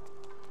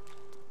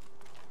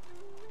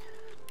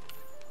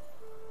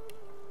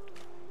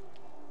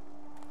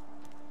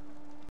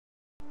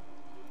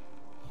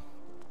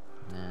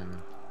 And then...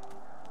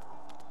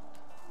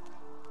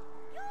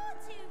 You're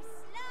too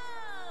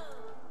slow.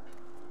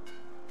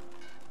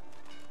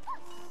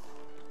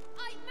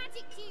 I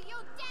magicked you.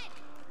 You're dead.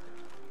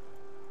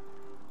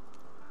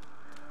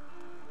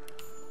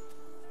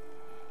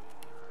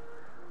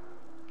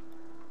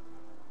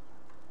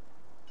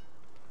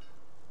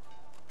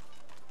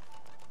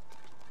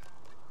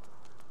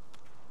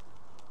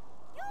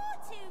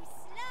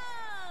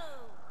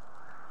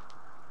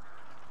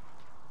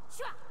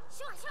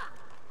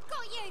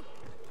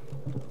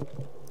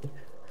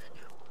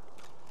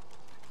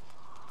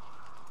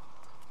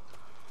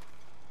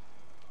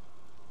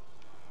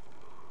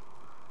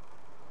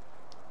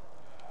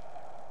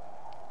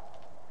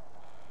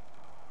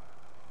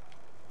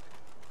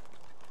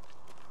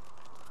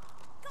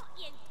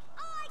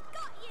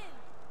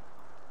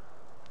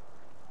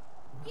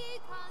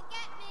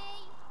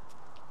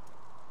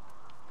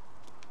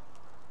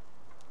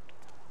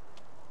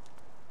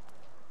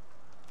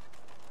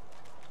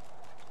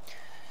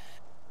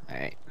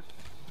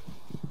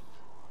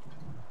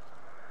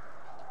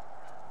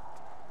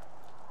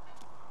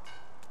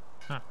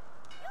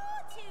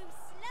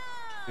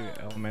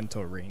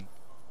 elemental ring.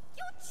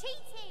 You're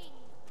cheating.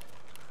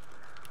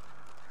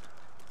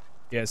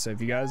 Yeah, so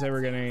if you guys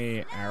ever get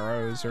any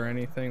arrows or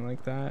anything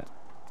like that,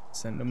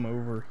 send them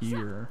over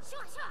here.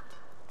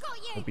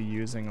 I'll be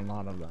using a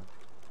lot of them.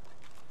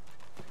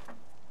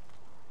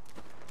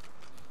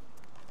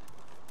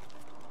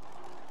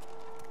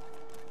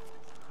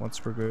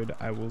 Once we're good,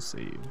 I will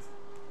save.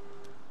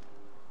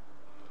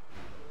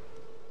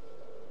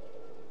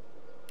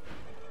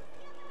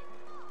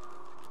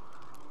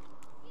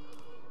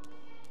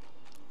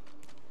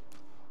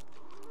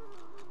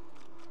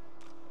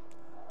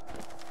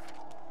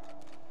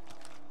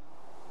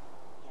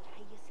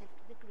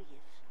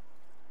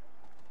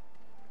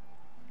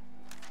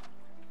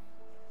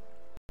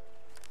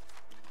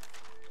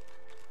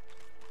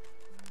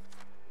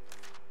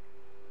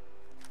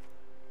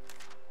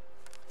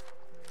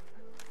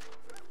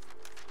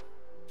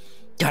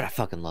 God, I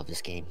fucking love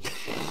this game.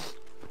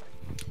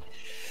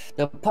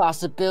 The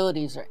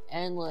possibilities are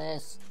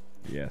endless.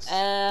 Yes.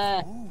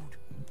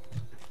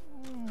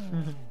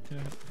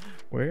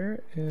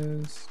 Where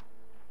is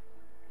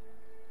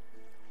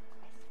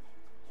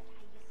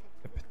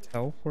the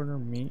teleporter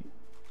meet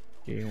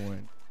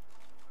Galen?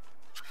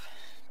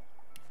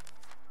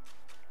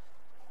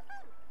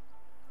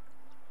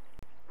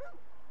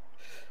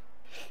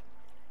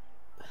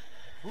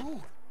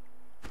 Ooh.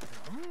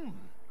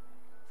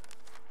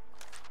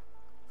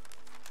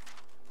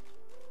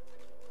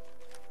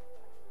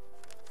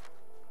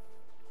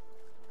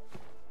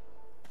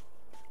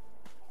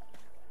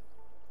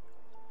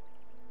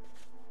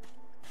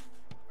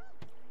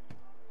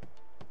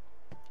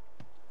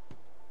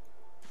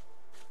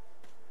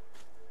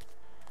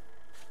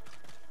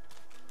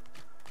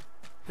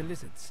 The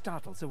lizard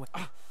startles away.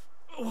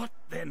 What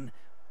then?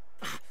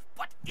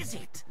 What is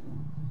it?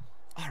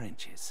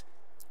 Oranges.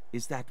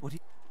 Is that what he...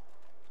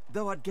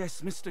 Though I'd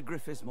guess Mr.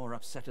 Griff is more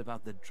upset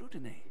about the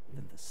Drudine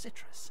than the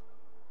citrus.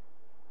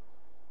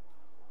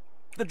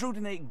 The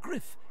Drudine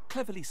Griff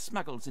cleverly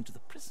smuggles into the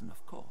prison,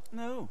 of course.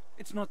 No,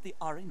 it's not the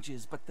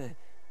oranges, but the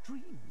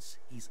dreams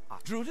he's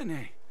after.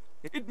 Drudine,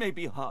 it may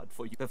be hard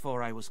for you.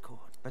 Before I was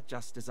caught, but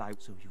just as I...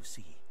 So you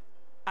see,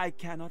 I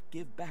cannot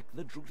give back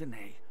the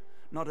Drudine.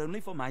 Not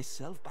only for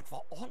myself, but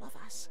for all of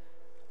us.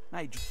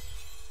 My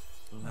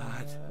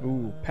blood.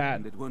 Ooh, Pat.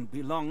 And it won't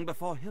be long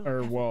before he'll...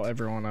 Or, well,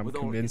 everyone, I'm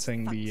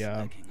convincing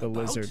the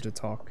lizard to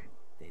talk.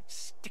 They'd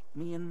stick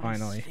me in my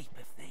Finally. sleep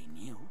if they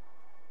knew.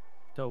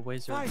 The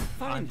wizard.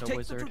 Fine, I'm the take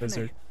wizard. the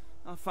Drudine.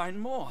 I'll find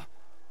more.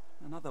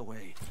 Another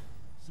way.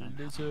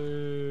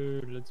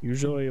 Lizard. Let's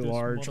Usually beat this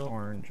large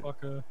orange.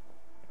 motherfucker.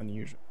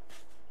 Unusual.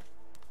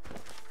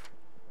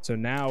 So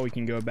now we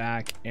can go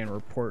back and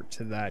report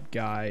to that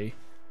guy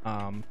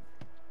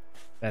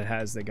that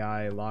has the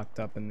guy locked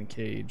up in the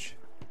cage.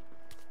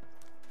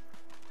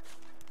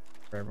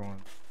 For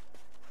everyone.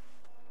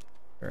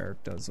 Where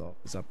Eric does all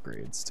his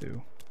upgrades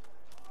too.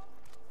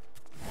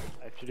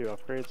 I have to do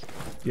upgrades?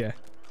 Yeah.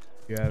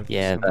 You have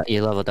Yeah, some... but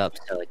you leveled up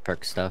to like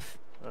perk stuff.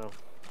 Oh.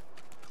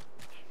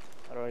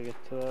 How do I get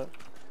to that?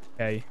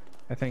 A,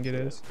 I think it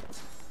is.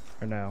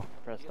 Or no?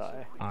 Press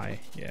I. I,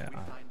 yeah.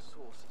 I.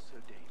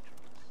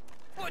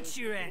 What's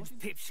your end,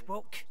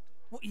 Pipspoke?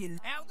 What you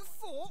out the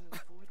fort?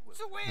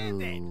 So where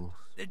then?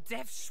 The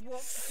death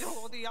swamp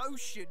or the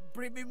ocean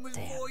brimming with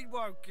void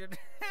woken?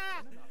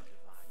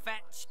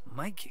 Fetch.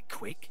 Make it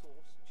quick.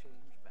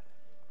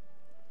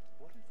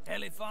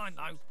 Hell if I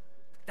know.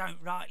 Don't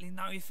rightly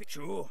know if it's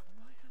sure.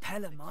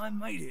 Pelamine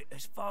made it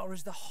as far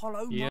as the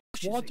hollow. Yeah,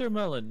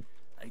 watermelon.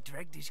 They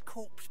dragged his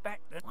corpse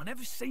back there. I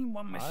never seen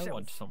one myself. I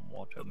want some But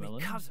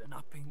watermelon. my cousin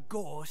up in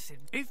Gore said,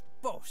 if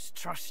boss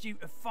trusts you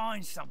to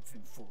find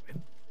something for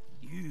him,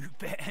 you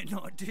better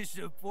not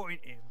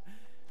disappoint him.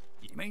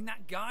 You mean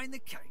that guy in the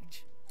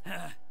cage?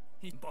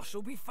 His boss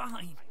will be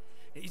fine.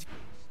 He's...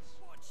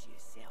 Watch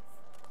yourself.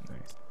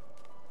 Nice.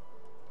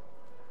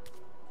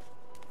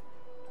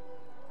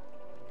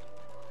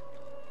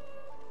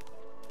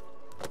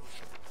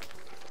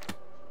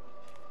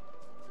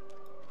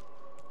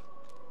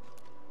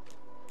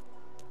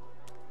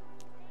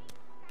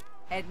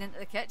 Heading into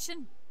the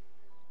kitchen.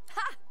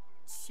 Ha!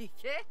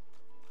 Cheeky.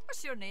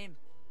 What's your name?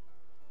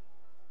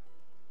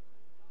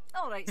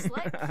 All right,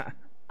 Slick.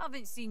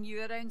 Haven't seen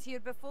you around here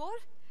before.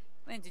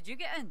 When did you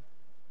get in?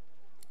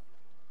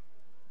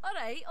 All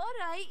right,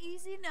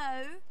 easy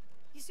now.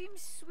 You seem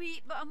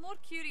sweet, but I'm more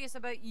curious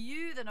about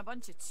you than a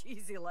bunch of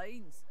cheesy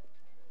lines.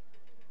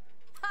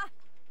 Ha!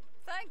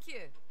 Thank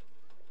you.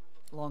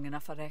 Long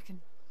enough, I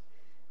reckon.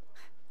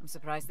 I'm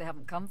surprised they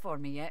haven't come for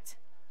me yet.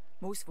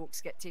 Most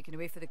folks get taken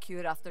away for the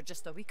cure after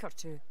just a week or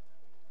two.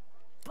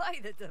 By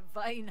the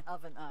divine,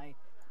 haven't I?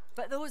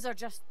 But those are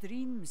just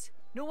dreams.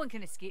 No one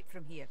can escape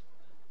from here.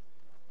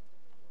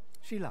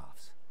 She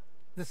laughs.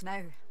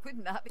 Now,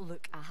 wouldn't that be...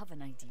 Look, I have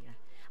an idea.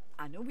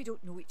 I know we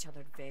don't know each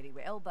other very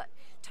well, but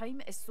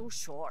time is so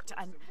short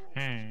and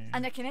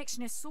the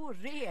connection is so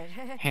rare.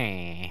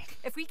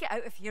 If we get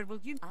out of here, will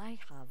you... I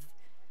have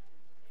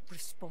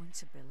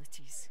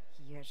responsibilities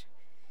here.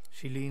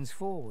 She leans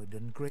forward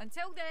and grits.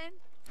 Until then,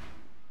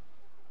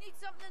 need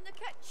something in the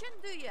kitchen,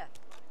 do you?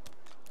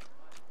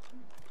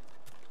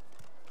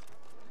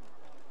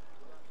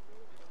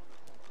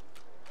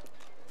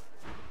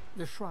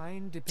 The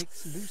shrine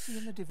depicts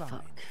Lucian the Divine.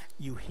 Fuck.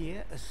 You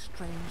hear a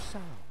strange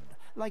sound,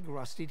 like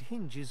rusted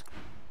hinges.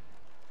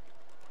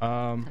 What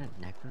kind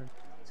of necro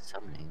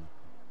summoning?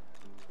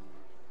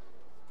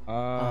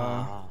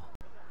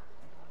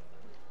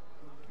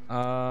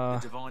 The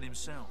Divine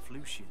himself,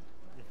 Lucian.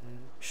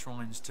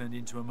 Shrine's turned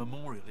into a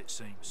memorial, it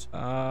seems.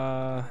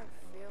 I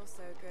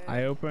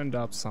opened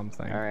up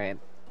something. All right.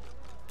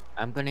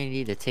 I'm gonna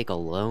need to take a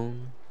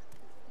loan.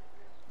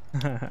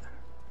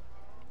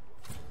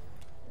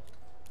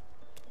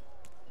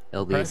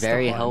 It'll be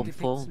very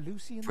helpful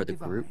for the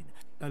group.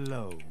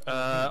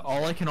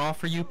 All I can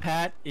offer you,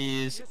 Pat,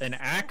 is an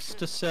axe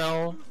to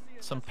sell,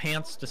 some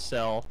pants to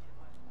sell,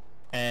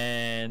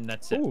 and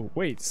that's it. Oh,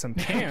 wait, some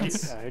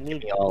pants? I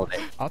need all of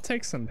it. I'll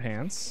take some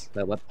pants.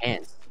 But what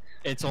pants?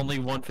 It's only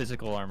one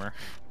physical armor.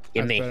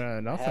 Give me. I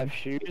have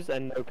shoes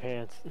and no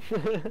pants.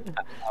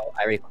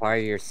 I require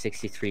your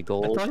 63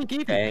 gold. I thought he gave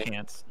you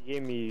pants.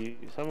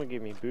 Someone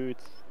gave me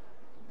boots.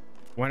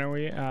 When are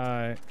we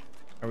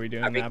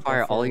doing that? I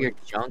require all your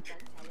junk.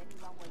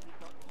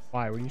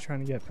 Why? What are you trying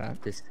to get, Pat?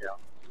 This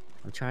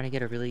I'm trying to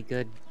get a really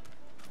good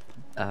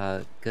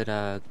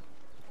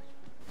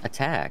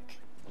attack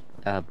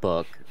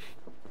book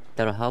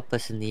that'll help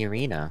us in the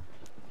arena.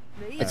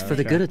 It's for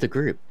the good of the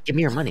group. Give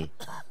me your money.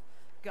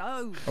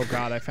 Go. Oh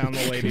god, I found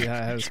the lady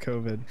that has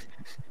COVID.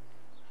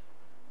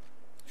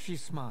 She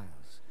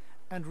smiles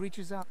and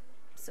reaches out.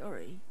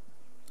 Sorry,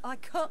 I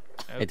can't.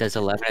 It does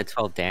 11 to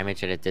 12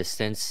 damage at a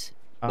distance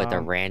with a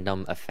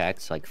random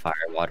effect, like fire,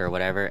 water,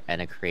 whatever,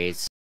 and it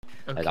creates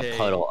like a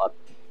puddle up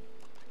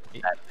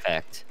that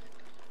effect.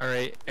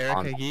 Alright, Eric,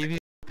 I gave you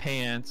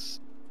pants.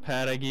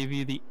 Pat, I gave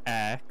you the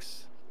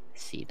axe.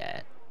 See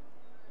that.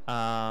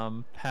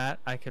 Pat,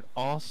 I could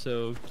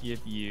also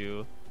give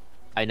you...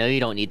 I know you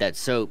don't need that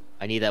soap.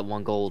 I need that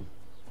 1 gold.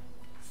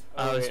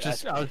 I was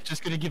just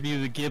gonna give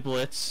you the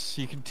giblets.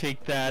 You can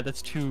take that.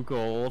 That's 2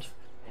 gold.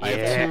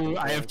 Yeah.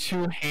 I have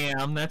 2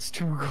 ham. That's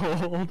 2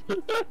 gold.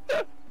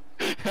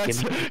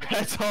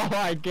 that's all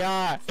I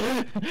got.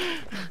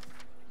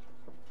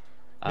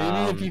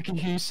 Maybe if you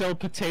can sell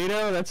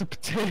potato, that's a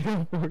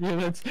potato for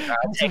you.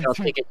 I'll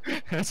take it.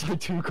 That's like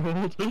 2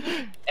 gold.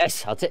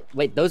 Yes, I'll take.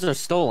 Wait, those are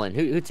stolen.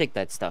 Who take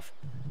that stuff?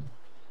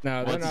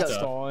 No, they're not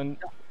stolen.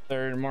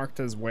 They're marked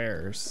as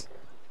wares.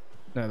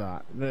 No,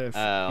 not the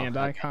hand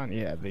icon.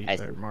 Yeah,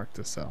 they're marked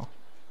to sell.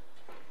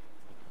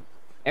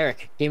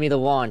 Eric, give me the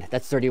wand.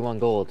 That's 31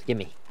 gold. Give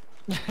me.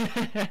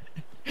 I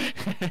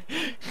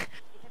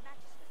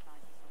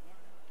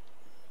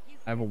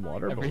have a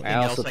water balloon.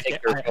 I also take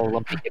your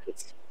lumpy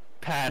giblets.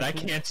 Pat, I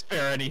can't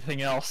spare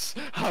anything else.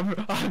 I'm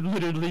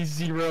literally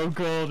 0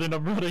 gold and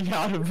I'm running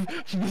out of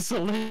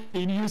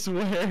miscellaneous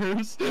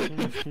wares.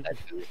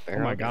 Oh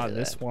my god,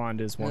 this wand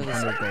is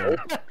 100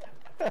 gold.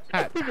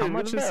 Pat, how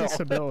much is this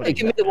ability? Hey,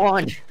 give me the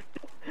wand.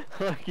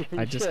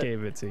 I just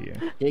gave it to you.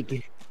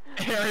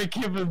 Eric,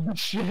 give him the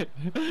shit.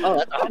 Oh,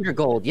 that's 100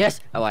 gold.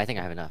 Yes. Oh, I think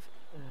I have enough.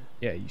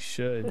 Yeah, you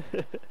should.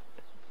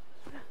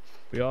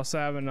 We also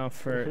have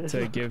enough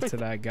to give to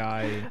that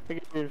guy. I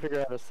can't even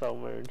figure out how to sell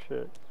my own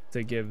shit.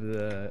 To give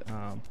the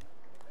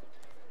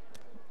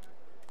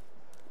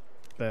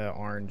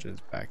oranges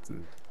back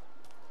to.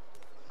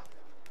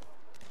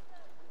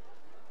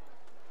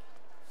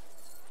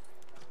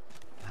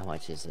 How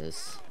much is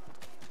this?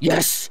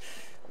 Yes!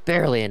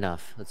 Barely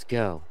enough. Let's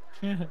go.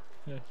 Oops.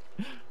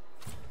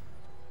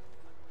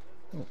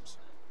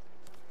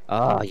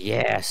 Oh,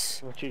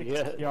 yes. What you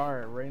get?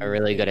 A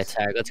really good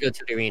attack. Let's go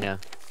to the arena.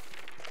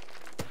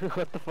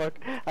 What the fuck?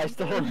 I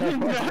still don't know.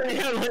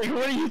 Like,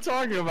 what are you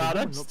talking about?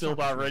 I'm still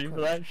not ready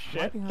for that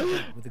shit.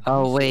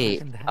 Oh,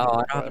 wait. Oh,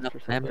 I don't have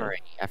enough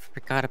memory. I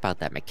forgot about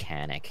that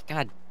mechanic.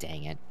 God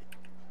dang it.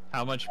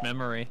 How much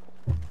memory?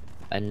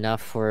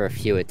 Enough for a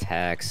few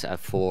attacks.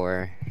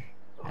 4.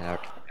 I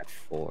don't have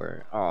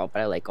 4. Oh, but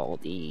I like all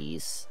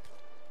these.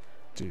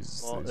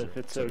 Jesus. Well, if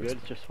it's so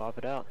good, just swap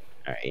it out.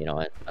 Alright, you know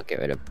what? I'll get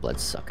rid of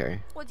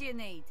Bloodsucker. What do you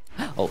need?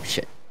 Oh,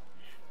 shit.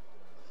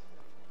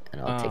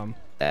 And I'll take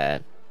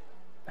that.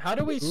 How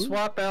do we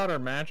swap out our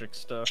magic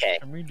stuff?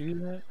 Can we do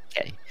that?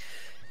 Okay.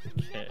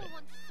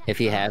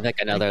 If you have like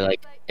another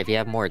if you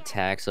have more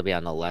attacks, it'll be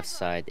on the left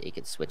side that you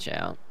can switch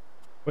out.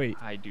 Wait.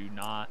 I do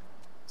not.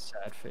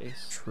 Sad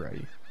face.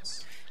 Trey.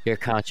 Your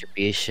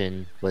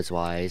contribution was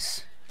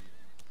wise.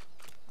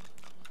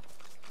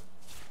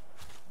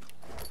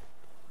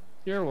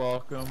 You're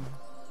welcome.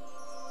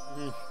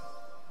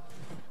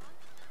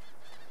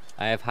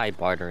 I have high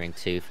bartering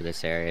too for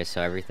this area,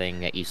 so everything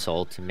that you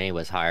sold to me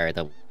was higher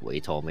than what you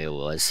told me it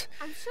was.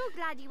 I'm sure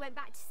glad you went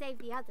back to save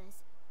the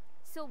others.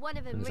 Saw one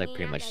of them. It was like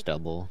pretty much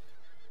double.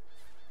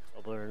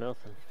 Double or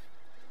nothing.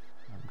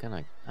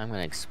 I'm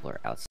gonna explore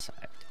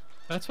outside.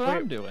 That's what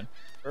I'm doing.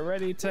 We're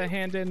ready to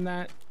hand in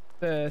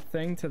the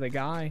thing to the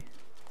guy.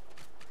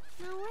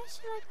 Now, where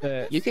should I put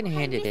this? You can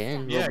hand it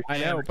in. Yeah, I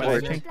know, but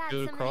I think. Glad some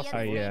of the others Yeah,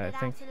 I made it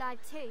think. out alive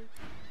too.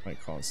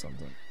 Might cause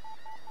something.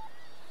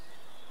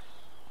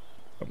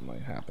 Something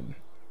might happen.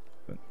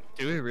 But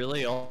Do we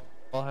really all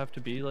have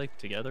to be like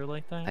together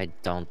like that? I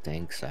don't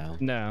think so.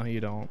 no, you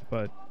don't.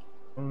 But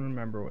I don't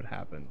remember what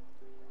happened.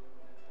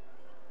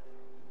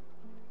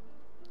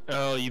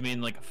 Oh, you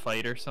mean like a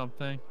fight or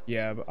something?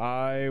 Yeah, but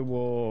I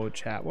will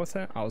chat with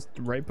him.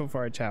 Right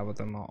before I chat with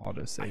him, I'll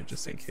just save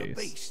just in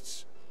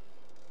case.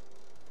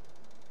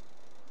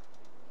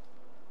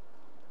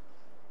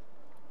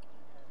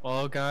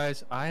 Well,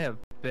 guys, I have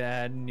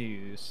bad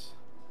news.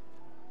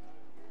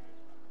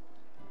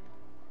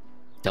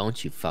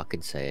 Don't you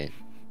fucking say it.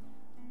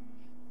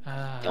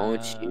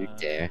 Don't you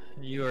dare.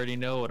 You already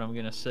know what I'm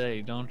gonna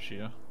say, don't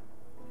you?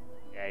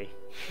 Yay.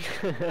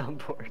 I'm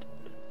bored.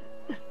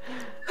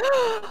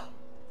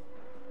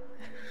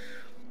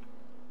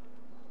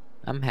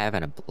 I'm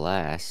having a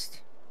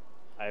blast.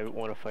 I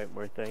want to fight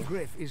more things.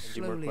 Griff is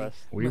slowly,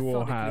 we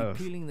will have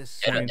peeling the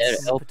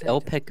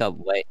It'll pick up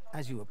way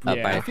as you by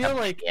yeah. I feel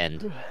like the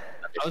end of I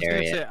was this gonna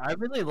area. say I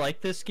really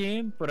like this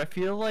game, but I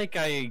feel like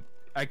I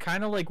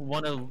kind of like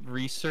want to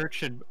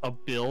research a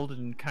build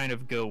and kind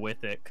of go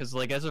with it, because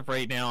like as of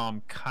right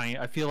now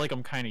I feel like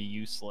I'm kind of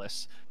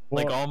useless.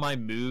 Well, like all my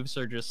moves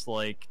are just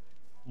like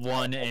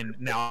one, and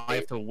now I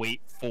have to wait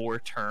 4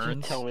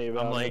 turns. Tell me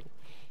about I'm like,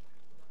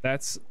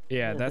 that's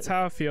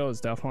how it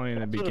feels definitely in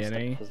the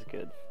beginning. Is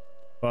good.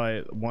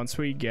 But once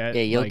we get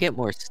you'll like, get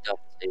more stuff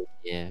too.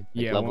 Yeah. Like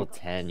Yeah, level well-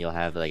 10, you'll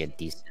have like a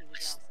decent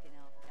list.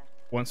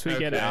 once we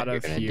get Okay. out of You're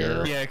gonna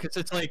here, do. yeah, because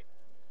it's like,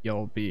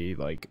 you'll be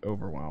like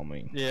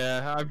overwhelming.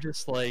 yeah, I'm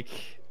just like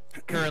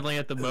currently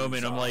at the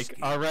moment I'm like,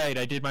 all right,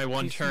 I did my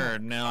 1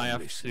 turn, now I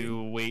have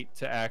to wait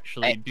to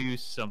actually do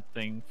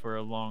something for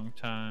a long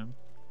time.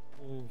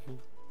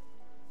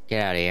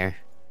 Get out of here.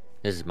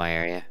 This is my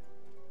area.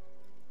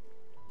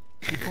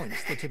 He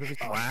points the tip of his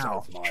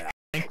Wow.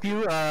 Thank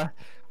you.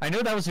 I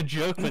know that was a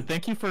joke, but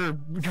thank you for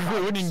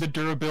ruining the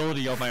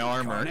durability of my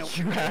armor.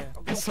 You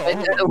asshole.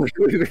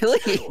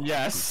 Really?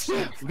 Yes,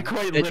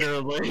 quite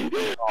literally.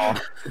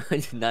 Oh, I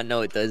did not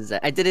know it does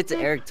that. I did it to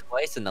Eric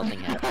twice and nothing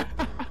happened.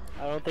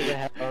 I don't think I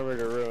have armor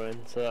to ruin,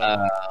 so.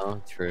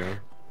 Oh, true.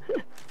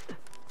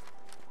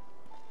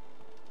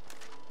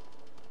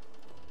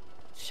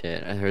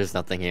 Shit, there's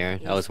nothing here.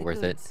 That was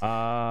worth it.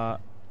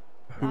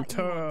 Who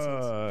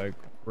took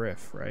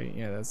Griff, right?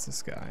 Yeah, that's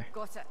this guy.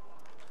 Got it.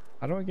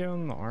 How do I get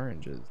on the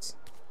oranges?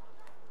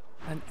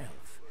 An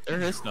elf.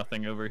 There is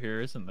nothing over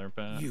here, isn't there,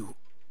 Pat? You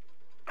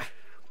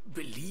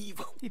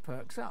believe? He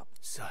perks up.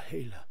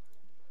 Sahela.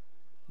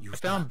 I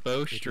found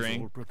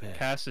bowstring.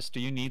 Casas, do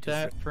you need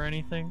that for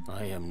anything?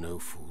 I am no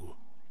fool.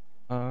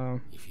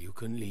 If you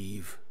can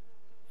leave,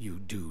 you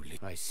do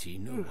leave. I see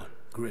no one.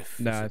 Griff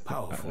is a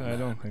powerful I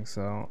don't think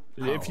so.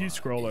 If you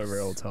scroll over,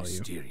 it'll tell you.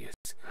 Mysterious.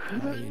 I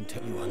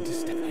intend you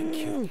understand. Thank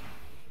you.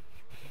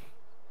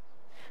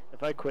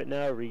 If I quit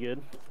now, are we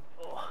good?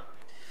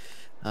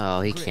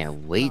 Oh, he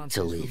can't wait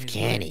to leave,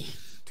 can he?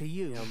 To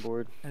you, I'm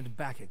bored. And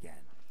back again.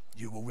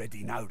 You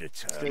already know the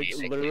terms.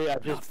 Like, literally,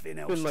 I've just Nothing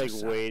else been to like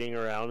say. waiting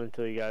around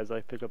until you guys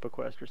like pick up a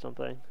quest or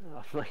something.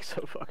 I'm like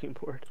so fucking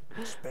bored.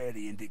 Spare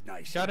the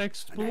indignation. Gotta and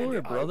explore, hand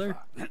it brother.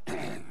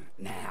 over.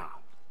 Now.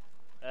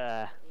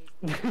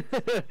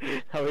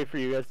 I'll wait for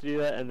you guys to do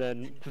that, and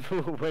then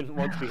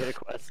once we hit a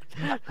quest,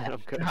 then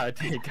I'm good. God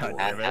damn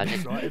How did it.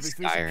 you play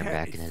Skyrim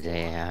back in the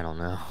day? I don't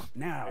know.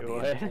 Now the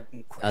What?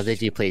 important How question.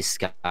 did you play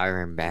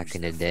Skyrim back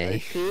in the day?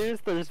 Serious?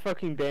 There's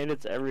fucking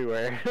bandits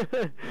everywhere.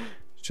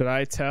 Should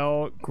I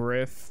tell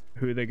Griff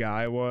who the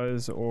guy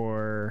was,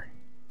 or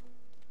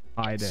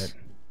I did?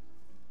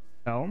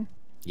 Tell him?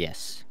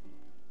 Yes.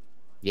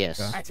 Yes.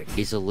 Okay.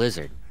 He's a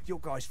lizard. Your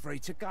guy's free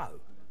to go.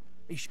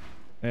 Yeah,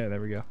 there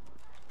we go.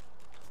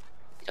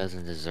 He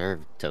doesn't deserve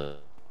to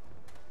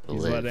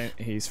He's live.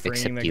 he's freeing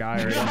Except the you.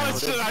 guy right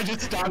now. I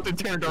just stopped and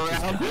turned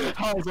around.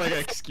 I was like,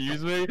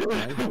 excuse me.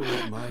 I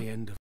hold my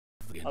end of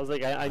I was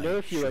like, I know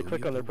if you like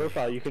click on their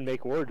profile, you can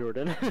make war,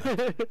 Jordan.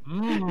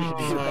 Wait,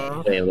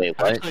 what?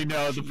 Actually,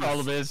 no, the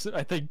problem is,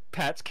 I think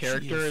Pat's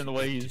character and the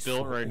way he's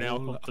built right now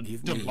wants to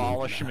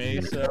demolish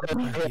me, so...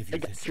 I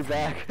got your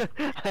back.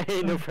 I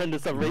ain't no friend to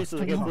some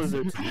racist against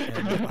lizards.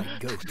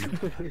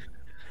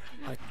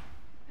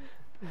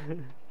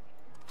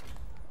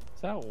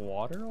 Is that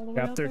water all the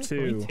way out Chapter there?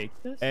 Can we 2. take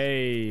this?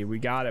 Hey, we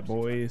got it,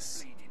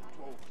 boys.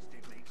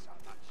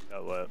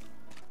 Got what?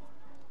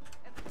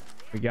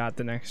 We got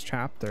the next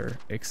chapter.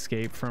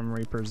 Escape from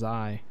Reaper's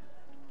Eye.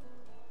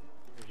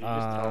 Did you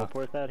just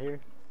teleport that here?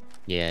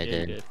 Yeah, I Yeah,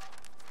 you did.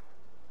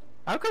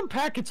 How come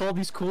Pat gets all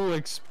these cool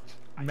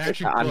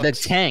magic I'm the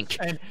books, tank.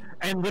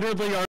 and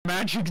literally our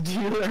magic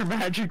dealer, our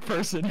magic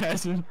person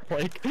hasn't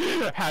like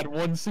had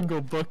one single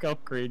book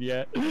upgrade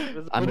yet?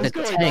 I'm What is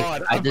the going tank.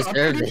 on? I I'm deserve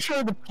pretty it.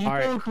 sure the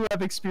people who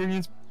have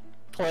experience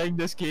playing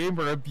this game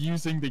are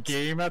abusing the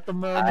game at the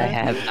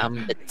moment.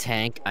 I'm the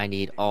tank. I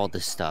need all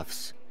the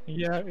stuffs.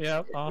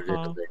 Yeah,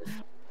 uh-huh.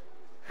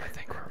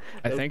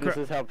 I think this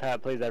is how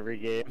Pat plays every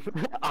game.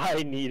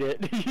 I need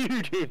it.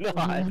 You do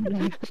not.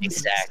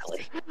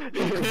 Exactly.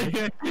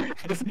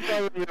 This is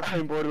why when we were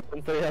playing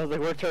Borderlands 3, I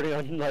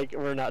was like,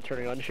 we're not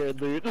turning on shared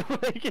loot.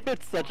 Like,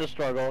 it's such a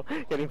struggle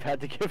getting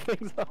Pat to give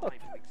things up.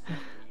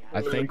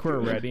 I think we're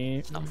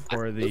ready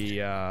for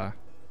the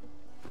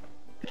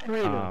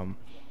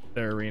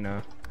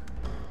arena.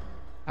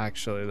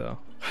 Actually, though.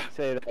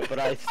 Say that, but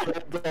I still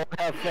don't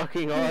have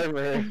fucking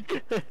armor.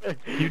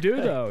 You do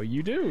though.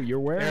 You do. You're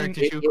wearing. Eric,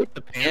 did you equip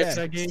the pants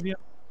I gave you?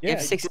 Yeah, You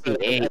have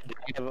 68. I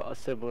have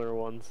similar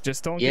ones.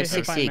 Just don't You have get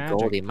hit by 68 magic.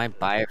 gold. You might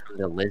buy it from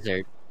the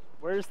lizard.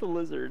 Where's the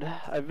lizard?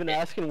 I've been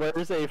asking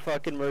where's a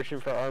fucking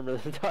merchant for armor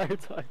the entire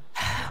time.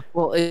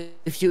 Well,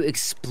 if you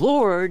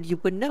explored, you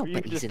would know. You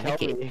But can he's just in the tell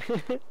game.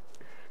 me.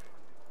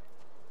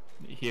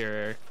 Here,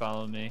 Eric,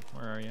 follow me.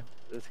 Where are you?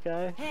 This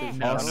guy? Hey,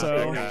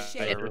 Also,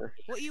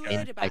 what you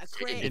heard about a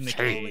crate in the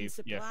cave.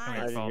 Yeah, come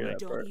here, follow me.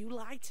 Don't you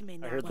lie to me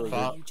now.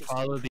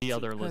 Follow the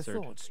other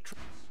lizard.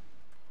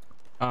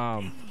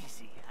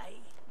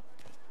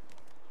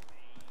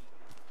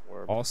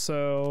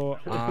 Also,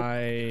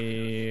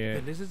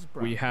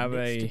 we have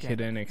a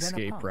hidden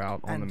escape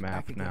route on the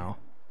map now,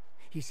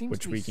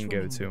 which we can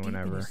go to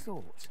whenever.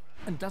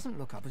 And doesn't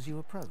look up as you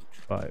approach.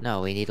 But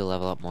no, we need to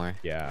level up more.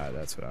 Yeah,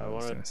 that's what I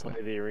was gonna say. I want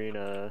to play the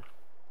arena.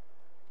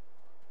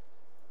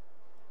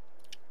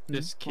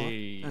 This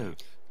cave.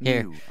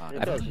 Here,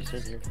 I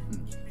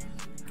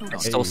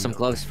stole some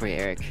gloves for you,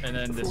 Eric. And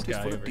then this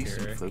guy over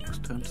here. Folks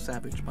turned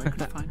savage by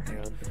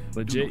confinement.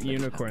 Legit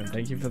unicorn.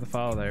 Thank you for the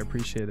follow there. I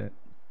appreciate it.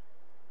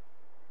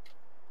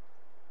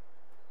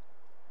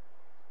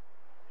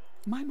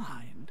 My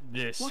mind.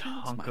 This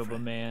hunk of a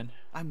man.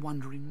 I'm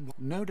wondering.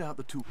 No doubt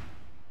the two.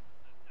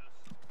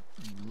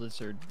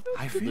 Lizard.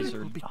 I fear it will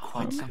lizard be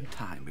quite some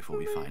time before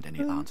we find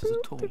any answers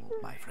at all,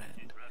 my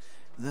friend.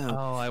 Though,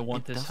 oh, I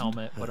want this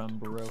helmet, but I'm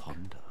broke.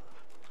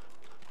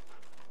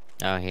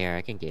 Oh, here,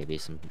 I can give you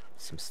some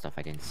stuff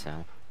I didn't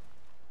sell.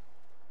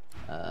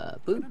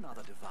 Boop.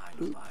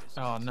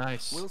 Oh,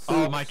 nice.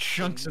 Oh, my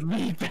chunks of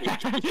meat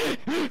back.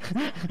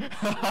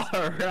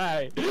 All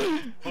right.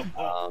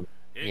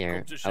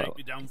 Here,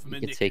 you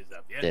can take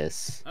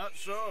this.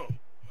 That's so.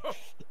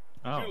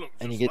 Oh,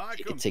 and you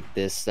can take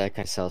this. That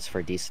kind of sells for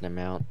a decent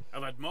amount.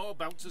 I've had more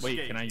bouts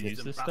wait, can I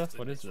use this stuff?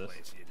 What is this?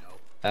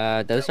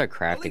 Those are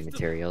crafting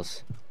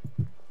materials.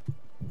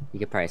 You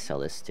could probably sell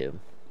this too.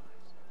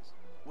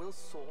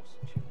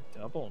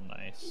 Double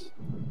nice.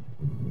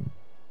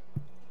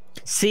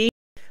 See,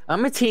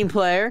 I'm a team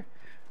player.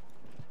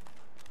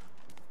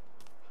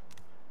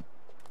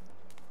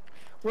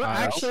 Well,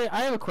 actually,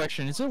 I have a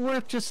question. Is it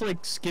worth just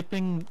like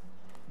skipping,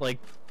 like,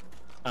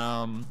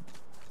 what?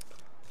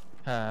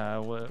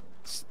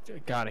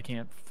 God, I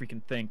can't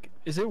freaking think.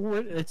 Is it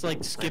worth? It's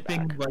like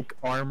skipping like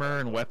armor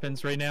and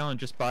weapons right now and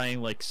just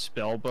buying like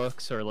spell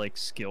books or like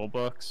skill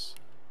books.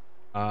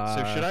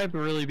 So should I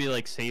really be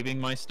like saving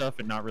my stuff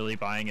and not really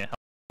buying a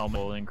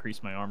helmet will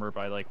increase my armor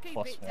by like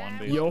 +1?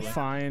 Basically? You'll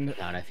find.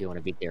 Not if you want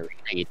to beat the arena,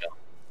 you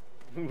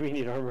don't. We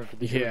need armor for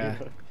the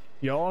arena.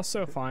 You'll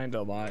also find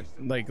a lot,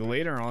 like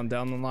later on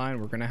down the line,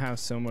 we're gonna have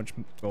so much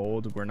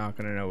gold, we're not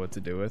gonna know what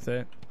to do with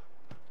it.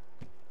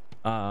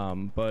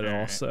 But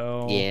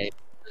also, yeah,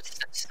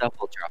 stuff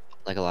will drop.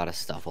 Like a lot of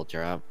stuff will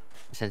drop.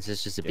 Since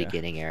it's just a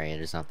beginning area,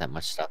 there's not that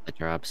much stuff that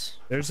drops.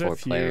 There's for a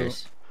few.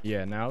 Players.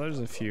 Yeah, now there's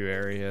a few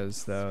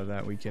areas though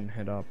that we can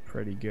hit up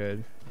pretty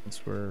good once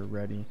we're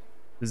ready.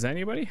 Does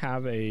anybody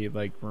have a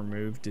like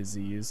remove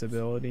disease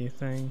ability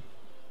thing?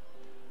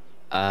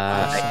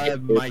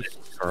 My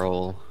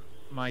scroll.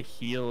 My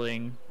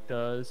healing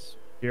does.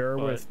 Here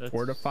with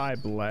fortify,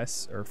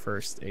 bless, or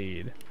first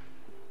aid.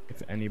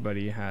 If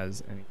anybody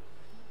has any,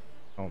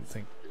 I don't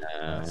think.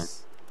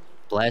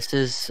 Bless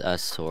is a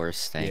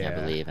source thing, I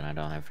believe, and I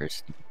don't have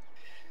first.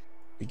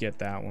 We get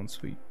that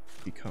once we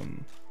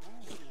become.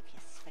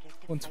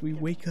 Once we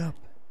wake up.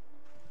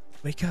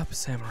 Wake up,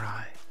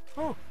 samurai.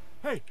 Oh,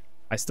 hey.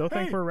 I still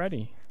think we're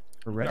ready.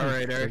 We're ready. All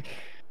right, Eric.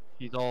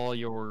 He's all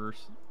yours.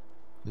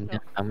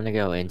 I'm gonna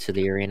go into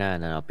the arena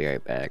and then I'll be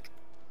right back.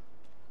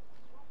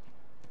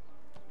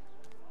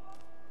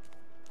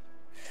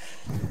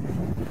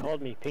 You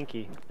called me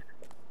Pinky.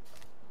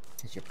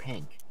 Cause you're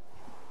pink.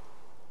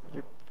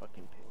 You're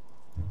fucking pink.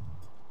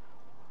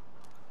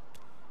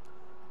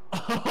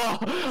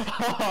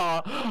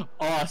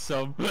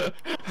 Awesome.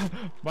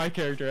 My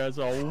character has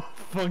a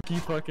funky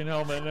fucking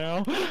helmet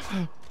now.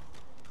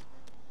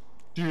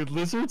 Dude,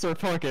 lizards are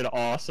fucking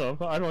awesome.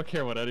 I don't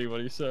care what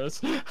anybody says.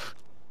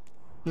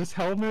 This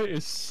helmet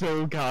is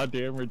so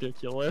goddamn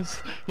ridiculous.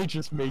 It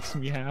just makes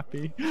me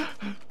happy.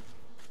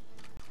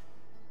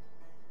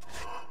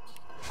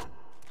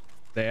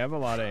 They have a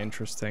lot of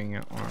interesting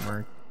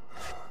armor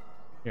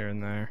here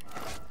and there.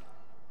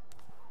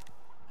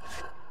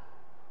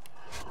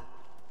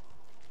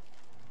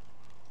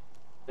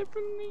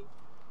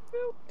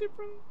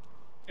 Different.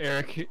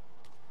 Eric,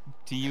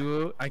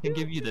 I can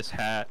give you this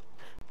hat.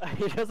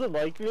 He doesn't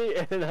like me,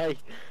 and I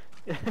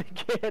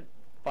can't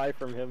buy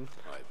from him.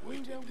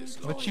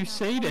 What you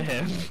say to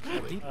him?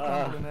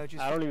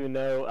 I don't even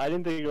know. I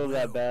didn't think it was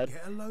that bad.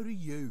 Get a load of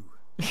you.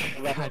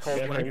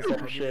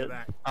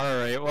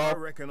 Alright, well,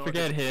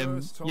 forget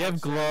him. You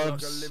have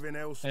gloves,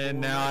 and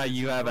now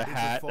you have a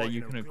hat that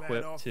you can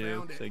equip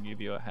too, because they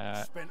give you a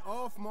hat. Spent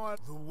half my...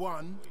 The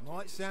one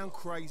might sound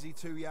crazy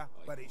to ya,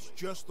 but it's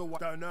just the one.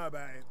 Don't know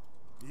about it.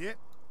 Yep,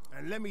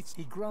 and let me...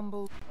 He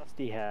grumbled.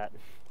 Dusty hat.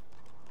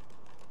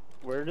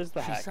 Where does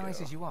the She hat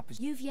sizes go? you up as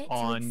You've yet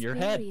On to your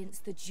head. experience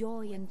the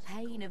joy and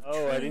pain of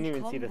Oh, I didn't true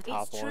even see the combat.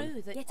 top It's one.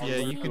 true that Yeah,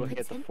 you can look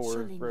at the 4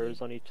 potential in rows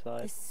you. on each The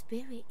side.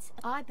 spirit,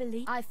 I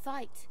believe. I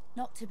fight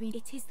not to be.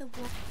 It is the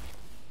one.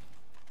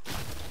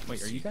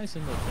 Wait, are you guys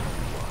in the?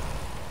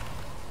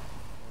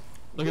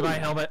 Look at my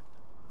helmet.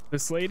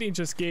 This lady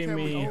just gave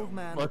me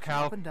Look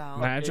how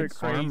magic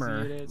crazy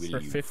armor it is. for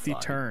Will you 50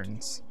 fight?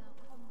 turns.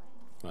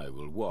 I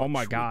will watch. Oh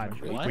my with god,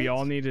 great- we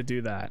all need to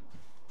do that.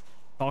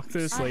 Talk to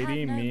this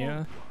lady, no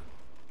Mia,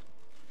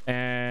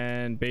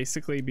 and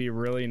basically be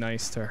really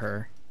nice to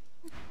her.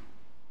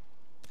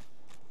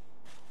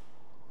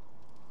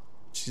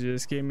 She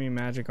just gave me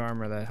magic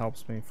armor that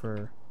helps me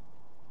for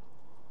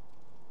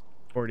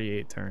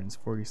 48 turns,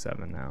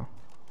 47 now.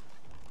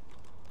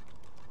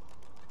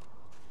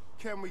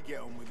 Can we get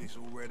on with this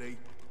already?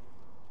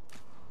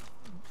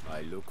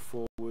 I look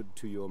forward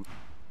to your...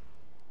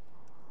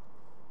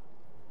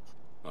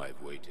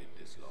 I've waited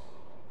this long.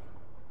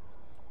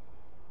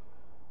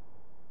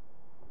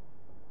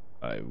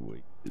 I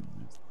waited.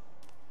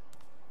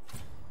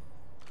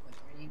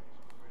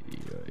 You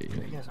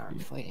guys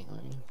aren't fighting,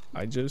 are you?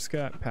 I just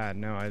got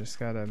no, I just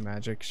got a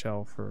magic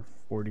shell for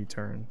 40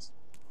 turns.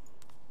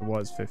 It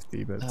was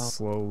 50, but it's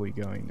slowly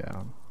going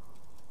down.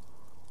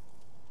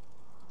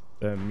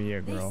 The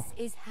Mia girl.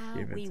 This is how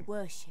gave it we to-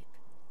 worship.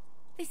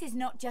 This is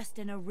not just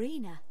an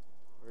arena.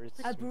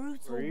 A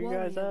brutal where you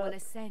warrior guys will at?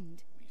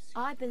 ascend.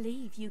 I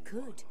believe you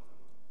could,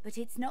 but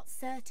it's not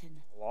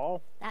certain.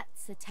 Wall?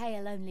 That's a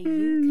tale only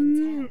you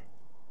can tell.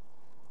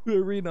 The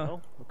arena.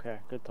 Oh, okay,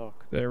 good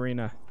talk. The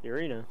arena. The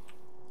arena.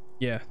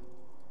 Yeah.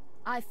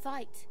 I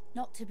fight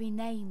not to be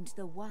named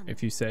the one.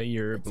 If you say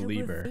you're a but to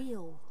believer,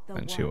 reveal the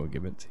then she one. will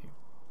give it to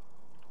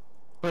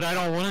But I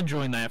don't want to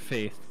join that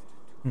faith.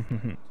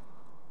 you.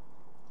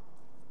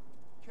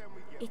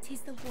 It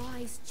is the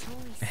wise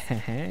choice.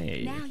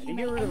 Hey. Now you You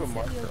may get rid of a enter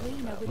marker the on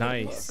arena that. with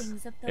Nice. the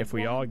blessings of the If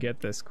we all one. get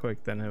this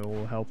quick, then it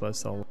will help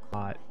us a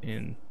lot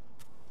in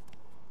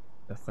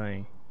the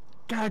thing.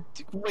 God,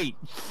 wait.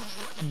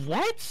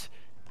 What?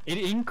 It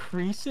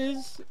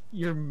increases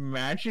your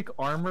magic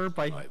armor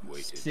by I've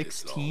waited this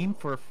 16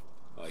 for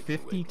I can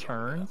 50 wait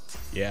turns?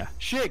 Yeah.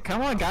 Shit,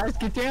 come on, guys,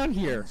 get down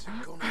here.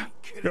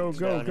 Go,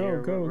 go, Down go,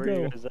 here, go, where you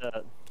go. guys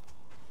at?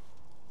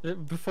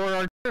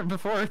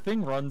 Before our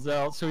thing runs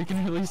out, so we can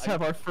at least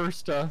have our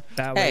first That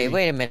Hey, lady.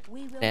 wait a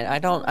minute. I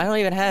don't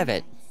even have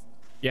it.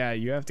 Yeah,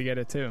 you have to get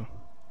it too.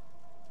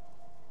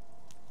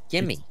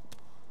 Gimme.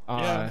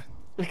 Yeah.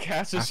 The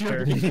Casas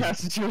after-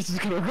 yours is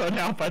gonna run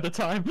out by the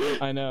time.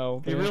 I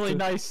know. Be we have really to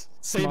nice.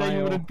 Say that you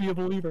smile. wouldn't be a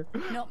believer.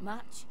 Not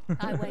much,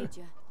 I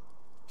wager.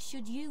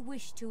 Should you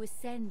wish to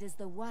ascend as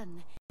the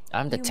one,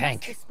 I'm the you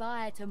tank. must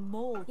aspire to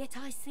more. Yet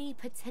I see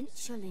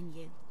potential in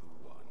you.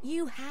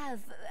 You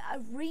have a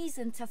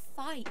reason to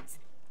fight.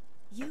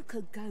 You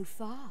could go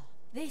far.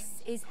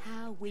 This is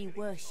how we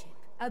worship.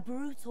 A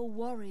brutal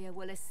warrior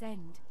will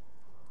ascend.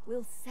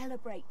 We'll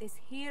celebrate this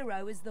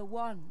hero as the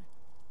one.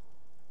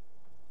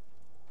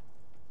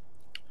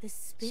 The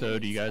So,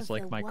 do you spirit guys of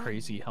like the my one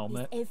crazy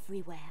helmet? Is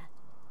everywhere.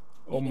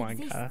 Oh It my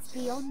exists god.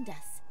 beyond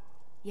us,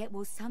 yet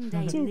will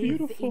someday So live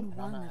beautiful. in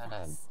one of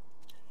us.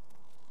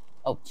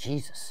 Oh,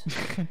 Jesus.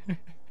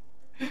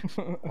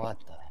 What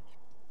the?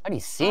 How do you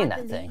see in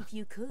that thing? believe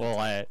you could, Well,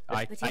 I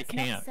but it's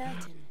can't. Not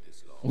certain.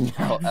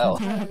 No, oh.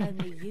 Tale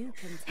only you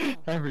can tell.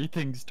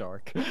 Everything's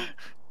dark.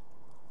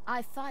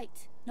 I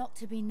fight not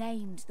to be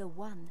named the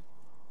one,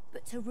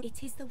 but to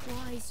it is the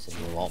wise So choice.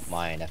 you won't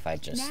mind if I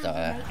just, now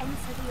you may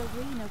enter the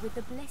arena with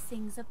the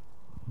blessings of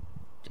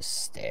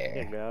just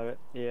stare. You got it.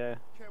 Yeah.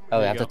 Oh, There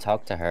I you have to go.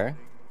 talk to her?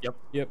 Yep.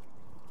 Yep.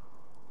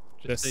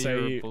 Just say say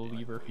you're a you,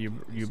 believer.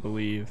 you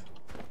believe.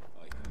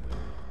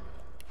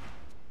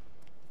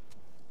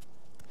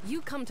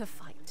 You come to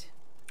fight.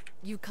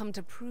 You come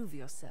to prove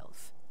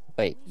yourself.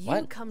 Wait, You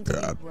what? come to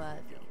be worthy.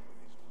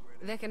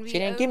 There can be She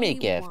didn't give me a only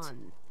gift.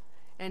 one,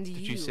 and Did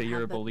you you say you're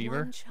have a but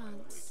believer? one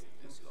chance.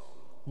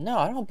 No,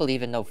 I don't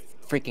believe in no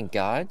freaking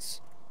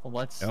gods. Well,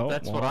 that's Oh,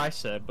 what well. I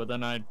said, but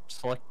then I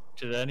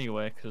selected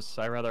anyway because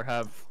I rather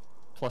have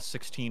plus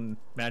 16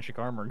 magic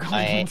armor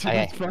going into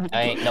this fight.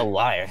 I ain't no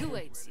liar. Who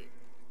aids you?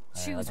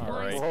 Choose All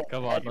wisely. right,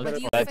 come on. Whether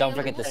Let's you But don't fail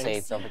forget or to save,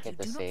 succeed, don't forget you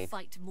to do not save.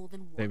 fight more than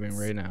once. Saving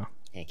right now.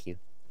 Thank you.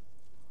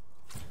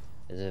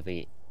 Because if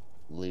we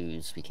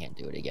lose, we can't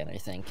do it again, I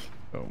think.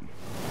 Boom.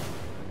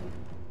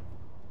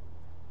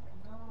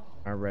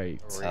 All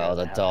right. Oh,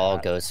 the doll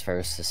goes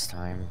first this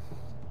time.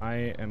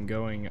 I am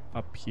going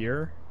up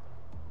here.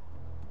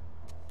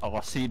 Oh,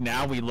 see,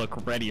 now we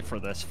look ready for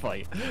this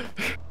fight.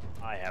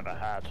 I have a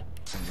hat.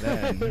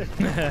 And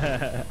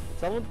then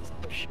Someone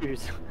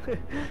shoes.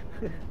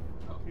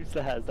 Who's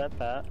that? Is that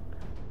Pat?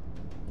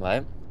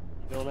 What?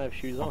 You don't have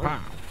shoes on?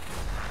 Wow.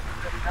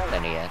 Found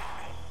any yet?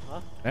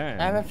 Huh? I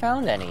haven't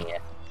found any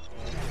yet.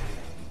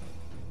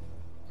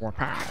 Wow.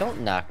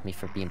 Don't knock me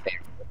for being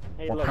barefoot.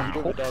 Hey, look, you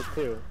do the dog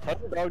too. Tell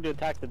the dog to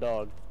attack the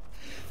dog.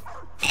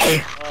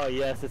 Oh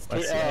yes, it's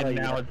Let's see, and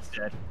now yes. it's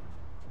dead.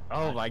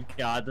 Oh my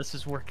god, this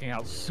is working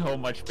out so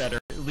much better.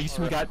 At least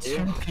we got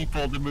 2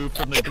 people to move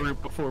from the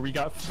group before we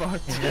got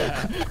fucked.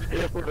 Yeah.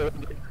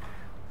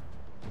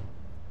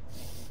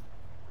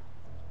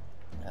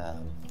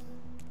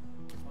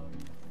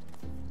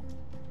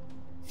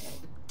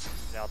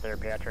 Get out there,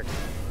 Patrick.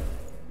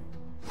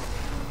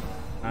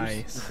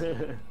 Nice.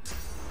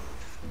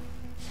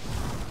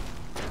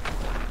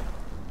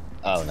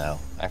 Oh no,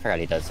 I forgot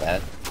he does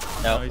that.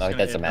 No, it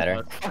doesn't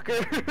matter.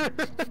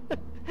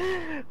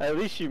 At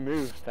least you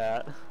moved,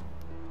 Pat.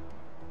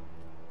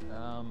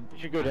 You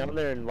should go down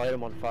there and light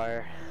him on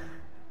fire.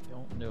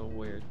 Don't know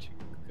where to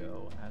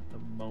go at the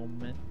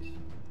moment.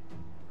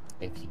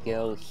 If you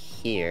go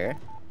here,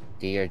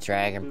 do your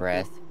dragon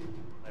breath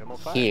Light him on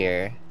fire.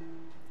 here,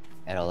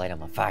 it'll light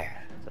him on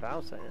fire. That's what I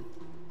was saying.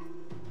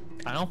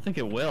 I don't think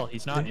it will.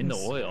 He's not in the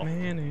oil.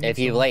 If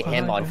you light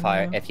him on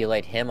fire,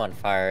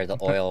 the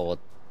oil will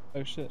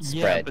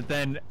spread.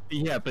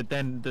 Yeah, but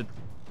then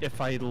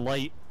if I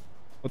light,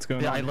 what's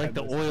going on? I light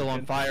the oil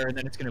on fire, and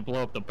then it's gonna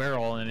blow up the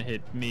barrel and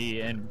hit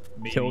me and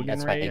maybe.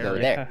 That's why they go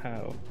there.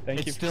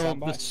 Thank you It's still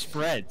the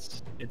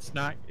spreads. It's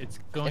not. It's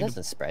going. It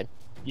doesn't spread.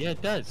 Yeah,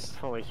 it does.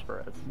 Holy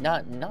spreads.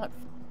 Not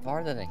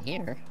farther than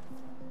here.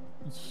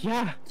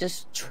 Yeah.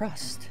 Just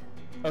trust.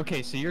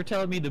 Okay, so you're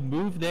telling me to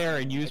move there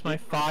and use my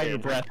fire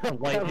breath to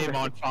light him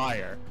on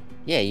fire.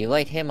 Yeah, you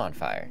light him on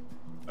fire.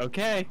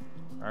 Okay.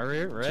 All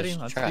right, ready?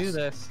 Just Let's trust. do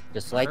this.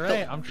 Just light All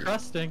right, I'm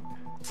trusting.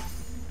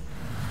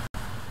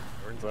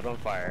 Burns lit on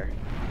fire.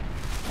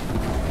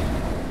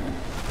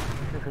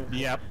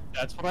 Yep,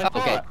 that's what I thought.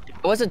 Okay,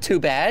 it wasn't too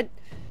bad.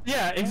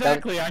 Yeah,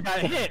 exactly. I got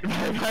hit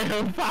by my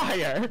own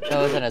fire. That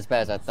wasn't as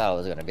bad as I thought it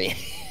was gonna be.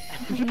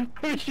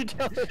 Who'd you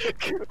tell me?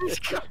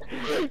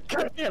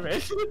 God damn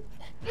it.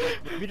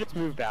 Maybe just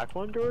move back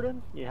one,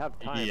 Jordan? You have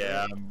time.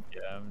 Yeah, right?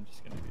 I'm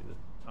just gonna do this.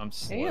 I'm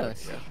slow.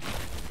 Yes.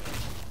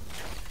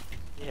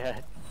 Yeah,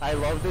 I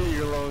love that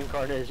your lone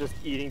card is just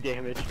eating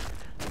damage.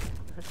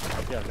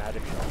 Yeah,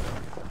 magic.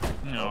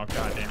 No,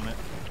 god damn it.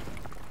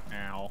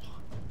 Ow.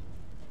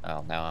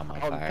 Oh, now I'm on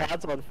Oh, fire.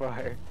 Pat's on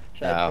fire.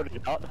 Should No. I put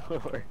it out?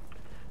 Or...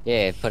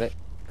 Yeah, put it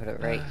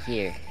right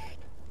here.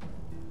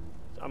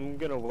 I'm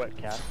gonna wet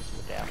Casas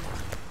with that.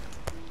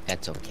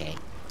 That's okay.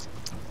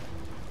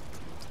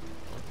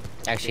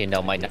 Actually,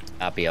 no, might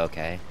not be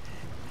okay.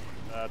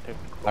 Pick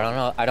I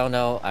don't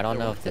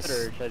know if this.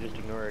 Or should I just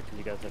ignore it because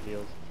you guys have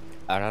heals?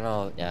 I don't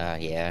know.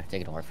 Yeah,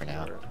 ignore for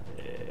now.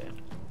 Yeah.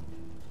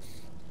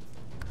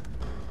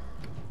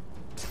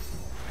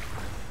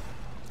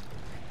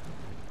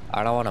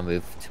 I don't want to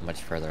move too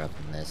much further up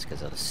than this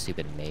because of the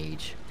stupid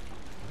mage.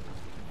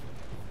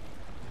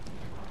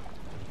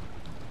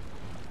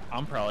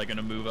 I'm probably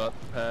gonna move up,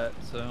 Pat,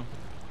 so.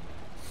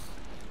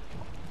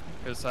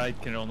 Because I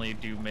can only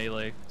do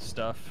melee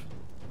stuff.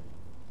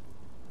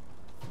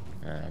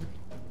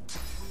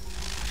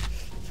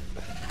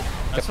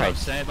 That's what I'm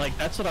saying, like,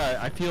 that's what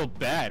I feel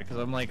bad, because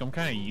I'm like, I'm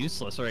kind of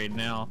useless right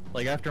now.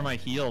 Like, after my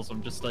heals,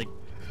 I'm just, like,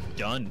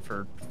 done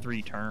for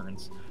 3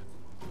 turns.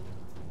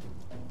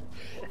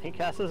 I think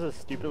Casas'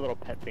 stupid little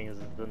pet thing is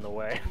in the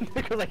way,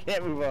 because I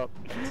can't move up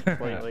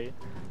slightly.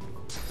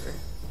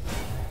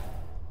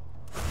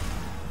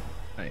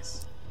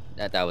 Nice.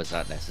 That was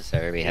not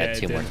necessary. We had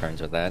 2 more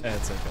turns with that.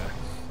 That's okay.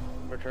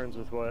 More turns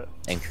with what?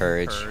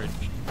 Encourage. I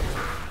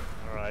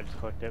don't know, I just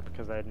clicked it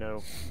because I had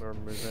no more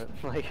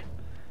movement. Like,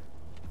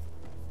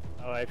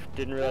 oh, I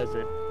didn't realize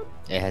it.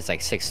 It has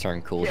like 6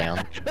 turn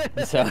cooldown.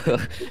 So.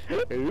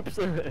 Oops.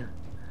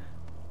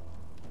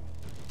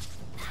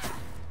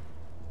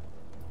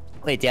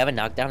 Wait, do you have a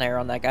knockdown arrow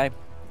on that guy?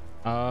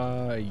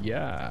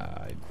 Yeah,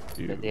 I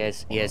do.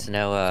 He has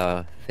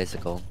no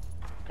physical.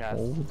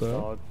 Hold up.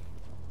 Dog.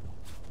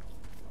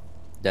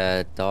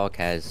 The dog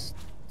has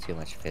too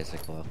much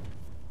physical.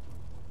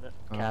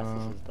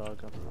 Casas'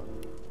 dog. I'm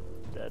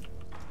dead.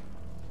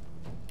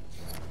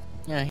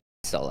 Yeah, he's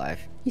still alive.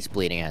 He's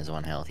bleeding, has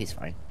 1 health. He's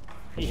fine.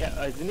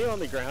 Yeah, isn't he on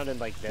the ground and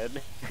like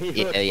dead? He's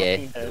Yeah, like yeah.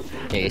 dead.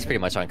 Yeah, he's pretty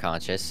much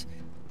unconscious.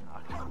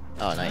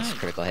 Oh, nice.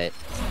 Critical hit.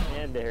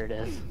 And there it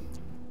is.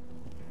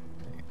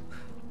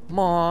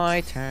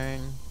 My turn.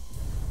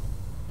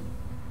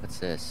 What's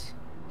this?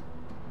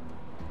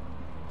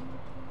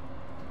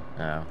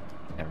 Oh,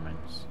 never mind.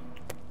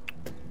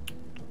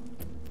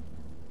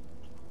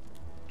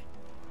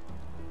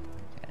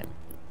 Okay.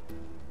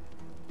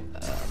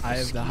 I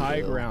have the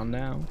high ground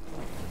now.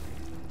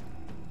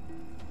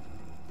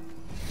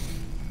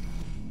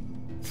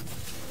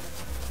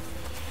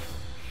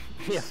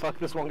 Yeah, fuck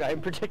this one guy in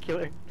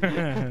particular.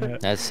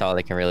 That's all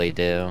they can really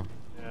do.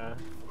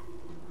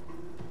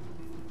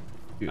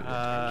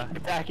 Yeah.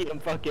 Attacking him,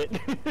 fuck it.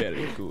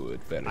 Very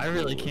good, very I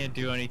really can't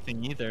do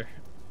anything either.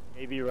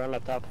 Maybe you run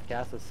up top of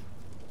Casas.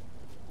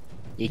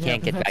 You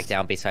can't get back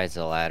down besides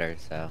the ladder,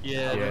 so.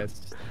 Yeah,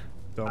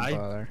 don't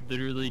bother. I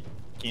literally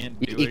can't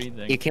do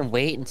anything. You can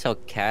wait until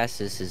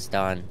Casas is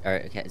done, or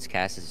it's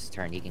Casas'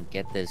 turn. You can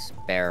get this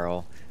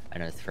barrel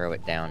and then throw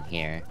it down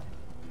here.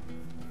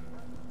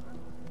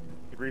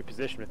 You could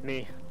reposition with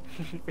me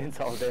in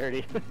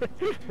solidarity.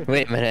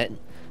 Wait a minute.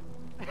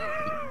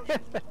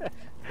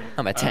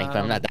 I'm a tank, but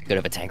I'm not that good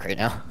of a tank right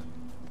now.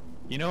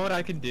 You know what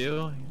I can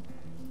do?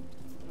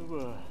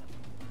 I'm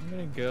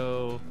gonna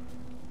go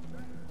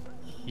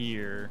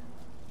here.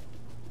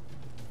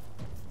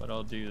 But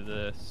I'll do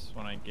this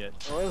when I get.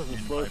 Oh, that was the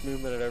slowest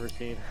movement I've ever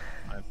seen.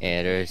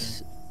 Yeah,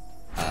 there's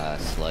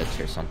sludge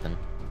or something.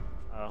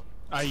 Oh.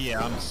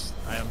 Yeah,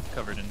 I am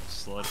covered in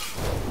sludge. I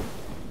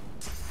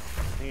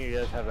think you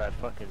guys have that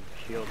fucking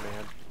shield,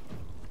 man.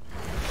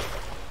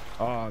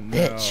 Oh no.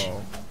 Bitch.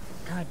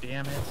 God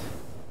damn it.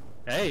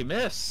 Hey,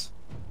 miss.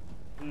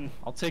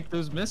 I'll take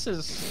those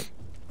misses.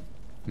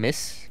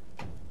 Miss?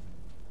 Yeah,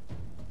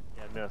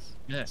 miss.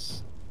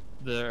 Miss.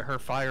 Her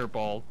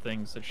fireball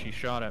things that she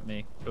shot at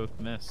me both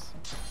missed.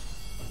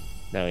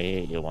 No,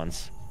 you hit you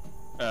once.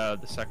 The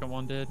second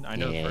one did? I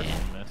know the first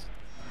one missed.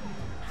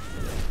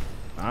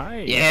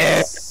 Nice.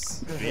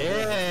 Yes!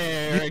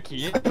 Yeah!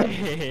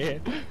 Yeah!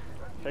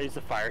 I use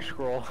the fire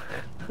scroll.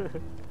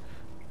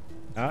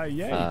 Yeah,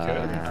 you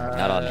could.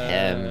 Not on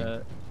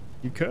him.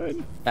 You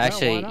could.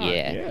 Actually, No, why not?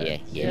 yeah.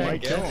 You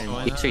might kill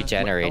him. He's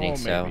regenerating,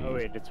 so. Oh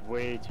wait, it's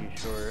way too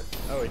short.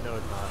 Oh wait, no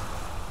it's not.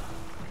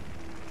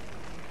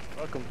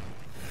 Welcome.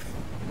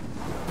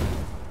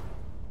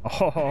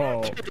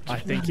 Oh, I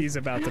think he's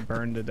about to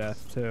burn to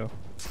death too.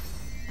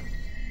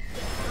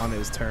 On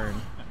his turn.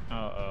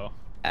 Uh-oh.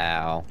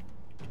 Ow.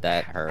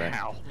 That hurt.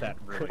 Ow, that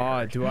really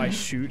hurt. Do I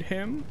shoot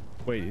him?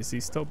 Wait, is he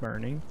still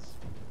burning?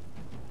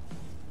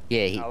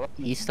 Yeah,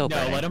 he's still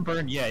burning. No, let him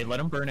burn. Yeah, let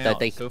him burn out.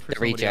 The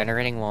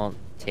regenerating won't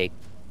take.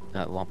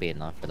 Won't be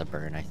enough for the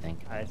burn, I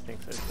think. I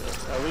think so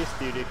too. At least,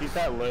 dude, if he's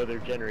that low, their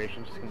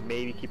generation just can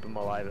maybe keep him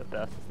alive at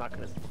best. It's not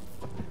gonna.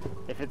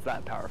 If it's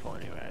that powerful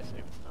anyway, I assume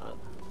it's not.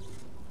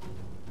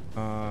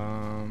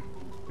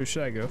 Who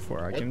should I go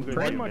for? I can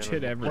pretty much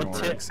hit everyone.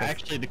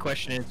 Actually, the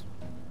question is.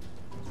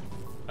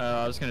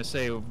 I was gonna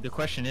say the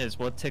question is,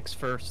 what ticks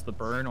first, the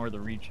burn or the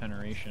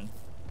regeneration?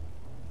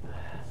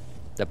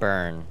 The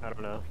burn. I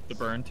don't know. The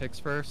burn ticks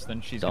first,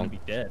 then she's gonna be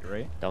dead,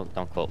 right?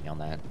 Don't quote me on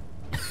that.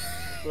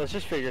 Let's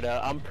just figure it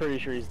out. I'm pretty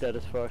sure he's dead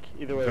as fuck.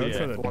 Either way,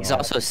 he's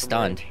also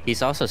stunned.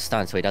 He's also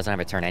stunned, so he doesn't have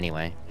a turn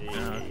anyway.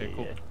 Yeah, okay,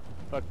 cool.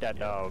 Fuck that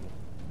dog.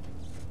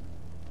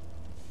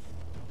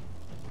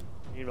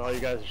 Meanwhile, you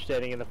guys are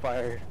standing in the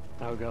fire.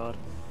 Oh god.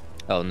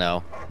 Oh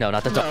no. No,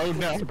 not the dog.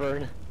 No, no.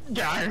 Burn.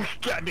 God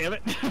damn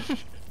it.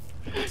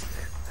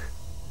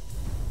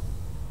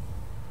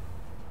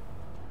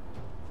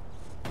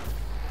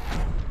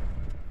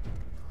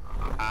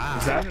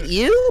 Is that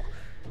you?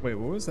 Wait,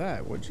 what was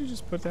that? What did you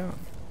just put down?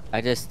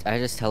 I just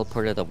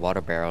teleported the water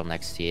barrel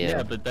next to you.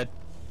 Yeah, but that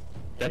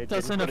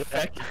doesn't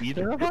affect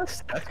either of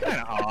us? That's kind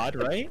of odd,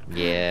 right?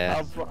 Yeah.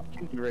 I'll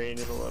fucking drain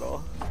it a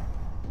little.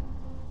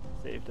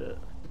 Saved it.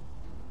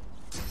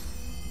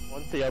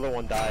 Once the other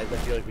one dies, I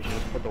feel like we should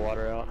just put the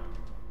water out.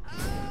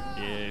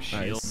 Yeah,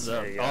 shields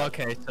up. Oh,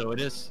 okay, so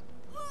it is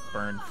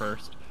burn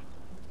first.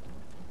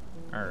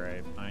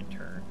 Alright, my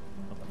turn.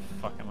 What the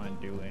fuck am I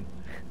doing?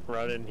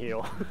 Run and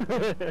heal.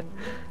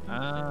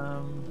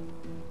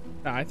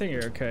 I think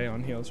you're okay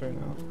on heals right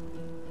now.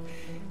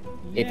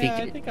 I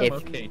think I'm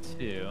okay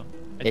too.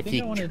 If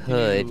you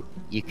could,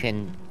 you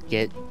can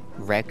get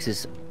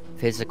Rex's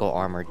physical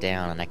armor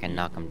down, and I can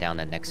knock him down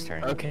the next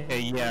turn. Okay,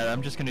 yeah,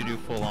 I'm just gonna do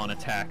full-on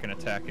attack and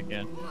attack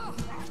again.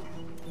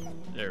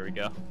 There we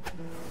go.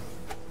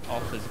 All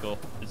physical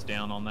is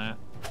down on that.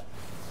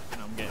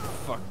 And I'm getting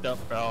fucked up.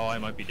 Oh, I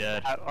might be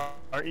dead.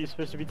 Aren't you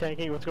supposed to be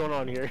tanking? What's going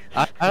on here?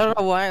 I don't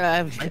know why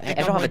I don't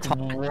have a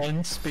taunt. taunt.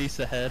 One space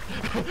ahead.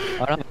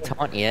 I don't have a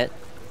taunt yet.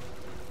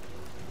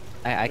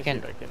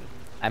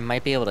 I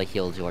might be able to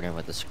heal Jordan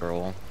with the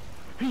scroll.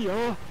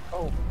 Yeah.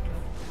 Oh.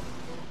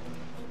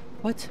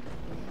 What?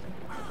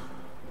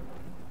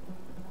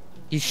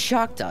 You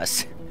shocked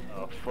us.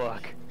 Oh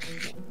fuck.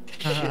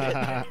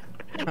 I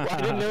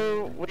didn't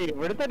know. Wait,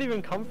 where did that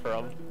even come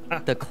from?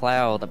 The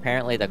cloud.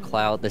 Apparently, the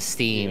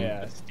steam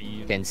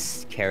steam can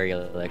carry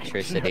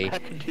electricity. I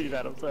can do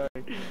that. I'm sorry.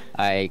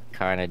 I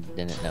kind of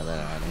didn't know that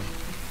either.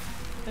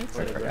 Thanks,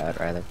 I forgot,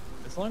 rather.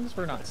 As long as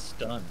we're not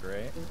stunned,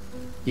 right?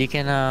 You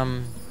can,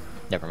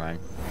 never mind.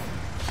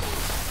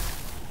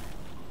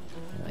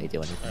 Don't you do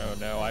anything. Oh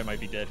no, I might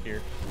be dead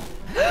here.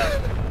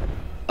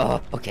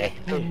 Oh, okay.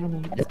 The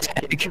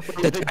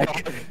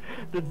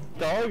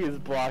dog is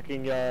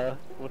blocking,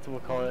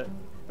 whatchamacallit.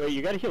 Wait,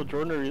 you gotta heal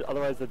Jordan, or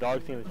otherwise the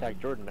dog's gonna attack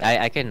Jordan.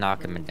 I can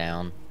knock him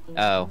down.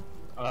 Oh.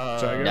 Should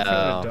I go for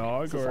the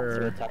dog,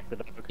 or...? Attack the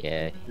dog.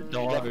 Yeah. The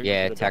dog.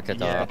 Yeah, attack the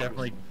dog. Yeah,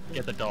 definitely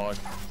get the dog.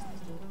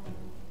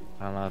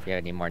 I don't know if you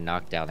have any more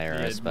knockdown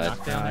arrows,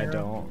 but... I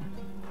don't.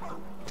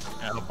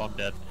 I hope I'm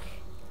dead.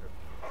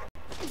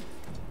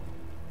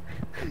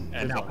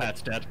 And now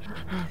Pat's dead.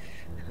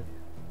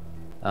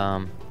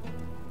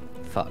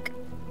 Fuck.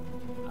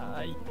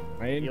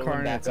 My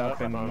incarnate's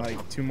up in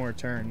like 2 more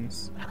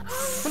turns.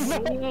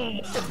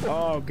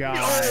 Oh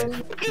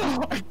god.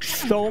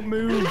 Don't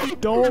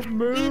move! Don't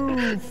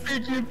move!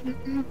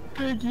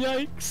 Big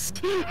yikes.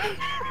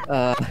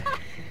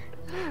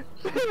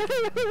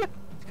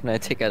 Can I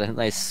take a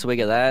nice swig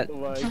of that? Oh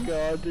my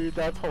god, dude,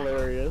 that's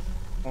hilarious.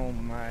 Oh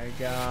my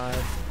god.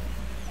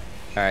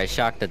 Alright,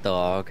 shock the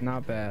dog.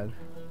 Not bad.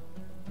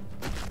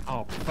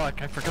 Oh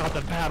fuck, I forgot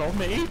the battle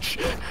mage.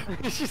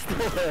 She's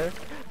still there.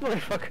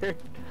 Motherfucker.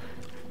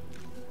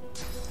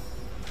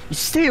 You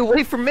stay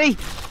away from me!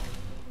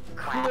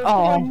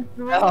 Oh,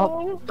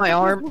 oh, my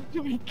arm.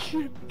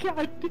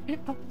 God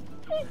damn.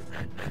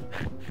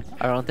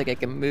 I don't think I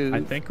can move.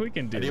 I think we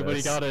can do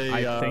this.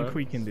 I think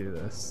we can do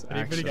this.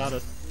 Anybody got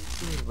a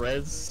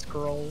res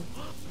scroll?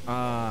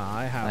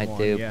 I have one. I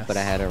do, yes. but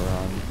I had it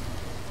wrong.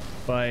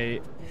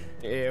 But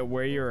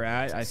where you're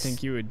at, I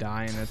think you would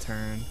die in a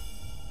turn.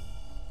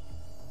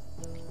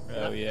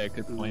 Oh yeah,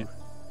 good point.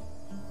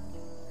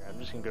 I'm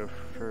just gonna go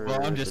for.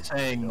 Well, I'm just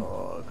saying,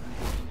 dog.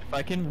 if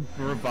I can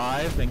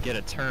revive and get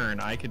a turn,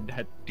 I could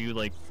do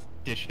like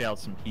dish out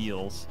some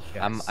heals.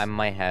 Yes. I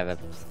might have a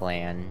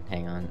plan.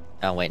 Hang on.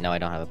 Oh wait, no, I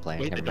don't have a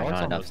plan. Wait, the Never mind,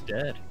 dog's not almost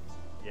dead.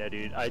 Yeah,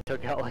 dude, I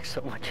took out like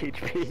so much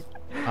HP.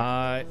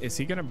 Is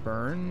he gonna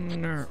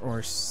burn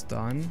or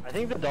stun? I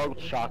think the dog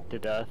was shocked to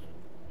death.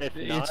 If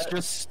not, It's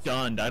just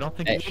stunned. I don't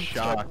think it's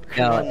shocked.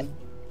 No,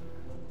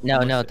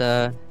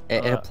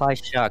 it applies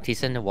shock.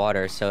 He's in the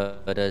water, so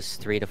it does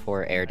 3 to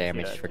 4 air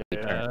damage for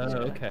 2 turns.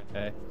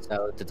 Okay.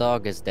 So the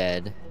dog is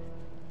dead.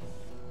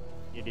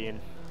 Gideon.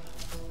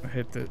 I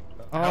hit the.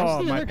 How's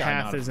Oh, the my other guy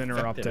path not is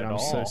interrupted. affected at I'm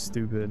so all?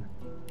 stupid.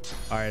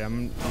 All right,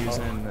 I'm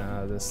using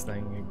this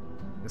thing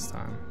this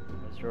time.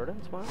 Is Jordan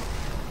smart?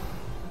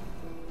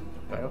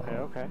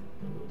 Okay.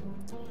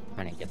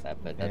 I didn't get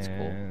that, but that's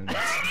cool.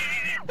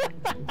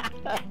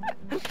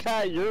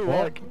 God, you're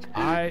Well, luck.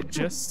 I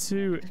just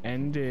to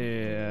end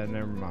it.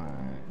 Never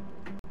mind.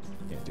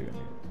 Can't do it.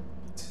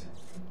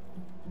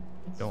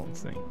 Don't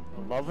think.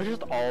 I love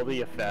just all the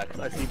effects.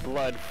 I see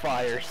blood,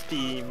 fire,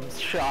 steam,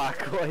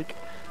 shock, like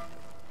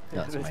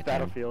That's this my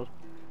battlefield.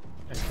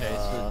 Okay,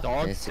 so the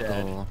dog's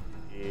dead. Physical.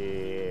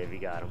 Yeah, we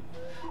got him.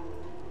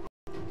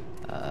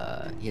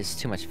 He has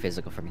too much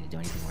physical for me to do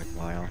anything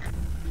worthwhile.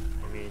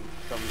 I mean,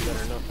 something's better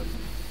than nothing.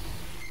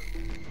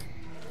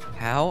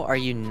 How are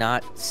you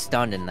not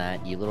stunned in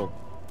that, you little...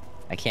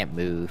 I can't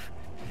move.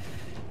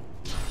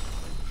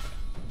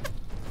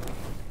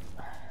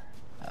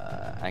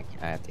 I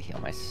have to heal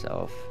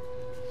myself.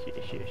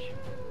 Sheesh.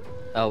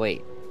 Oh,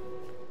 wait.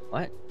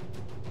 What?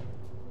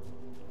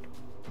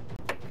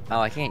 Oh,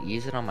 I can't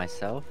use it on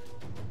myself?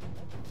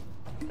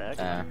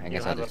 I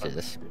guess I'll just do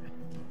this.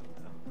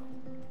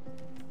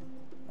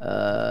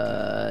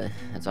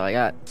 That's all I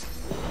got.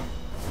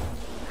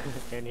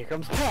 And here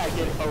comes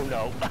Dragon. Oh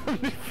no.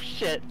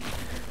 Shit.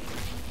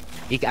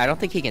 I don't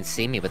think he can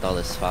see me with all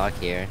this fog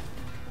here.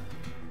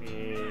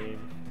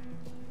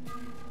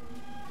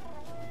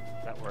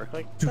 That work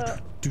like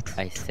that?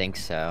 I think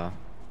so.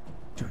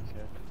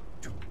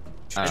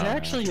 It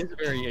actually is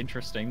very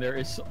interesting. There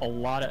is a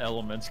lot of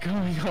elements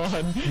going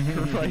on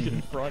right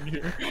in front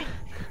here.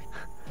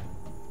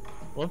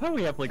 Love how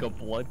we have like a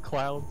blood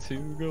cloud too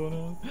going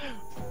on.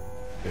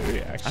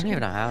 I don't even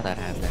know how that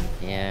happened.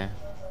 Yeah.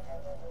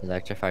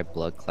 Electrified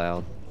blood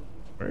cloud.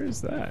 Where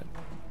is that?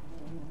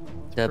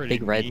 The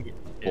big red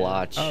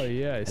blotch. Oh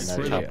yeah, I in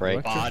see the top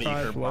right. Body,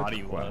 her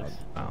body was.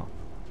 Oh.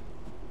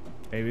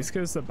 Maybe it's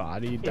because the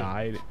body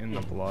died in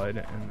the blood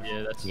and...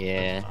 Yeah, that's...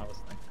 Yeah. That's what I was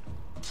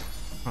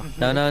thinking.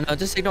 Huh. No,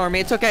 just ignore me.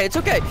 It's okay. It's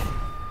okay.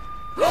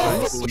 Oh, I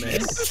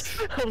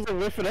was a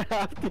whiff and a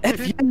half, dude.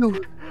 F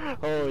you.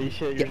 Holy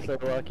shit, you're so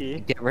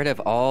lucky. Get rid of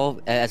all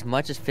as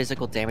much as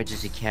physical damage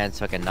as you can,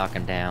 so I can knock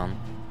him down.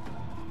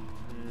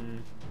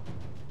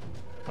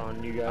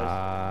 On you guys.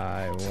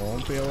 I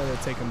won't be able to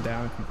take him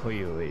down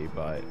completely,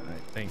 but I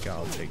think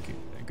I'll take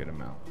a good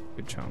amount,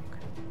 good chunk.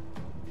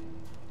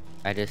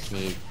 I just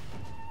need.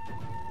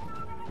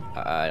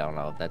 I don't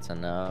know if that's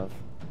enough.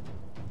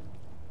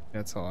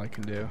 That's all I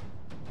can do.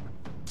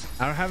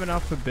 I don't have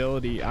enough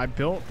ability. I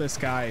built this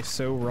guy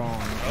so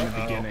wrong in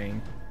the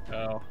beginning.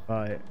 Oh.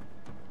 But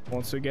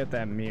once we get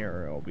that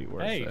mirror, it'll be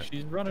worth it. Hey,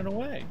 she's running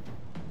away.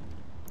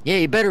 Yeah,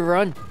 you better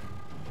run.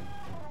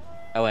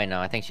 Oh wait,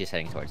 no, I think she's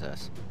heading towards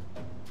us.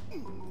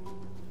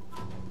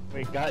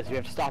 Wait, guys, we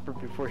have to stop her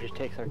before she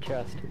takes our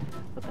chest.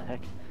 What the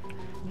heck?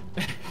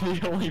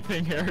 The only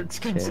thing Eric's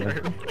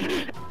concerned.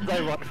 I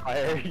run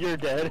fire, you're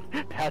dead.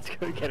 Pat's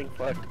getting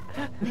fucked.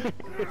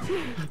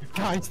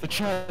 Guys, the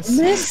chest.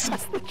 Miss.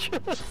 That's the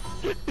chest.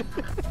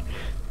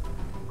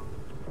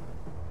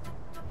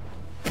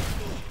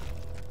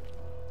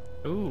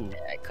 Ooh.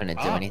 I couldn't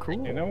do anything.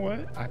 Cool. You know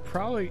what? I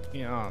probably,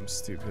 I'm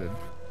stupid.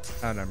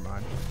 Oh, never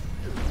mind.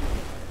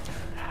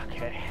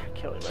 Okay,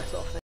 killing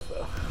myself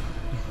though.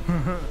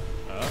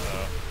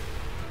 Uh-oh.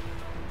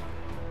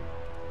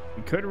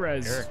 You could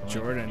res Eric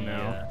Jordan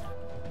now.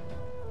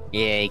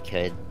 Yeah, he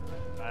could.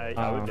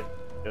 I would do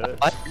it.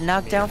 What?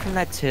 Knocked down from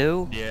that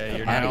too? Yeah,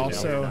 you're I not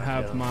also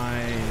have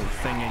my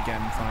thing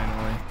again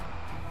finally.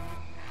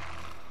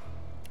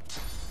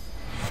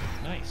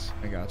 Nice.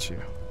 I got you.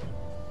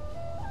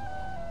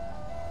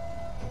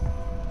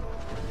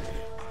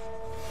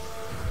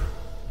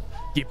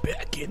 Get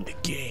back in the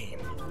game.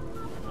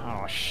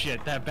 Oh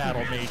shit, that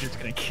battle mage is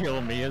gonna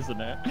kill me,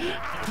 isn't it?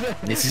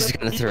 This is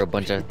gonna throw a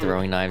bunch of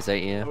throwing knives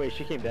at you. Oh, wait,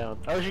 she came down.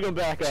 Oh, she's going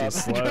back up.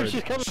 She's slowed.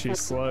 She's coming She's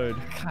slowed.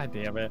 God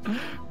damn it.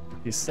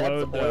 She's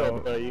slowed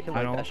though. You can I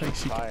light don't that think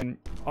shit she fire. can.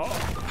 Oh,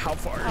 how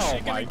far is she Oh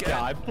gonna my get?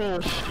 god,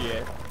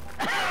 bullshit.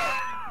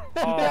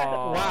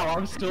 Oh. Wow,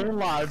 I'm still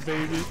alive,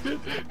 baby.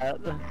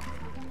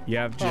 You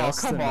have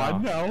just come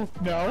enough. on,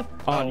 no.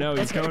 Oh no,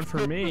 he's going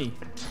for me.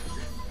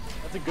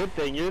 That's a good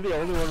thing. You're the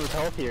only one with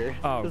health here.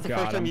 Oh this is the god,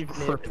 first time I'm you've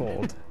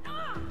crippled.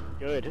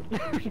 Good.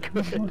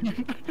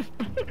 Good.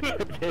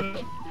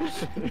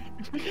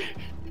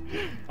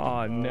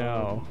 Oh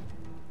no.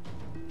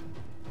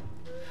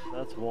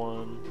 That's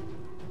one.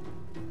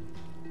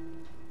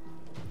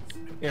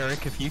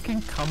 Eric, if you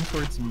can come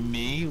towards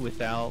me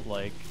without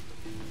like,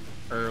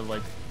 or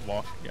like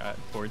walk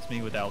towards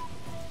me without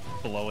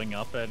blowing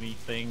up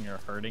anything or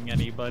hurting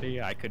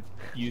anybody, I could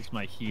use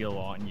my heal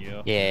on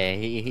you. Yeah,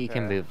 he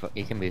can move.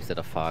 He can move to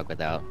the fog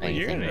without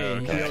anything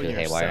going too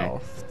haywire.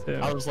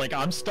 I was like,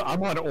 I'm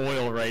on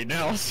oil right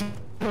now, so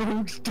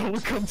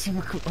don't come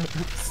too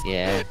close.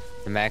 Yeah,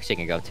 the max you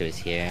can go to is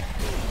here.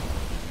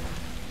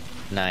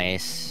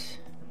 Nice.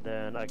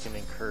 Then I can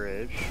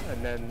encourage,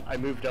 and then I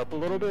moved up a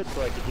little bit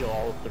so I could heal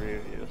all three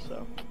of you.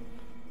 So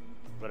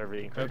whatever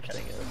the encourage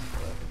thing is.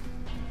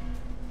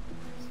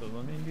 So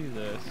let me do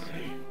this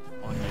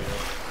on you.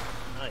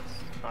 Nice.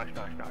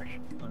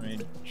 Let me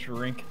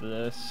drink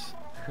this.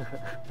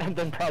 And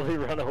then probably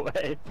run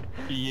away.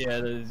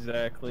 Yeah,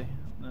 exactly.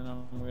 Then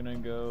I'm gonna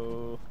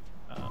go.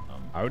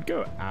 I would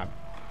go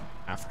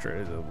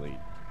after the lead.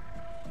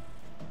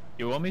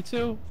 You want me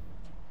to?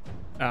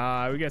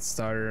 I would get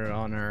started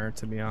on her,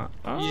 to be honest.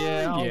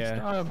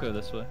 I'll go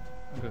this way.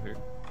 I'll go here.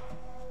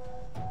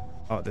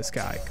 Oh, this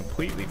guy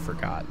completely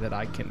forgot that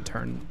I can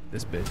turn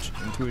this bitch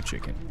into a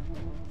chicken.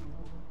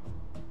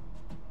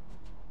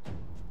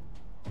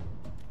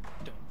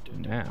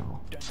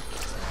 Now.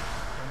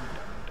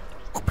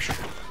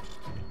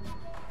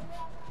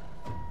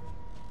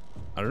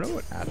 I don't know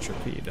what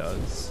atrophy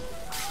does.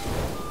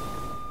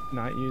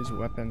 Not use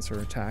weapons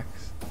or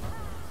attacks.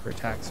 For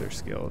attacks or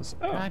skills.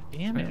 Oh, God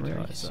damn it, are you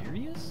realize that.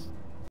 serious?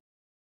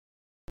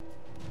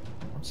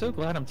 I'm so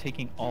glad I'm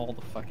taking all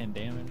the fucking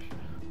damage.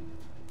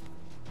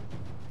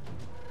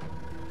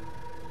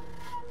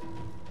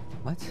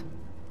 What?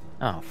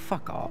 Oh,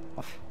 fuck off.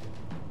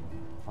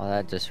 Well,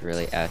 that just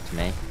really effed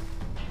me.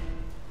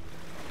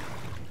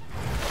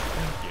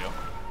 Thank you.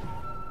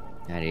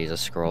 I had to use a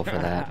scroll for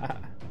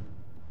that.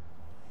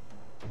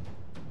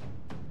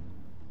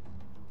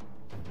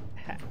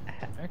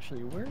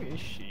 Actually, where is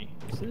she?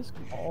 Is this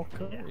all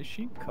covered? Is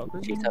she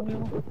covered in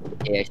oil?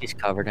 Yeah, she's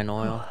covered in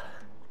oil.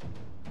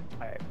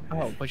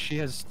 Oh, but she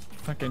has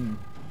fucking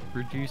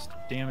reduced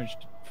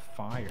damaged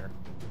fire.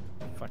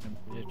 Fucking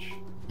bitch.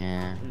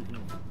 Yeah.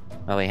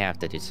 Well, we have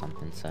to do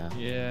something, so.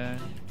 Yeah.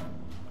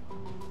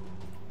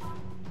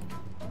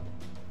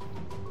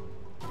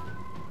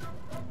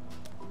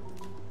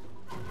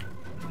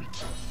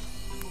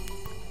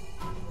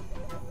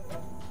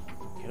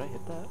 Can I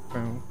hit that?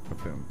 Boom,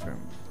 boom,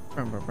 boom.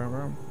 Boom, boom, boom,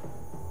 boom.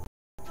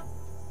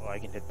 Oh, I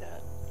can hit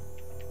that.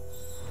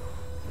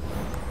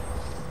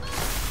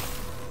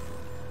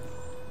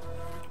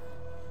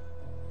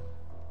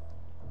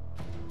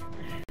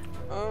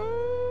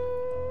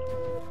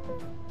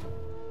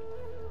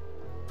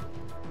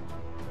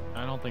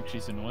 I don't think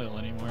she's in oil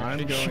anymore. I'm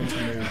going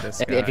to move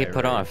this guy. If you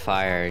put her on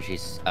fire,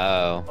 she's.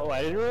 Oh. Oh,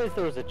 I didn't realize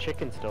there was a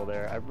chicken still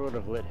there. I would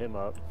have lit him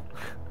up.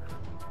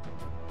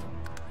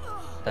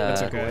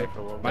 That's okay.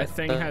 My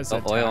thing has the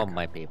attack. oil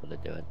might be able to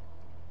do it.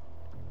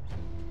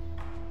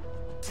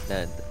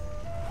 Yeah, it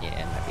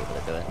might be able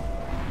to do it.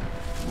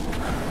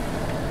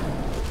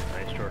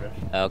 Nice, Jordan.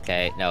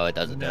 Okay, no, it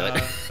doesn't do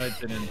it. I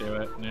didn't do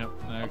it. Nope.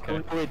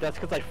 Okay. Wait, that's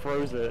because I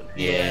froze it.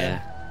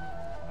 Yeah.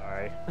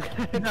 Alright.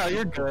 No,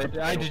 you're good.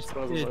 I just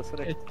wasn't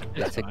listening.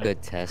 That's a fine.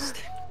 good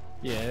test.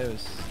 Yeah, it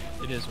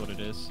is what it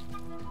is.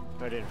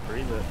 I didn't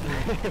freeze it.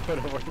 It would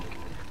have worked.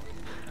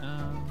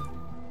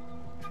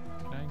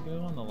 Can I go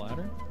on the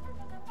ladder?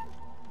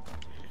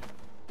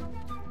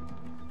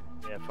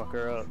 Yeah, fuck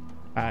her up.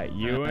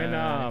 You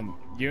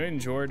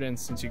and Jordan,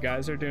 since you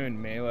guys are doing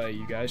melee,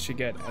 you guys should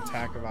get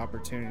attack of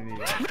opportunity.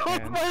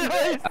 Already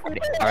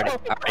have it. Oh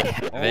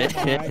my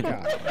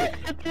god.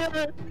 Damn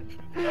it!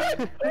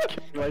 I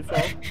killed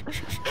myself.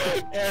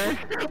 Eric,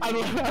 I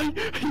don't know.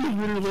 You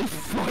literally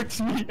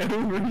fucked me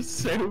over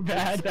so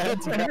bad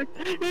that time.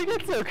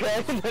 It's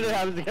okay. And then it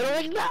happens again. I'm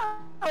like, no!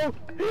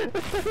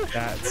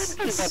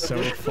 That's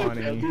so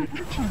funny.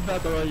 She's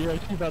about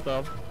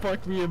to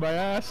fuck me in my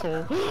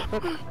asshole.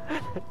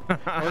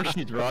 Or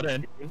she's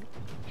running.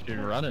 She's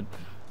running.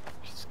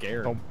 She's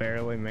scared. I'll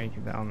barely make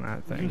it down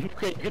that thing.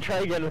 Okay, you can try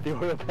again with the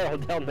oil barrel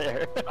down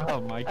there.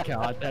 Oh my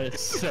god, that is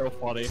so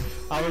funny.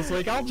 I was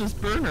like, I'll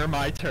just burn her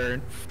my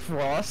turn.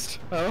 Frost.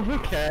 Oh,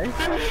 okay.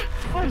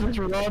 I just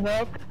run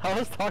up. I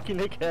was talking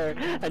to Karen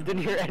and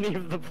didn't hear any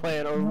of the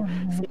plan or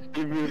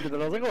he moved, and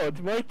then I was like, oh,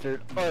 it's my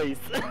turn. Ice.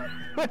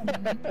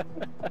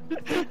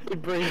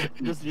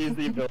 Just use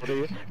the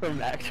ability for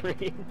max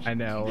range. I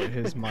know,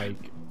 his mic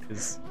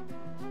is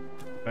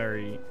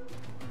very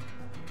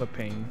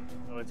flipping.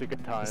 Oh, it's a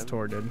good time.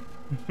 Distorted.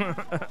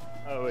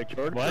 Oh, wait,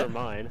 Jordan's What? or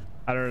mine?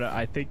 I don't know,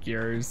 I think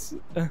yours.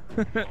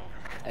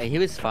 He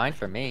was fine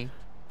for me.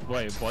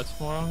 Wait, what's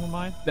wrong with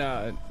mine?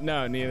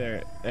 No,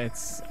 neither. I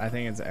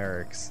think it's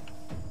Eric's.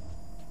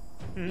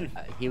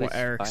 He was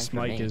Eric's fine for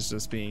mic me. is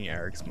just being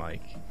Eric's mic.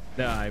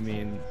 No, I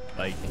mean,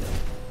 like,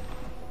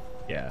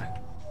 yeah.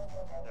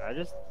 Did I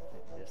just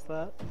miss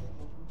that?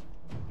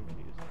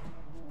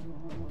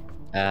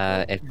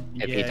 If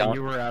yeah, you don't,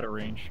 you were out of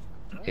range.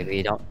 if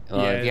you don't,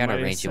 well, Yeah, if you're it out of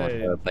might range, you won't say-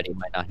 know it, but you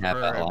might not have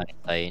a Or- line of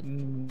sight.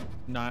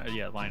 Not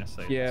yeah, line of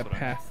sight. Yeah, that's what I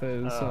meant. path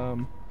is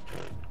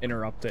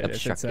interrupted if it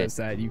Obstructed. says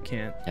that you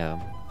can't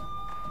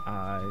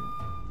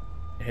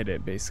hit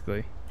it,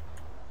 basically.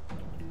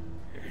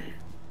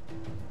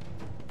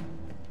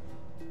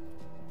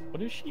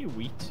 What is she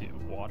weak to?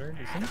 Water?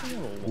 Does anybody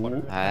have a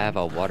water? I have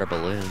a water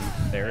balloon.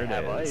 There it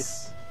have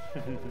is.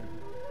 ice.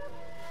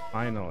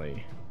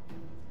 Finally.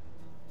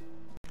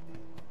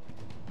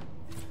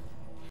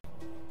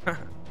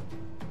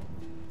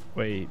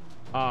 Wait.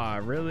 Ah,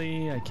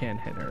 really? I can't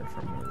hit her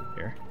from over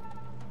here.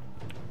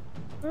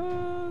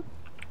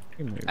 I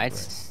can move I'd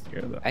right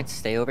here, though. I'd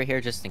stay over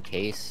here just in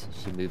case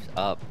she moves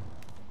up.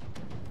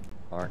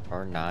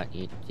 Or not.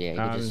 You,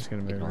 yeah, I'm you just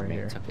gonna move ignore right me.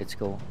 here. It's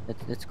cool.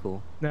 It's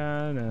cool.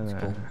 No, no, It's no.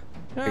 cool.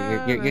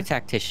 no. Your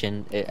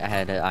tactician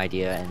had an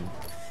idea and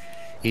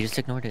you just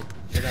ignored it.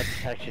 You're not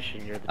the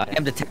tactician, you're the I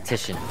am the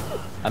tactician.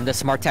 I'm the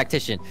smart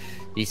tactician.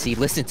 You see,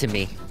 listen to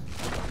me.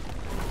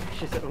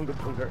 She's an Oonga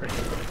Boonga.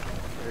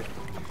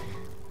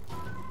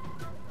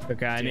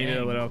 Okay, I needed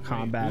a little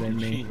combat in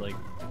me. Like,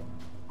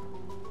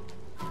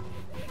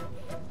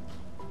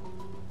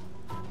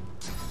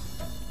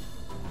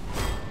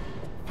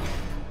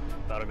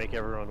 About to make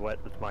everyone wet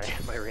with my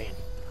rain.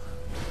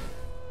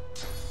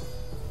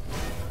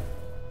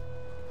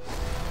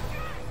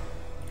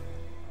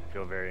 I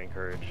feel very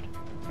encouraged.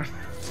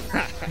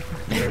 God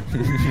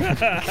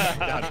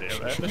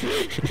damn it.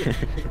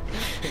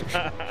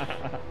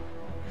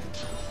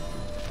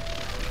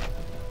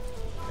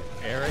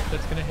 Eric,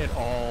 that's gonna hit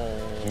all.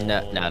 No,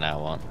 it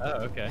won't. Oh,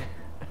 okay.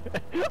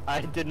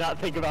 I did not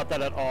think about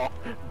that at all,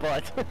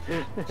 but...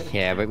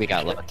 Yeah, but we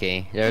got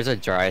lucky. There's a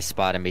dry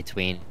spot in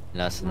between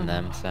us and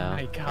them, so...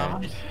 My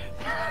God.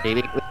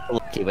 Maybe we got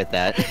lucky with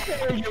that.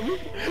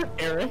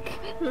 Eric,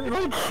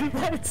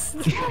 that's...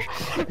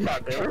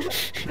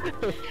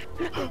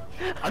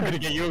 I'm gonna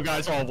get you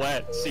guys all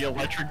wet. See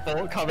electric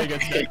bolt coming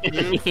and take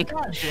you.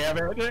 God damn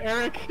it,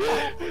 Eric.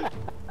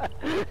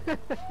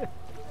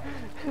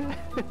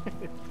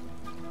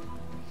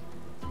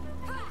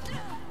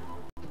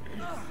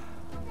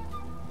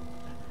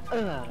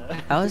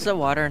 How is the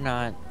water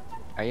not...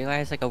 Are you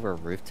guys like over a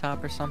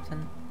rooftop or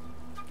something?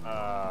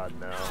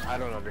 No. I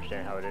don't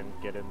understand how it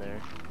didn't get in there.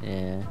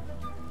 Yeah.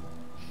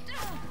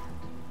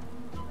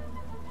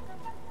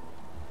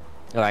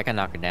 Oh, I can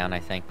knock it down, I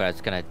think, but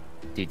it's gonna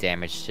do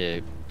damage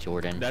to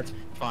Jordan. That's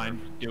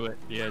fine. Do it.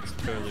 Yeah, it's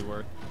totally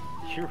worth.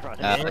 You're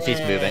right. She's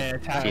moving.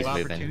 Tackle She's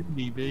moving.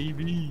 opportunity,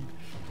 baby.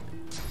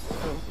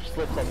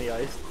 Slips on the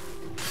ice.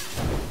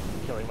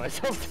 Killing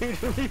myself too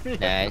to leave me.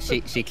 Nah,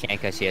 she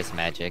can't because she has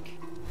magic.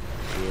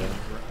 Yeah.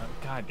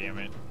 God damn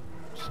it.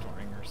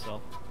 Storing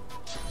herself.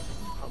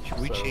 Should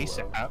we chase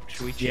it out?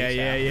 Should we chase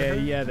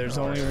Yeah. There's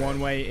only one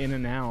way in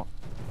and out.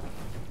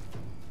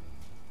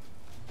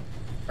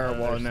 Or,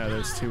 well, no,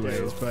 there's two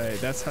ways, but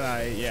that's how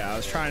I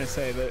was trying to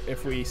say that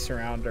if we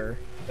surround her,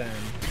 then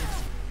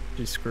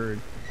she's screwed.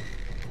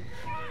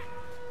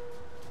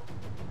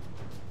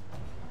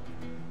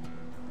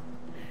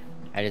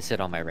 I just hit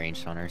all my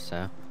ranged on her,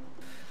 so...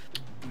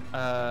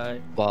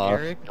 well,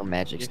 Eric, no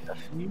magic if stuff.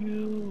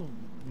 you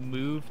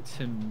move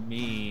to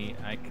me,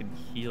 I can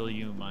heal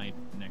you my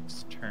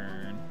next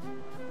turn.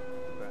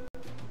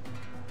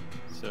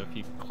 So if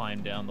you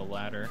climb down the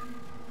ladder.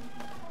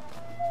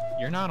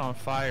 You're not on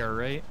fire,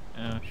 right?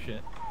 Oh,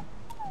 shit.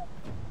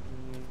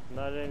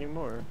 Not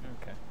anymore.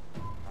 Okay.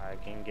 I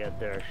can get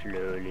there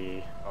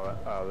slowly.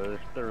 Oh,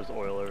 there's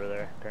oil over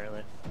there,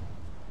 apparently.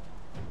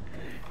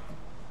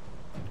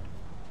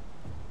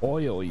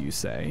 Oil, you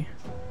say?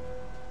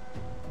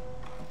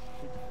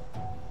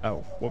 Oh,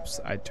 whoops.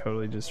 I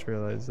totally just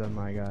realized that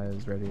my guy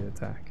is ready to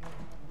attack.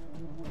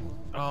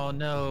 Oh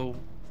no.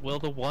 Will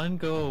the one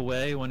go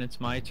away when it's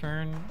my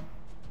turn?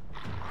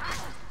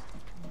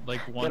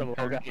 Like one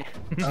turn?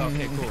 Oh,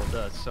 okay, cool, it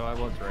does. So I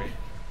was right.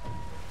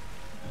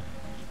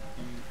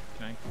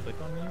 Can I click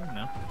on you?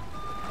 No.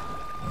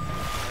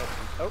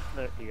 Oh,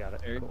 there, you got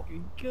it. There Cool.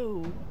 you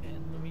go.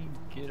 And let me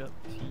get up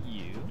to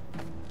you.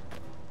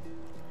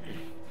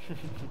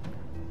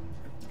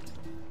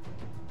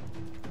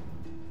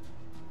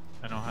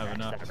 I don't have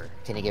enough.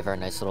 Can you give her a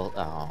nice little...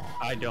 Oh.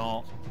 I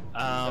don't.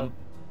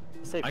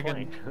 Say I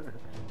point.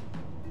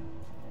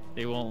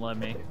 They won't let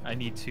me. I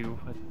need 2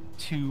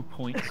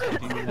 points to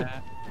do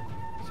that.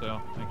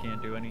 So I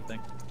can't do anything.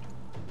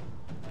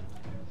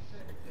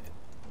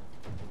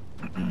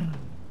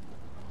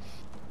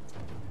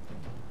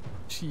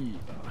 Gee.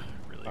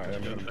 Really Alright,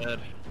 I'm go to gonna... bed.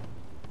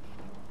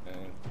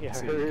 Yeah,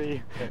 see.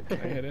 hurry. Can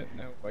I hit it?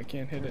 No, I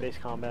can't hit it. Base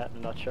combat in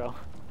a nutshell.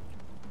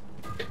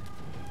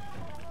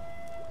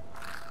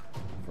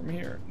 From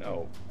here?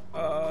 No.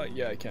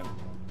 Yeah, I can.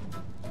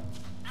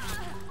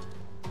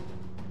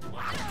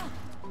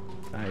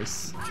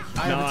 Nice. I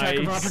have attack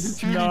of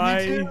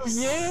opportunity Nice.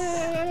 too.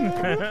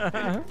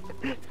 Yeah.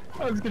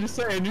 I was gonna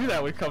say I knew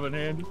that would come in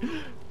handy.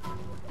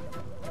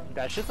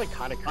 That's just like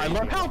kind of I crazy.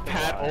 love how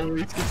Pat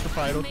always gets the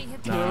final May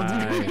have kill.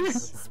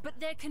 Nice. but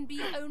there can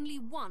be only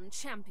one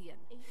champion.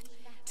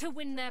 To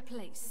win their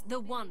place, the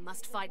one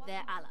must fight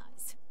their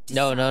allies.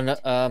 No.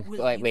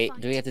 Will Wait.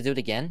 you Do we have to do it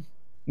again?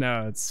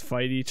 No, it's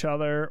fight each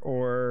other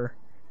or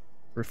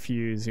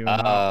refuse. You will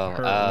not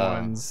hurt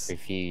ones.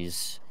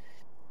 Refuse.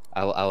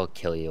 I will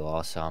kill you.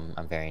 Also,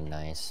 I'm very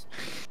nice.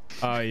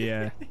 Oh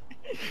yeah.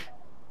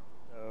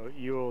 So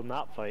you will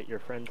not fight your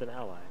friends and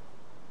allies.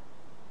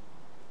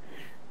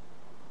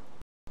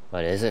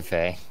 What is it,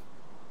 Faye?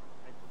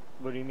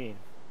 What do you mean?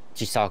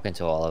 She's talking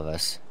to all of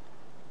us.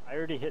 I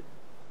already hit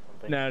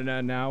something.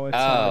 No. Now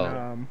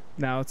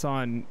it's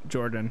on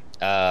Jordan.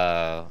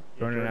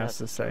 Jordan has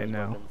to say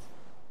no.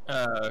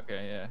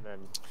 Okay, yeah.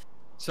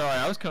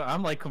 Sorry,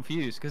 I'm like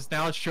confused because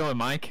now it's showing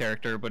my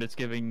character, but it's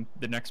giving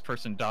the next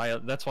person die.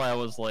 That's why I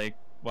was like,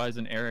 why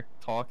isn't Eric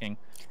talking?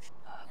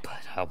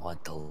 But I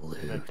want the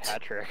loot. And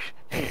Patrick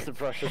needs to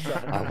brush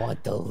aside. I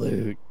want the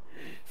loot.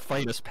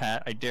 Fight us,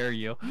 Pat. I dare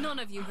you. None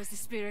of you has the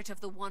spirit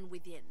of the one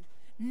within.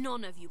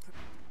 None of you.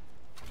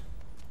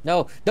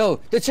 No,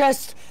 the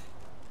chest.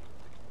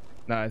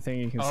 No, I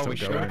think you can still we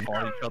go should in.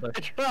 fight each other.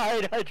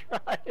 I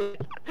tried.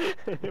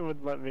 It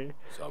wouldn't let me.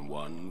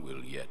 Someone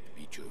will yet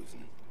be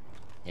chosen.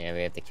 Yeah,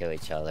 we have to kill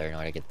each other in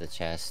order to get the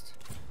chest.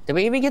 Did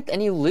we even get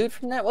any loot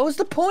from that? What was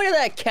the point of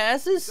that,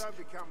 Casas?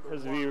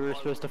 Because we were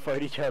supposed to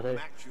fight each other.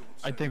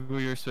 I think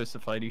we were supposed to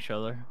fight each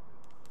other.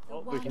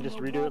 Well, we can just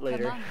redo it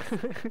later.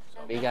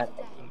 We got.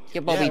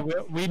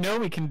 We know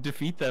we can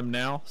defeat them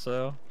now,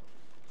 so.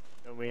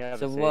 And we have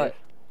So what?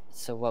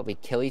 So what? We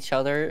kill each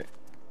other.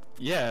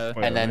 Yeah.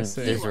 And then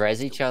just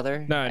res each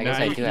other. No, I guess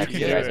no, I you do have can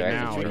to do res it each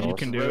now. other. You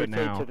can do it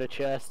now. To the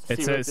chest, It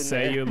see says, what's in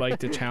 "Say there." you'd like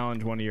to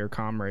challenge one of your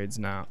comrades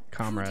now."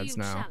 Comrades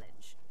now.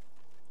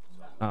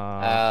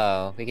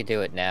 Oh, we could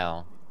do it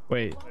now.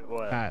 Wait,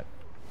 what? Pat.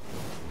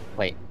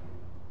 Wait.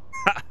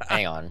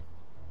 Hang on.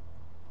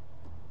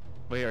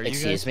 Wait, are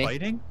Excuse you guys me?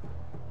 fighting?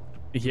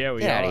 Yeah,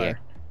 we Get out of are. here.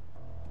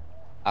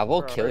 I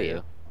will kill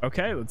you.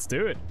 Okay, let's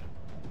do it.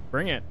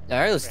 Bring it. All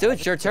right, let's do it.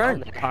 It's your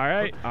turn. All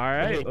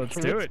right, let's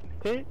do it.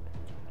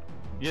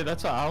 Yeah,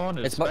 that's what I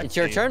wanted. It's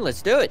your turn.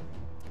 Let's do it.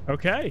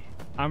 Okay,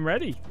 I'm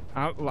ready.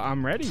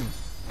 I'm ready.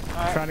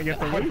 I'm trying to get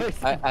the loot.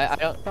 I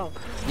don't.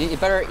 You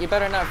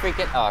better not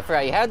freaking. Oh, I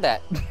forgot you had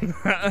that.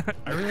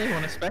 I really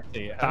want to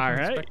spectate. All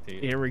right,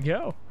 here we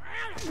go.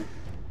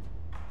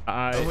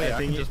 Oh wait, I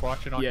think can just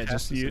watch it on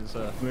just you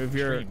move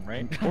your stream,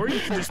 right? or you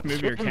can just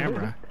move your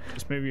camera.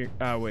 Just move your.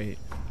 Oh wait.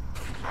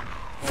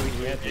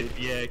 Yeah,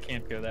 it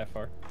can't go that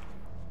far.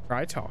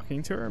 Try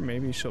talking to her.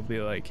 Maybe she'll be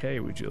like, "Hey,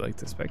 would you like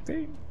to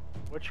spectate?"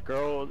 Which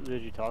girl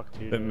did you talk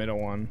to? The middle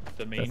one.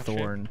 The main chick?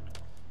 thorn.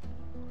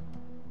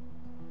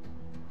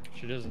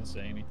 She doesn't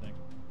say anything.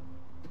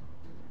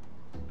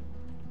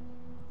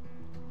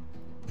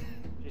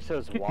 She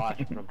says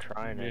watch, but I'm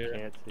trying. Yeah. I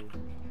can't see.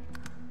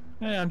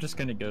 Yeah, I'm just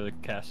gonna go to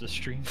Casas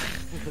stream.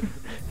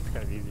 It's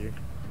kind of easier.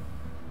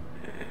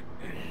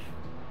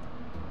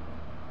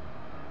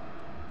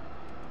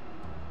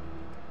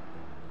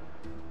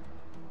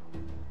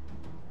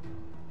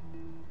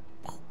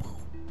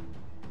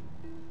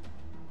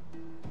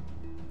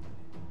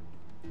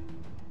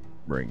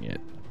 Bring it.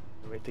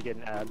 Wait to get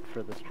an ad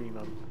for the stream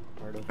I'm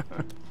part of.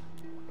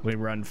 We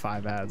run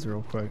 5 ads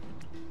real quick.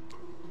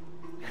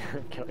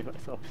 I'm killing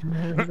myself.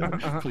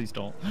 Please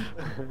don't.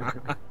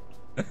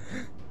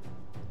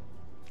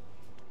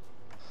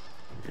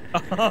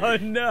 Oh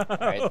no!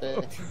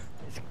 Right,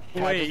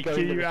 Wait,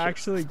 can you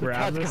actually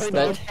grab this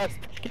stuff?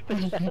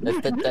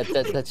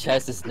 The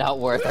chest is not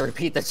worth. I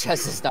repeat, the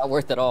chest is not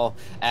worth it all.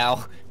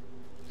 Ow!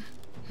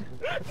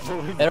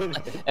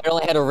 It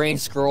only had a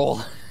range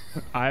scroll.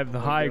 I have the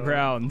high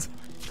ground.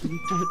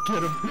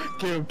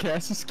 Get him,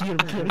 Casas, get him,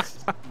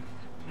 Casas.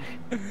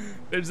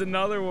 There's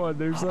another one.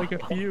 There's like a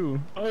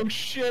few. Oh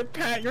shit,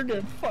 Pat, you're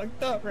getting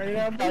fucked up right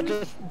now.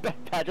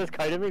 Pat just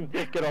kite him and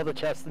get all the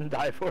chests and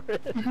die for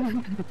it.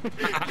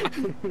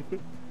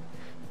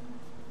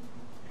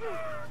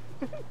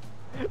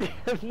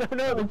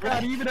 No,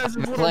 God, even has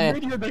his little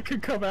video that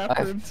could come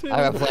after him too.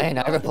 I have a plan.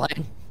 I have a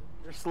plan.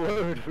 You're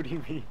slowed. What do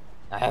you mean?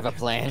 I have a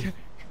plan.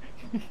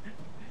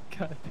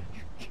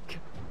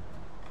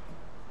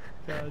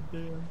 God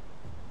damn.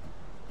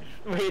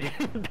 Wait,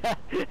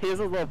 he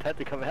has a little pet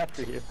to come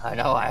after you. I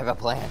know. I have a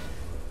plan.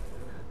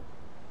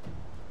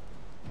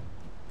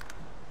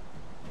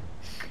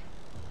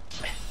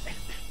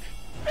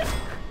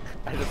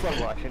 I just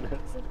love watching this.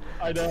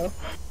 I know.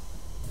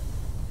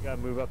 You gotta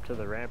move up to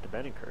the ramp and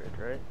then encourage,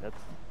 right?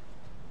 That's.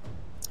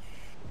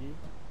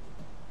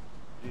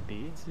 Do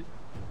these?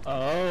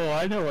 Oh,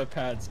 I know what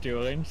Pat's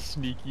doing,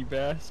 sneaky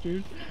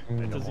bastard.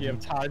 Does he have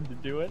time to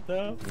do it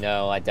though?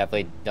 No, I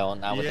definitely don't.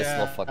 Not with this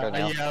little fucker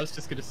now. Yeah, I was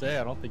just gonna say,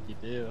 I don't think you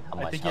do. How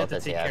I much think you have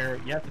health to does he take have? care.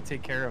 You have to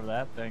take care of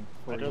that thing.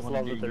 I just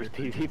love that there's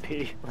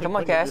PvP. Come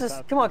on,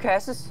 Casas. Come on,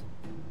 Casas.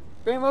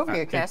 Bring him over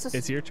here, Casas.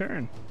 It's your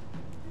turn.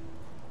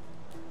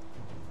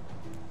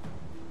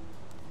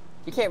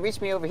 You can't reach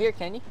me over here,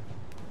 can you?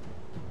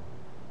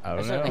 I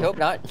don't certainly know. hope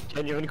not.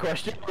 Genuine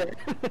question.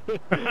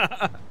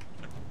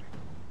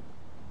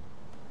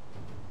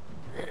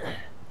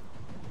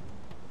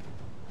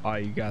 Oh,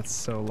 you got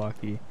so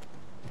lucky.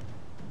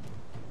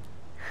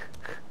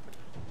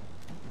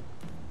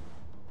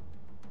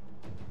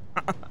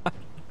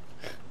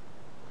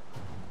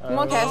 Come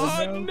on,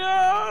 Casas. Oh,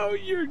 no,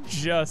 you're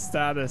just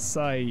out of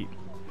sight.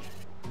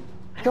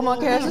 Come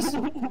on, Casas.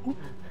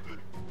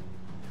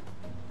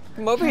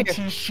 Come over here. Get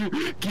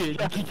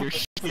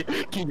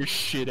your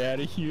shit out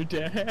of here,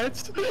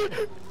 dads.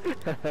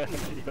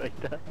 Like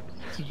that.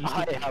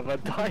 I have a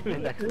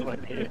diamond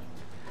exclamator.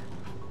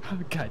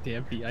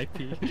 Goddamn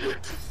VIP.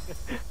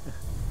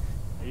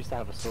 I used to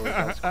have a sword.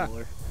 That was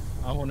cooler.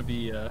 I want to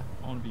be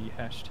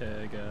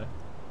hashtag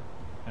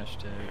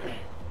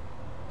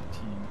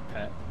team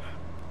pet.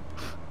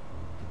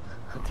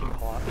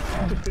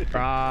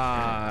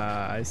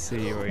 Ah, I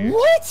see where you're...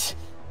 What?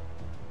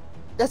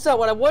 That's not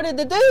what I wanted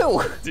to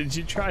do. Did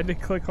you try to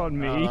click on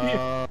me?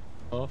 Yeah.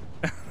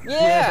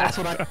 That's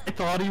what I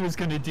thought he was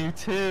gonna do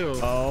too.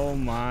 Oh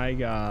my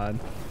god.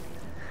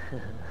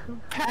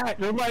 Pat,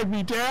 you let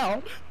me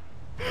down.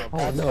 Oh,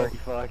 Pat's already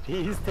fucked.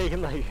 He's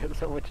taking like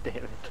so much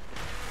damage.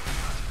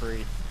 It's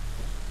free.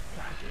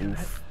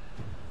 Oof.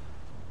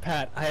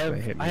 Pat, I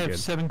have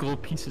 7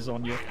 gold pieces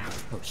on you.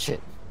 Oh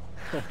shit.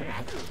 How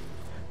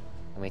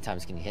many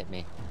times can you hit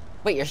me?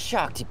 Wait, you're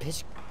shocked, you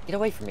bitch. Get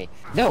away from me.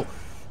 No!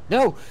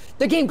 No!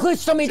 The game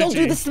glitched on me! Don't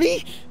do this to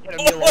me!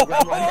 What?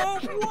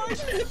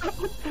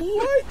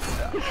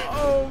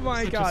 Oh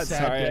my god,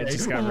 sorry, I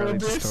just got really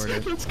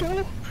distorted. Let's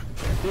go.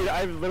 Dude,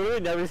 I've literally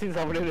never seen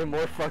someone in a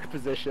more fucked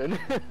position.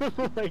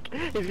 Like,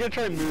 he's gonna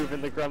try and move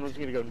and the gremlin's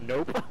gonna go,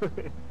 nope.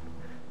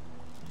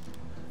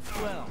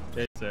 Well,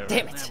 damn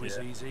it! That was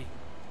easy.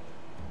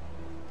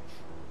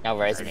 Now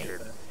res me.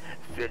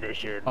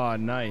 Finish it. Oh,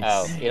 nice.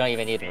 Oh, you don't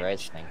even need the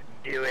res thing.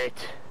 Do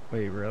it.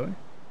 Wait, really?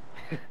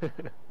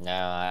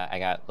 No, I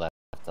got left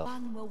off.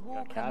 One will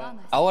walk among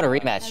us. I want a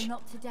rematch. No,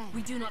 not today.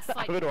 We do not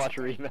fight. I would watch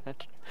a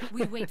rematch.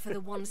 We wait for the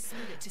one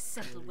spirit to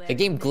settle where The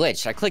game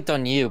glitched. I clicked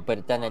on you,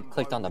 but then it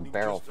clicked on the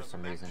barrel for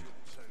some reason.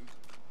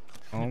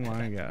 Oh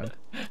my god.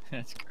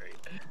 That's great.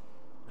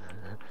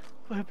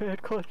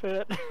 Clip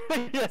it.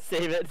 Yeah,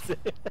 save it.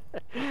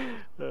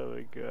 Oh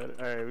my god.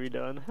 Alright, we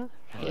done?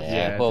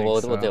 Yeah, well,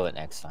 we'll do it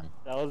next time.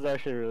 That was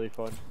actually really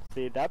fun.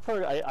 See, that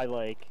part I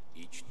like.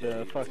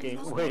 The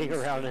fucking waiting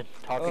around and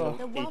talking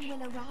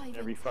to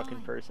every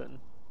fucking person.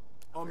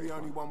 I'm the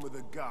only one with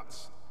the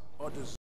guts. I deserve